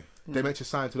Soxes. They meant to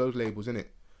sign to those labels, innit?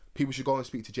 People should go and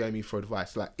speak to Jamie for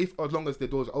advice. Like, if as long as the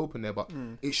doors are open there, but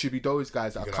it should be those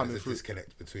guys that are coming through.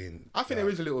 Disconnect between. I think there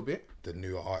is a little bit. The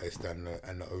newer artists and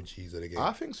the OGs of the game.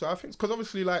 I think so. Because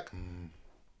obviously, like,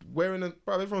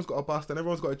 everyone's got a bust and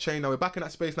everyone's got a chain now. We're back in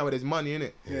that space now where there's money in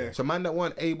it. Yeah. So man that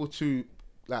weren't able to,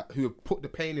 like, who have put the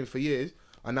pain in for years,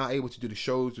 are now able to do the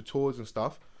shows, the tours and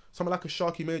stuff. Someone like a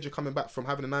Sharky Major coming back from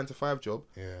having a 9-to-5 job,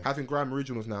 having Grime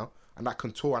Originals now, and that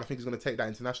can tour. And I think he's going to take that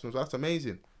international. So that's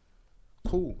amazing.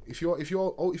 Cool. If you're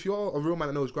a real man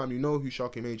that knows Grime, you know who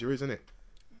Sharky Major is, innit?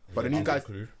 But the new guys.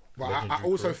 But I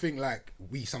also think like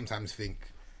we sometimes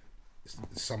think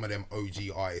some of them OG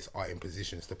artists are in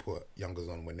positions to put youngers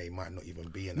on when they might not even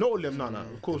be in. Not all of them, no,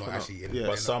 of course not. Actually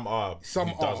But some are.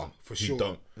 Some are for sure.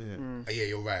 Don't. Yeah,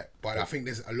 you're right. But I think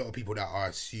there's a lot of people that are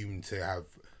assumed to have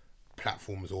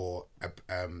platforms or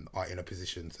are in a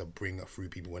position to bring through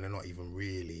people when they're not even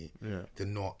really. They're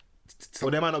not.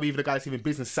 Or they might not be even the guys even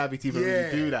business savvy to even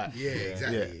really do that. Yeah,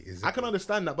 exactly. I can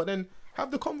understand that, but then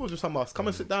have the convos with some of us. Come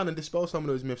and sit down and dispel some of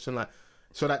those myths and like,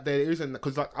 so that there isn't.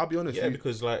 Because like, I'll be honest. Yeah,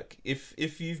 because like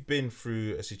if you've been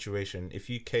through a situation, if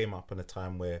you came up in a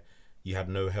time where you had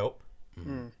no help,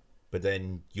 but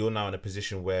then you're now in a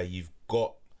position where you've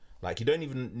got like you don't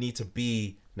even need to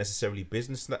be necessarily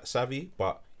business savvy,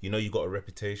 but you know you got a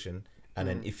reputation, and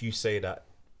then if you say that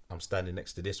I'm standing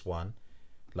next to this one.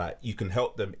 Like you can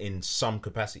help them in some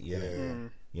capacity,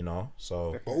 you know.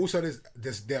 So, but also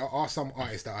there are some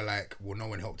artists that are like, well, no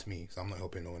one helped me, so I'm not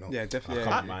helping no one else. Yeah, definitely.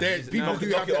 People do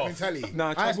have that mentality.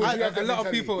 No, a lot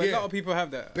of people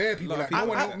have that. Bare people like, no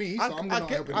one helped me, so I'm not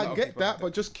helping. I get that,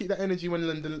 but just keep that energy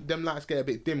when them lights get a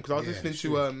bit dim. Because I was listening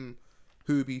to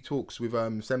Hoobie Talks with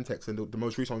Semtex and the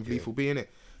most recent one with Lethal B in it,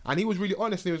 and he was really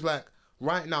honest. And he was like,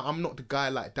 right now, I'm not the guy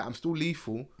like that. I'm still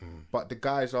lethal, but the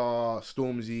guys are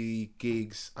Stormzy,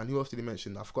 Gigs, and who else did he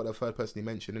mention? I forgot the third person he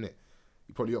mentioned, innit?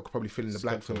 You could probably fill in the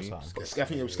blank for me. I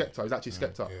think it was Skepta. It was actually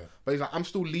Skepta. Yeah. But he's like, I'm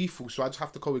still lethal, so I just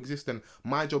have to coexist. And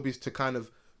my job is to kind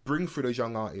of bring through those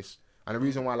young artists. And the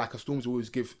reason why like a Stormzy always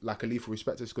give like a lethal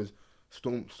respect is because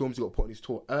Stormzy got put on his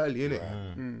tour early,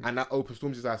 innit? And that opens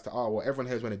Stormzy's eyes to, well, everyone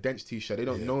here is wearing a Dench t-shirt. They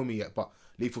don't know me yet, but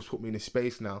Lethal's put me in this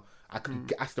space now. I can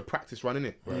get that's the practice run,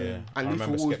 innit? And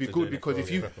Lethal will always be good because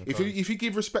if you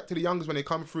give respect to the youngers when they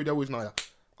come through, they always know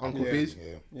Uncle Biz,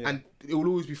 and it will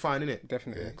always be fine, innit?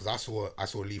 Definitely. Because I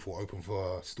saw Lethal open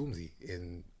for Stormzy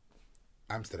in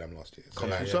Amsterdam last year.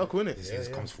 Comes full circle, innit?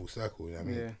 It comes full circle. You know what I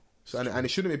mean? Yeah. So and it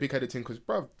shouldn't be a big headed thing because,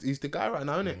 bruv, he's the guy right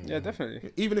now, innit? Yeah,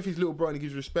 definitely. Even if he's little bro and he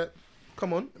gives respect,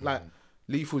 come on, like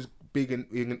Lethal's big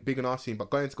in our scene, but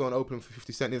going and open for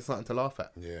 50 Cent is something to laugh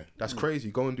at. Yeah, that's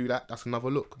crazy. Go and do that. That's another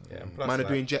look. Yeah, man are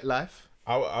doing Jet Life.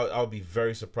 I'll be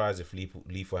very surprised if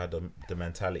Lethal had the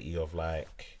mentality of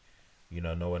like, you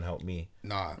know, no one helped me.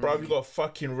 Nah, bro, you got a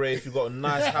fucking race, you got a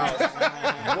nice house.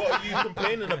 What are you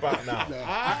complaining about now?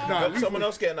 Let someone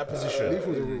else get in that position.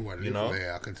 Lethal's a real one. You know,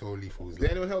 yeah, I can tell Lethal's.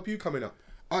 Did anyone help you coming up?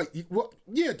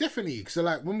 Yeah, definitely. So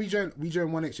like when we joined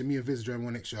 1Xtra, me and Viz joined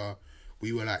 1Xtra.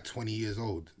 We were like 20 years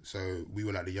old, so we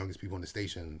were like the youngest people on the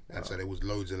station, and so there was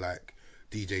loads of like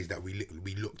DJs that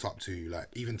we looked up to. Like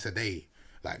even today,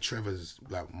 like Trevor's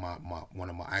like one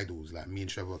of my idols. Like me and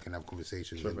Trevor can have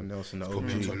conversations. Trevor Nelson, put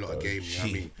me into a lot of games. You know what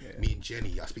I mean? Me and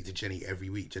Jenny, I speak to Jenny every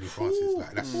week. Jenny Francis,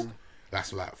 like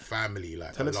that's like family.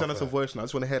 Like send us a voice now. I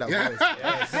just want to hear that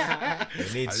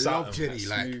voice. I love Jenny.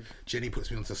 Like Jenny puts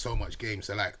me onto so much game.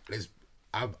 So like,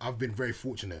 I've been very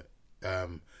fortunate.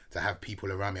 To have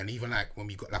people around me, and even like when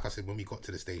we got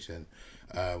to the station,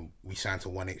 we signed to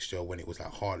 1Xtra when it was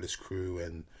like Heartless Crew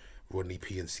and Rodney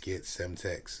P and Skit,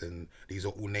 Semtex, and these are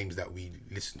all names that we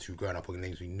listened to growing up, or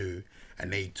names we knew,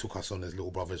 and they took us on as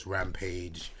little brothers.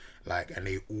 Rampage, like, and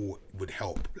they all would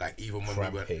help. Like even when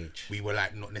we were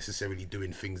like not necessarily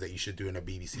doing things that you should do in a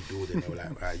BBC building. They were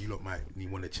like, you lot might you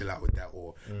want to chill out with that,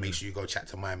 or make sure you go chat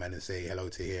to my man and say hello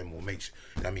to him, or make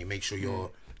sure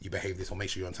you behave this, or make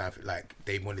sure you're on time. Like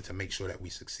they wanted to make sure that we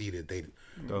succeeded.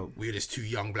 We were just two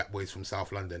young black boys from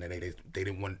South London, and they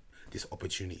didn't want this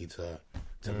opportunity to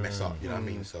mess up. You know what I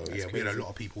mean? So we had a lot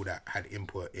of people that had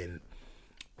input in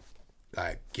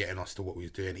like getting us to what we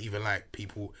was doing. Even like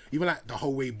the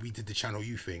whole way we did the Channel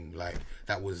U thing, like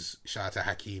that was shout out to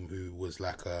Hakeem, who was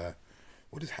like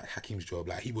what is Hakeem's job?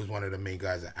 Like he was one of the main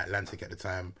guys at Atlantic at the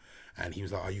time, and he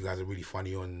was like, "Oh, you guys are really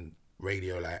funny on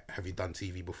radio. Like, have you done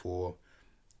TV before?"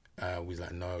 We was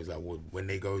like, no. It was like, well, when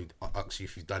they go ask you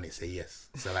if you've done it, say yes.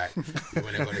 So like,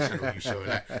 when they got the Channel U show,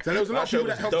 like, so there was a lot of people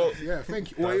that helped us. Yeah,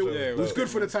 thank you. Well, it was good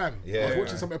for the time. I was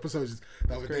watching some episodes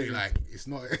the other day. Like, it's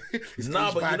not. It's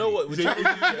nah, but you know what? You know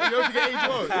what you get age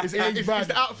well? It's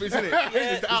the outfits, isn't it?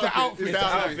 It's the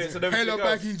outfits. and everything hella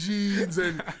baggy jeans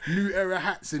and New Era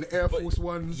hats and Air Force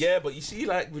Ones. Yeah, but you see,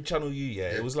 like with Channel U,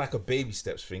 it was like a baby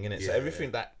steps thing, innit? So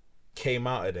everything that came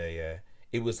out of there,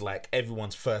 it was like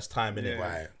everyone's first time in it.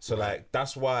 Right. So like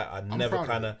that's why I never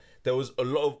kind of. There was a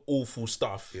lot of awful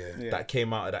stuff that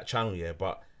came out of that channel,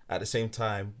 but at the same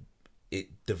time, it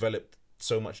developed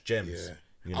so much gems. Yeah.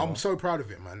 You know? I'm so proud of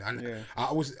it, man. And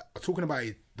I was talking about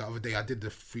it the other day. I did the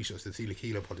Free Shots to Tila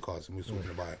Keela podcast, and we was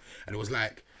talking about it. And it was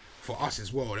like, for us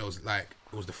as well, it was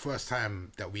the first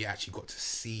time that we actually got to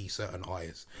see certain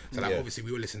artists. So like obviously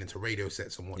we were listening to radio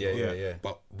sets and whatnot,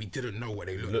 but we didn't know what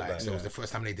they looked like. So it was the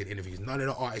first time they did interviews. None of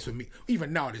the artists were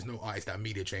even now there's no artists that are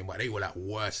media trained, but they were like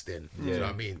worse then. You know what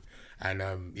I mean? And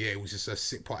it was just a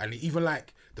sick part. And even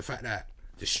like the fact that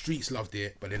the streets loved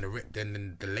it, but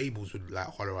then the labels would like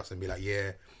holler us and be like,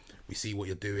 yeah, we see what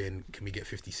you're doing. Can we get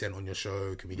 50 Cent on your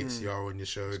show? Can we get Ciara on your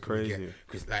show? It's crazy.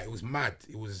 Because like it was mad.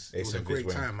 It was a great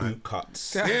time, man. Boot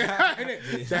cuts. Yeah,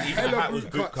 that hella was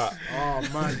boot cuts. Oh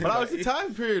man, But that was the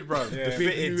time period, bro. the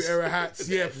big New Era hats.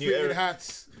 Yeah, fitted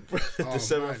hats. The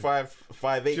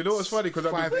 7.558. Do you know what's funny? Because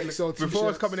 5XL before I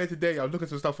was coming here today, I was looking at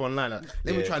some stuff online. Like,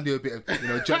 let me try and do a bit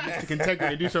of journalistic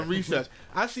integrity, do some research.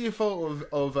 I see a photo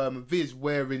of Viz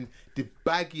wearing the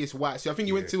baggiest white. So I think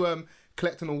he went to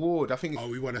collect an award. I think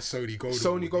we won a Sony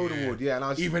Gold Award. Yeah, and I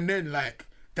was even then like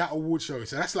that award show.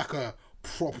 So that's like a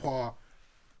proper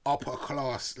upper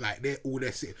class, like they're all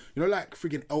there sitting. You know, like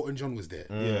friggin' Elton John was there.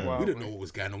 Yeah, we didn't know what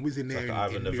was going on. We was in there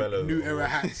like in Novello New Era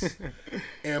hats,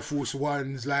 Air Force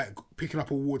Ones, like picking up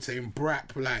awards saying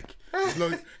BRAP, like there's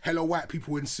loads, hella white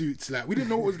people in suits. Like we didn't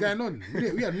know what was going on.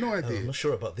 We had no idea. I'm not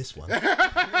sure about this one.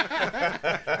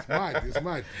 It's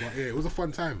mad. But yeah, it was a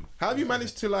fun time. How have you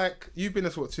managed to like? You've been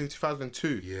there since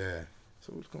 2002. Yeah.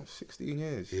 So it's gone 16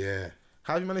 years. Yeah.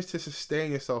 How have you managed to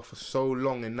sustain yourself for so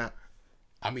long in that?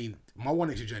 I mean, my One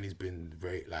Extra journey's been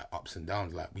very like ups and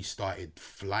downs. Like we started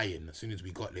flying as soon as we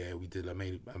got there. We did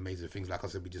amazing things. Like I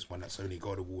said, we just won that Sony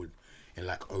Gold Award in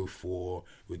like 2004.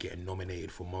 We're getting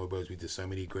nominated for Mobos. We did so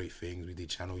many great things. We did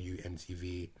Channel U,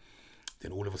 MTV.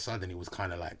 Then all of a sudden, it was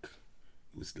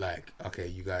like, okay,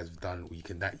 you guys have done what you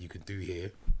can do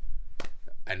here.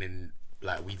 And then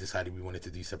like we decided we wanted to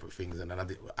do separate things, and then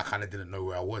I kind of didn't know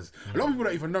where I was. A lot of people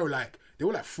don't even know. Like there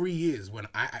were like 3 years when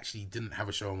I actually didn't have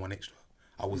a show on One Extra.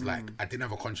 I was like, I didn't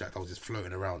have a contract. I was just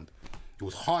floating around. It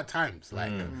was hard times.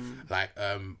 Like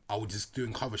I was just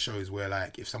doing cover shows where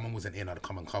like if someone wasn't in, I'd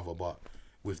come and cover. But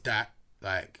with that,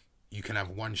 like you can have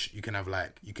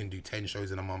you can do 10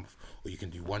 shows in a month, or you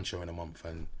can do one show in a month,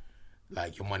 and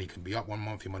like your money can be up one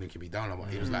month, your money can be down one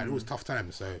month. It was tough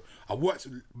times. So I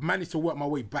managed to work my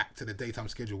way back to the daytime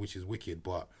schedule, which is wicked.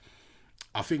 But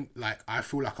I think I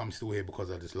feel like I'm still here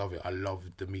because I just love it. I love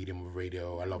the medium of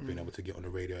radio. I love being able to get on the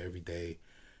radio every day,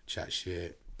 chat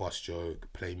shit, bust joke,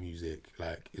 play music.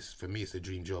 Like for me, it's a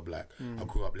dream job. Like I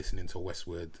grew up listening to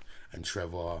Westwood and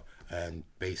Trevor and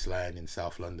Baseline in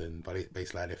South London,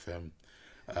 Baseline FM.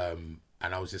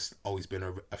 And I was just always been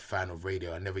a fan of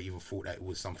radio. I never even thought that it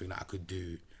was something that I could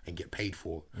do and get paid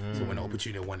for. So when the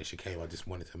opportunity of One Extra came, I just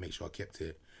wanted to make sure I kept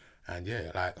it. And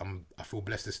yeah, like I feel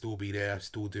blessed to still be there,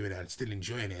 still doing it, and still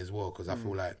enjoying it as well. Because I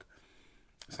feel like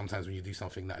sometimes when you do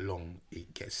something that long,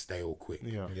 it gets stale quick.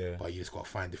 Yeah. But you just got to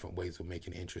find different ways of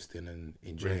making it interesting and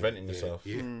enjoying reinventing it. yourself.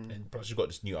 Yeah. And plus you've got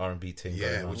this new R&B thing.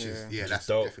 Yeah, going on. that's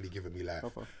dope. definitely giving me life.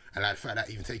 And like the fact that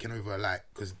even taking over, like,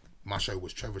 because my show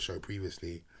was Trevor's show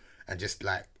previously, and just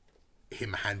like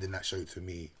him handing that show to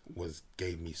me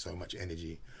gave me so much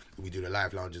energy. We do the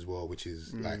live lounge as well, which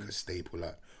is like a staple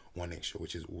at One Extra,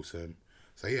 which is awesome.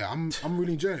 So yeah, I'm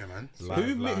really enjoying it, man.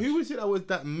 Who was it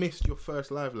that missed your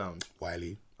first live lounge?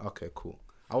 Wiley. Okay, cool.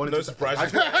 I wanted No surprise.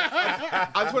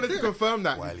 I just wanted to confirm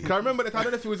that. Wiley. Because I remember that I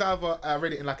don't know if it was either I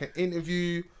read it in like an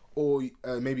interview or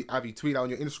maybe Avi tweeted out on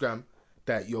your Instagram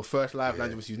that your first live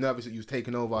lounge was, you was nervous that you was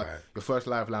taking over your first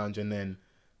live lounge, and then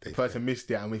the person missed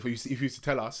it. And if you used to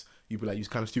tell us, you'd be like, you was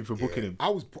kind of stupid for booking him. I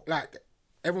was like,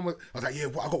 I was like, yeah,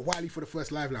 I got Wiley for the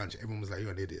first live lounge. Everyone was like, you're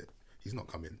an idiot. He's not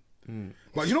coming.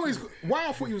 But you know why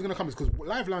I thought he was going to come is because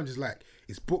live lounge is like,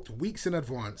 it's booked weeks in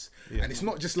advance, and it's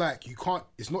not just like,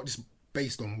 it's not just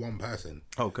based on one person.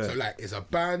 Okay. So like, it's a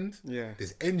band. Yeah.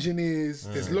 There's engineers.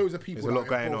 There's loads of people There's a lot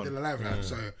that are going involved on. in the live lab.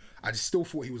 So I just still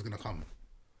thought he was gonna come.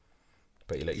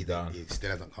 But he let you down. He still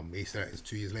hasn't come. It's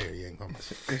 2 years later. He ain't come.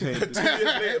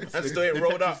 Man, still ain't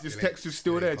rolled up. This text is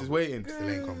still there, just waiting. Still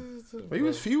ain't come. But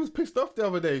he was pissed off the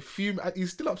other day.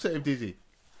 He's still upset with Dizzy.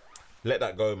 Let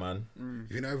that go, man.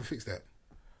 You never fix that.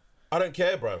 I don't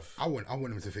care, bruv. I want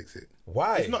him to fix it.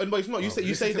 Why? It's not. You say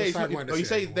Listen to they. the It's not, sidewinder no, you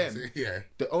say shit. them. Yeah.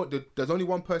 There's only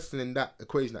one person in that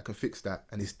equation that can fix that,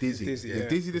 and it's Dizzy. Dizzy, If yeah.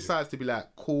 Dizzy decides to be like,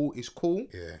 cool, it's cool.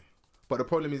 Yeah. But the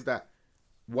problem is that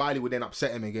Wiley would then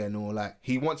upset him again, or like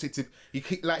he wants it to.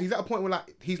 Like he's at a point where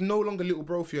like he's no longer little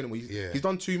bro for you anymore. He's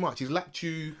done too much. He's lapped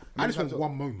you. I just want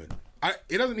one moment.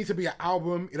 It doesn't need to be an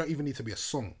album. It don't even need to be a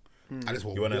song. I just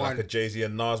want You want one. like a Jay-Z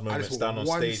and Nas I moment, just stand want on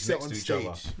one stage set next on to each stage.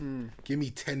 other. Give me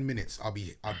 10 minutes. I'll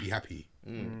be happy.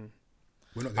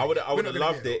 We're not I would we're have not gonna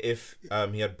loved get it if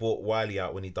he had brought Wiley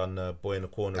out when he done Boy in the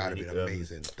Corner. That'd have been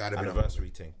amazing. That'd have been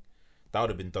anniversary thing. That would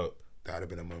have been dope. That would have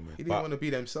been a moment. He didn't want to be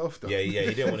himself though. Yeah,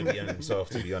 he didn't want to be on himself,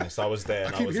 to be honest. I was there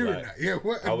and I keep was hearing like, that. Yeah,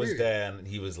 what? I was Weird. there and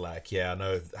he was like, yeah,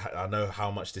 I know how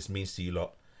much this means to you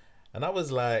lot. And I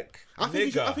was like, I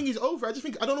think nigga. he's over. I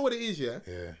don't know what it is. Yeah.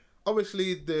 Yeah.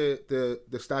 Obviously the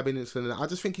stabbing incident. I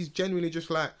just think he's genuinely just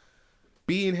like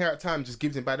being here at times just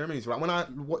gives him bad memories. Like when I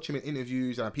watch him in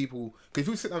interviews and people, because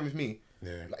if you sit down with me,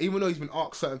 like, even though he's been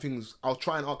asked certain things, I'll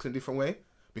try and ask in a different way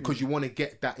because you want to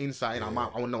get that insight. And I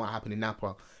want to know what happened in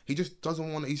Napa. He just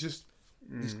doesn't want. He's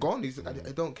gone.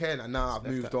 I don't care. And now I've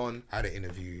moved on. I had an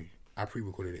interview. I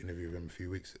pre-recorded an interview with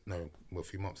him a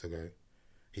few months ago.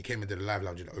 He came into the live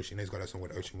lounge in the Ocean. He's got that song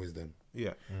with Ocean Wisdom.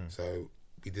 Yeah. So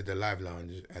we did the live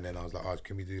lounge, and then I was like, "Oh,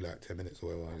 can we do like 10 minutes or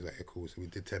whatever?" He was like, "Yeah, cool." So we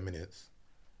did 10 minutes,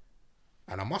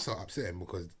 and I must have upset him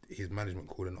because his management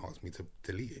called and asked me to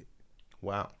delete it.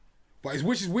 Wow. But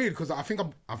which is weird because I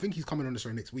think he's coming on the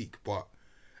show next week. But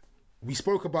we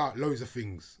spoke about loads of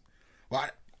things.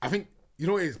 But I think you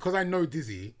know what it is because I know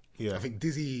Dizzy. Yeah. I think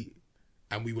Dizzy,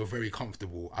 and we were very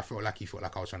comfortable. I felt like he felt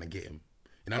like I was trying to get him.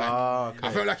 You know, Okay.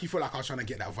 I felt like he felt like I was trying to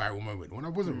get that viral moment when I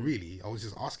wasn't really. I was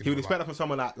just asking. He would him expect about- that from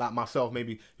someone like myself,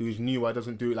 maybe who's new or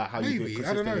doesn't do it like how you do Maybe, it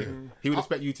I don't consistently. know. He would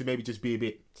expect you to maybe just be a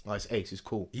bit, oh, it's ace, it's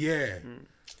cool. Yeah,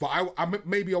 but I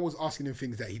maybe I was asking him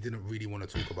things that he didn't really want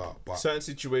to talk about. But certain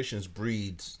situations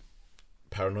breed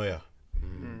paranoia.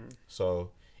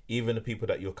 So even the people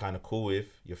that you're kind of cool with,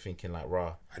 you're thinking like, rah,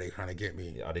 are they trying to get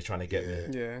me? are they trying to get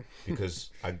me? Yeah.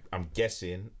 Because I'm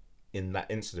guessing in that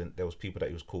incident there was people that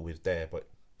he was cool with there, but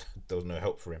there was no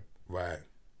help for him. Right.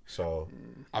 So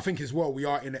I think as well we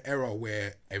are in an era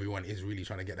where everyone is really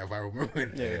trying to get that viral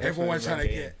moment. Yeah, Everyone's trying to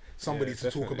definitely. get somebody Yeah, to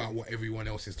talk definitely. about what everyone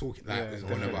else is talking is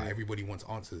on about. Everybody wants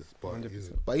answers, but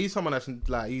 100%. But he's someone that's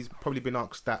like, he's probably been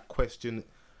asked that question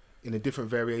in a different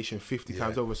variation 50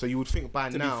 times over. So you would think by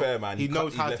To be now fair, man, he he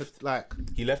knows cut- how he to left- like.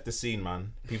 he left the scene,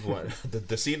 man. People weren't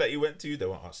the scene that he went to. They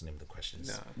weren't asking him the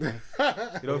questions. You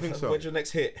don't think so? When's your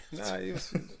next hit? Nah,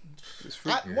 it's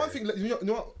free. One thing, you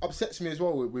know what upsets me as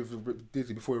well with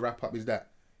Dizzy before we wrap up is that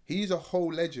he's a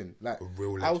whole legend. Like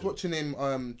real I was legend. watching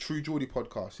him True Geordie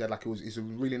podcast. He had like it's a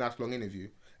really nice long interview,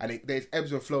 and there's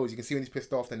ebbs and flows. You can see when he's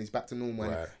pissed off, then he's back to normal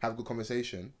and Right. have a good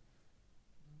conversation.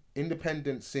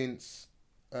 Independent since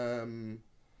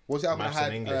was it album Maths that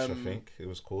had in English, I think it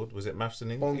was called. Was it Maths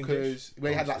in English? Bonkers?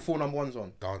 Where he had like 4 number ones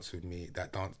on. Dance with me.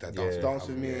 That dance. Yeah. Dance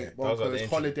with Me, Yeah. That was like the Bonkers,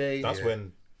 intro- Holiday. That's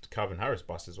when Calvin Harris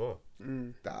bust as well.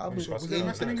 That album Was Was Yeah. it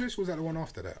Master in English? Or was that the one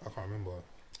after that? I can't remember.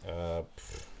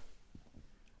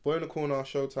 Boy in the Corner,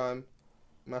 Showtime,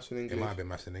 Master in It English. might have been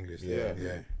Master in English. Yeah.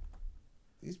 Yeah.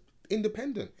 He's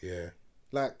independent. Yeah.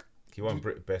 Like He won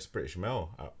Best British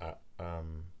Male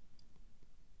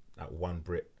at one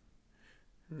Brit.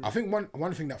 I think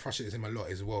one thing that frustrates him a lot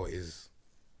as well is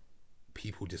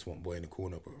people just want Boy in the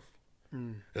Corner, bro.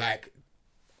 Like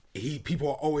people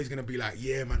are always gonna be like,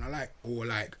 yeah, man, I like, or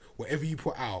like whatever you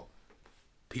put out,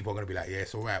 people are gonna be like, yeah,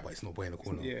 it's alright, but it's not Boy in the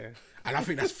Corner. Yeah. And I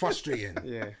think that's frustrating.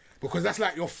 Yeah. Because that's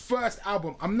like your first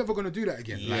album. I'm never gonna do that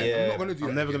again. Like, Yeah. I'm not gonna do I'm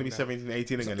that never again. going to be 17,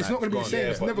 18 again. It's like, not gonna be the gone. same.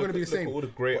 It's but never gonna be the look same. at all the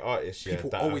great artists, yeah,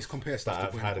 People that always have, compare stuff that to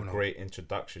have Boy in had the a Corner. great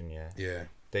introduction. Yeah,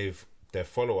 Yeah. their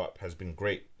follow up has been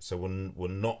great. So we're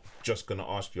not just gonna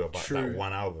ask you about True. that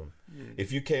one album.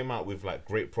 If you came out with like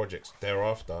great projects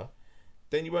thereafter,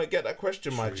 then you won't get that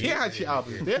question, my G. He had shit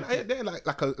albums. They're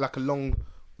like a long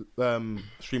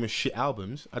stream of shit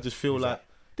albums. I just feel like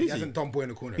He Dizzy. hasn't done Boy in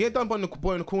the Corner. He had done Boy in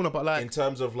the Corner, but like In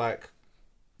terms of like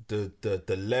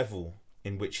the level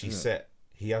in which he set,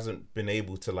 he hasn't been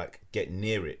able to like get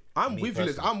near it. I'm Me with you.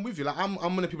 personally. I'm with you. Like I'm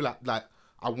one of the people like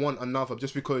I want another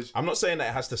just because. I'm not saying that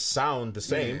it has to sound the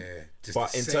same, Yeah, just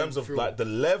but the in same terms of feel. like the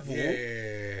level,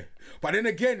 Yeah. But then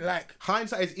again, like,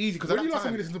 Hindsight is easy because when at you that last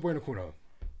time time, you listened to Boy in the Corner?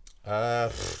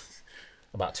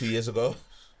 About 2 years ago.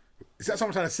 Is that what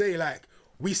I'm trying to say? Like,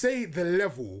 we say the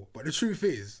level, but the truth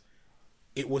is,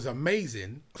 it was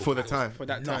amazing For the because time. For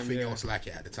that time, nothing yeah. else like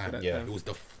it at the time. that Yeah. time. It was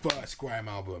the first grime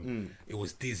album. It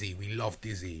was Dizzy. We loved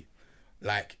Dizzy.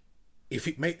 Like, if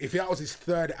that was his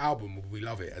third album, would we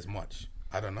love it as much?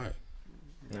 I don't know.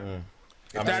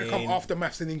 If I that had come mean, after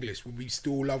Maths in English, would we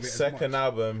still love it second as much?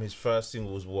 album, his first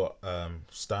single was what?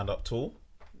 Stand Up Tall.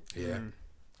 Yeah.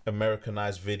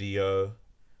 Americanized video.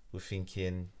 We're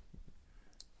thinking,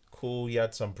 cool. He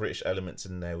had some British elements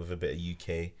in there with a bit of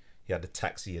UK. He had the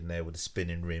taxi in there with the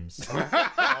spinning rims.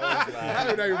 I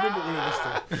don't know, you remember all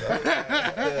of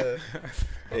this stuff.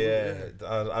 Yeah,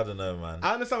 I don't know, man.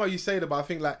 I understand why you say that, but I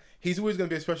think like he's always gonna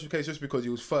be a special case just because he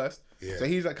was first. Yeah. So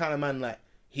he's that kind of man like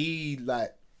he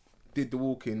like did the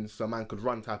walking so man could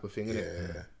run type of thing,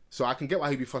 innit? Yeah. So I can get why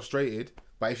he'd be frustrated,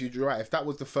 but if you're right, if that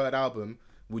was the third album,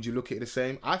 would you look at it the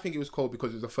same? I think it was cold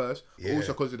because it was the first, but Yeah.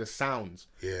 also because of the sounds.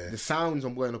 Yeah. The sounds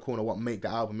on Boy in the Corner what make the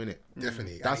album, innit?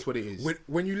 Definitely. That's And what it is.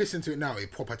 When you listen to it now,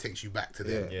 it proper takes you back to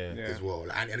them Yeah. Yeah. as well.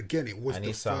 And again, it was And the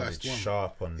he sounded first one.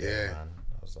 sharp on there, Yeah. man.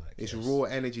 I was like, It's yes. raw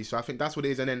energy. So I think that's what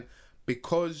it is. And then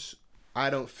because I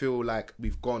don't feel like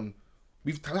we've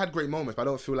had great moments, but I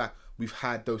don't feel like we've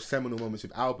had those seminal moments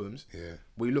with albums. Yeah.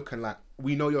 We're looking like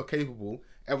we know you're capable.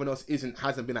 Everyone else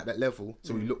hasn't been at that level,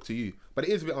 so we look to you. But it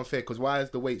is a bit unfair because why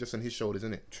is the weight just on his shoulders,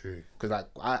 isn't it? True. Because like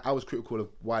I was critical of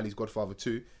Wiley's Godfather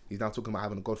 2. He's now talking about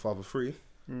having a Godfather 3.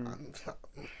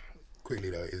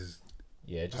 Quickly though, is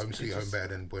Yeah, just, Home Sweet Home better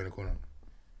than Boy in the Corner?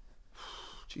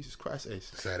 Jesus Christ,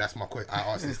 Ace. So that's my question. I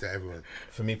asked this to everyone.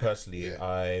 For me personally, Yeah.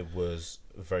 I was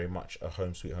very much a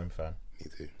Home Sweet Home fan.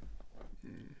 Me too.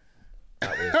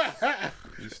 That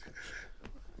was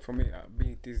For me,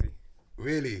 being Dizzy.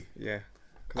 Really? Yeah.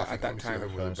 I 'Cause think at that Home Sweet time, Home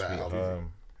Home was a better Sweet album.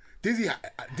 Home.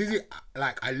 Dizzy,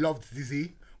 like I loved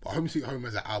Dizzy, but Home Sweet Home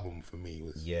as an album for me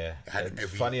was Yeah. It had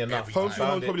every- Funny enough, every Home vibe. Sweet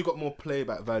Home found it- probably got more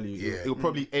playback value. Yeah. It'll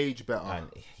probably age better.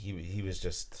 and he was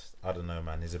just, I don't know,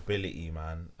 man. His ability,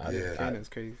 man. Yeah. That's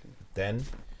crazy. Then,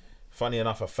 funny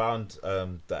enough, I found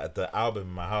the album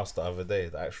in my house the other day,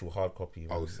 the actual hard copy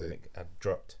when sick. it had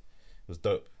dropped. It was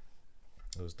dope.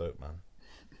 It was dope, man.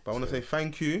 But I want to say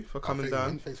thank you for coming Thanks, man.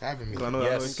 down. Thanks for having me. 'Cause I know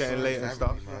Yes. it's getting Thanks late for and having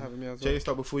stuff. me, man. Having me as well. Jay,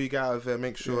 stop before you get out of there.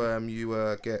 Make sure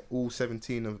you get all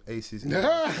 17 of Ace's. Flood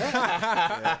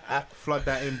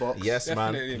that inbox. Yes,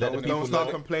 man. Definitely, Let but the we people Don't start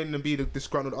know. complaining and be the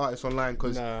disgruntled artist online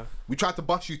because Nah. we tried to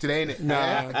bust you today, innit? Nah,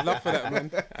 I'd love for that, man.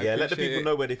 I Yeah, let the appreciate people it.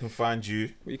 know where they can find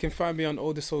you. You can find me on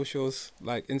all the socials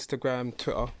like Instagram,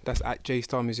 Twitter. That's at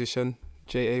JStar Musician,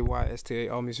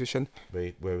 JAYSTAR Musician.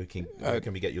 Where we can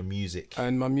we get your music?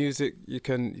 And my music,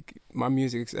 my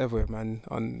music's everywhere, man.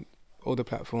 On all the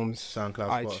platforms,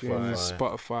 SoundCloud, iTunes,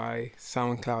 Spotify,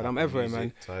 SoundCloud. I'm everywhere, man.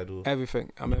 Music, Tidal.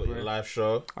 Everything. I'm You got your everywhere. live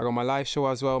show. I got my live show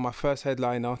as well. My first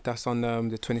headliner. That's on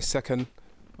the 22nd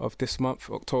of this month,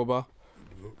 October,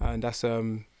 and that's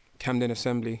Camden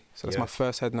Assembly. So that's Yeah. my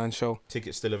first headline show.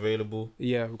 Tickets still available.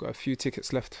 Yeah, we've got a few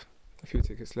tickets left.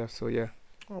 So yeah,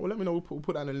 Oh, well, let me know. We'll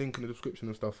put that in the link in the description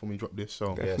and stuff when we drop this.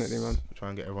 So definitely, Yes. man. try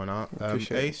and get everyone out.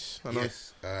 Appreciate it. Ace, I know.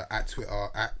 Yes, at Twitter,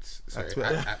 at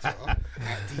Twitter,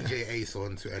 at DJ Ace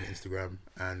on Twitter and Instagram,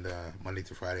 and Monday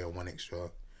to Friday on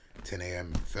 1Xtra, 10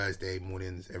 a.m. Thursday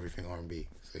mornings, everything R&B.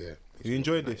 So yeah, You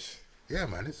enjoyed this? yeah,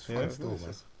 man, it's fun Yeah. still,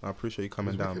 man. I appreciate you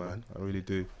coming It was down, wicked, man. I really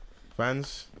do.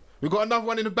 Fans, we got another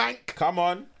one in the bank. Come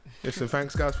on. Listen,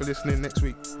 thanks guys for listening. Next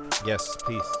week. Yes,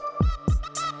 peace.